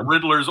is Hitman. the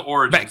Riddler's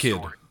origin Bat Kid.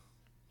 story.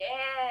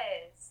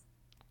 Yes.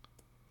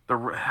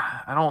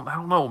 I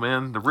don't know,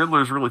 man. The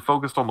Riddler's really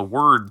focused on the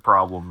word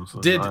problems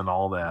and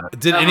all that.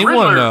 Did the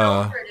anyone?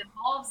 Riddler- It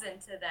evolves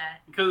into that.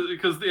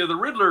 Because the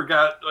Riddler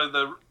got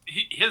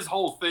his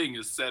whole thing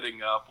is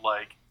setting up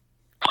like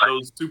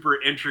those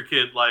super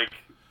intricate like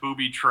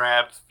booby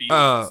trapped fields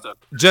and stuff.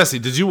 Jesse,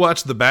 did you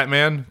watch the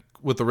Batman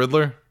with the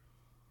Riddler?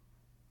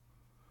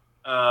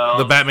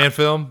 The Batman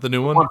film, the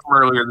new One one. from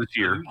earlier this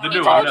year. The He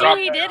new told one.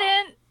 you he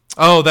didn't.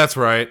 Oh, that's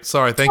right.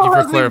 Sorry. Thank you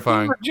for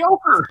clarifying.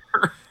 Joker.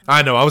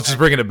 I know. I was just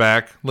bringing it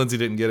back. Lindsay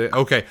didn't get it.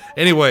 Okay.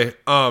 Anyway,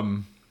 what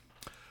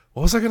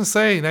was I gonna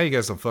say? Now you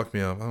guys don't fuck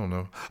me up. I don't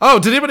know. Oh,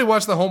 did anybody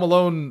watch the Home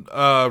Alone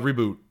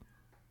reboot?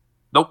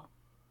 Nope.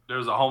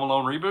 There's a Home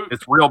Alone reboot.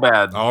 It's real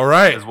bad. All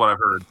right. Is what I've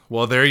heard.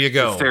 Well, there you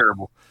go. It's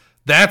terrible.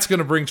 That's going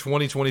to bring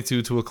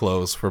 2022 to a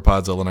close for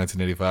Podzilla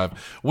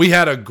 1985. We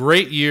had a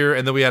great year,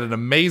 and then we had an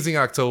amazing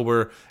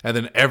October, and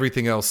then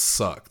everything else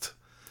sucked.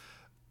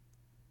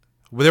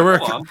 There were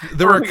a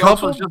Everything else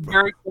couple. was just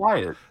very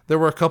quiet. There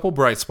were a couple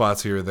bright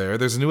spots here or there.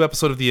 There's a new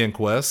episode of The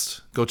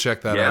Inquest. Go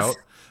check that Yes. out.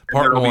 And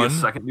Part there'll be one. a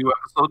second new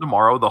episode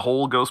tomorrow. The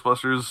whole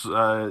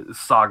Ghostbusters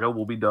saga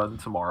will be done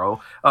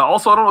tomorrow.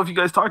 Also, I don't know if you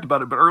guys talked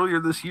about it, but earlier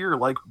this year,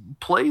 like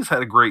Plays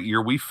had a great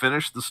year. We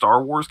finished the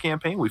Star Wars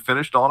campaign. We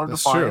finished Dawn of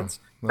That's Defiance.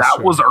 true. That's That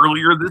true. was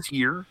earlier this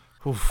year.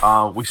 Oof.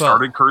 We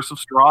started Curse of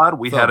Strahd.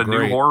 We felt had a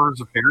great. new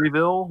Horrors of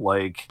Perryville.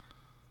 Like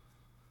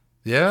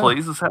Yeah.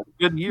 Plays has had a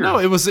good year. No,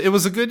 it was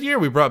a good year.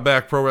 We brought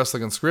back Pro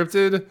Wrestling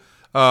Unscripted.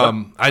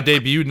 I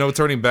debuted No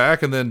Turning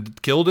Back and then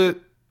killed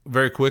it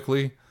very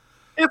quickly.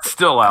 It's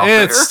still out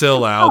there. It's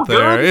still out so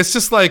there. good. It's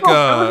just like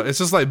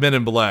Men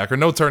in Black or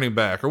No Turning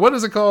Back or what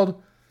is it called?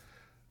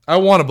 I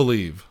Want to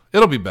Believe.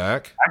 It'll be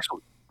back.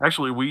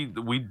 Actually, we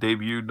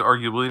debuted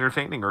Arguably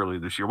Entertaining early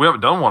this year. We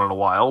haven't done one in a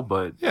while,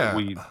 but Yeah.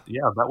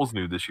 that was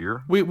new this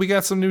year. We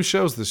got some new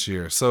shows this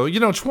year. So,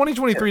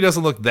 2023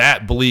 doesn't look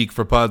that bleak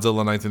for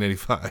Podzilla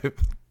 1985.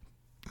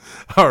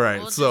 All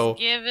right. We'll so, just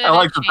give it I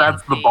like a that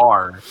that's the chance.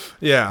 bar.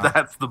 yeah.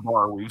 That's the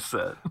bar we've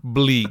set.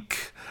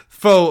 Bleak.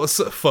 Faux.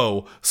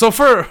 So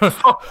for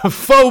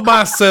faux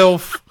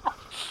myself,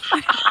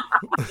 And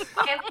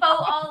for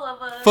all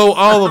of us. for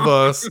all of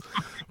us,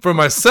 for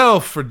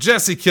myself, for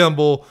Jesse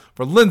Kimball,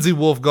 for Lindsay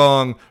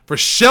Wolfgong, for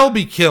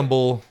Shelby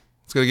Kimball.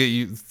 It's gonna get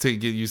used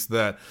to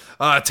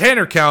that.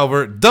 Tanner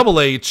Calvert, Double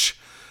H,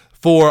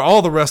 for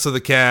all the rest of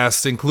the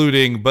cast,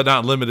 including but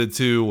not limited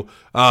to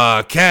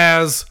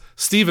Kaz,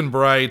 Stephen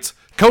Bright,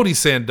 Cody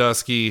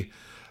Sandusky,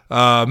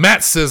 Matt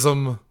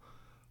Sism.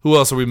 Who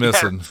else are we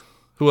missing? Yes.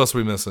 Who else are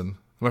we missing?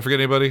 Am I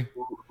forgetting anybody?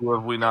 Who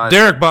have we not?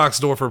 Derek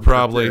Boxdorfer,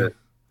 probably.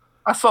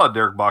 I saw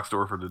Derek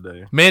Boxdorfer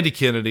today. Mandy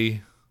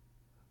Kennedy.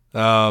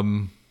 Not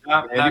And he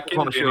was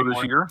on the Kennedy show this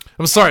anymore. year.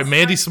 I'm sorry,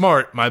 Mandy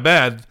Smart. My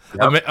bad.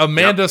 Yep.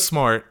 Amanda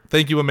Smart.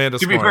 Thank you, Amanda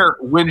To Smart. be fair,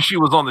 when she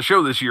was on the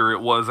show this year,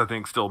 it was, I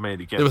think, still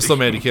Mandy Kennedy. It was still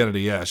Mandy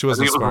Kennedy. Yeah, she I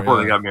wasn't think it was Smart. before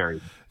Yeah. they got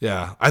married.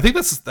 Yeah, I think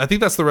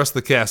that's the rest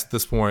of the cast at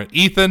this point.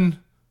 Ethan.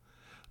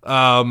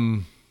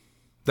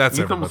 That's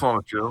Ethan everybody. was on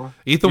the show.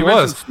 Ethan You was.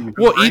 mentioned Stephen,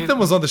 Well, right? Ethan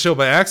was on the show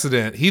by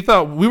accident. He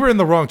thought we were in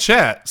the wrong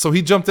chat, so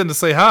he jumped in to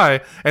say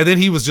hi, and then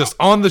he was just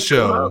on the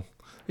show.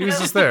 He was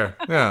just there.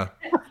 Yeah.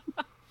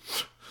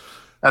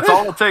 That's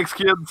all it takes,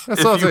 kids. That's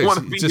if all it you takes. want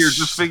to be Just- here,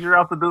 just figure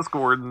out the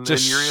Discord and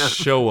Just you're in.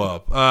 show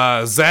up.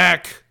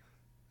 Zach,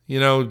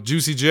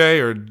 Juicy J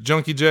or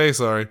Junkie J.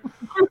 Sorry.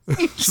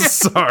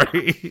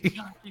 Sorry.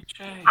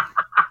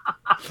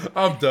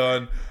 I'm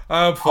done.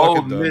 I'm fucking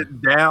Holding done.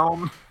 it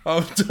down.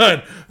 I'm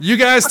done. You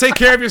guys take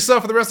care of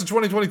yourself for the rest of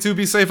 2022.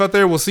 Be safe out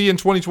there. We'll see you in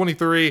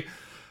 2023.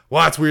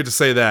 Wow, it's weird to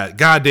say that.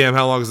 Goddamn,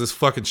 how long is this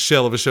fucking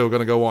shell of a show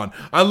going to go on?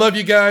 I love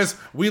you guys.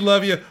 We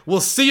love you.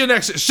 We'll see you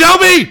next.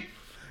 Shelby!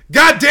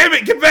 God damn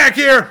it, get back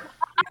here!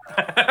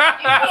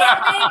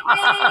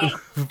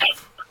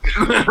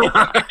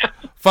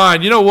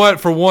 Fine. You know what?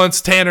 For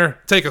once, Tanner,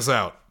 take us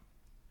out.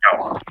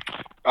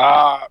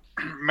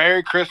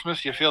 Merry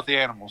Christmas, you filthy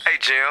animals. Hey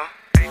Jill.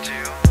 Hey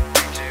Jill.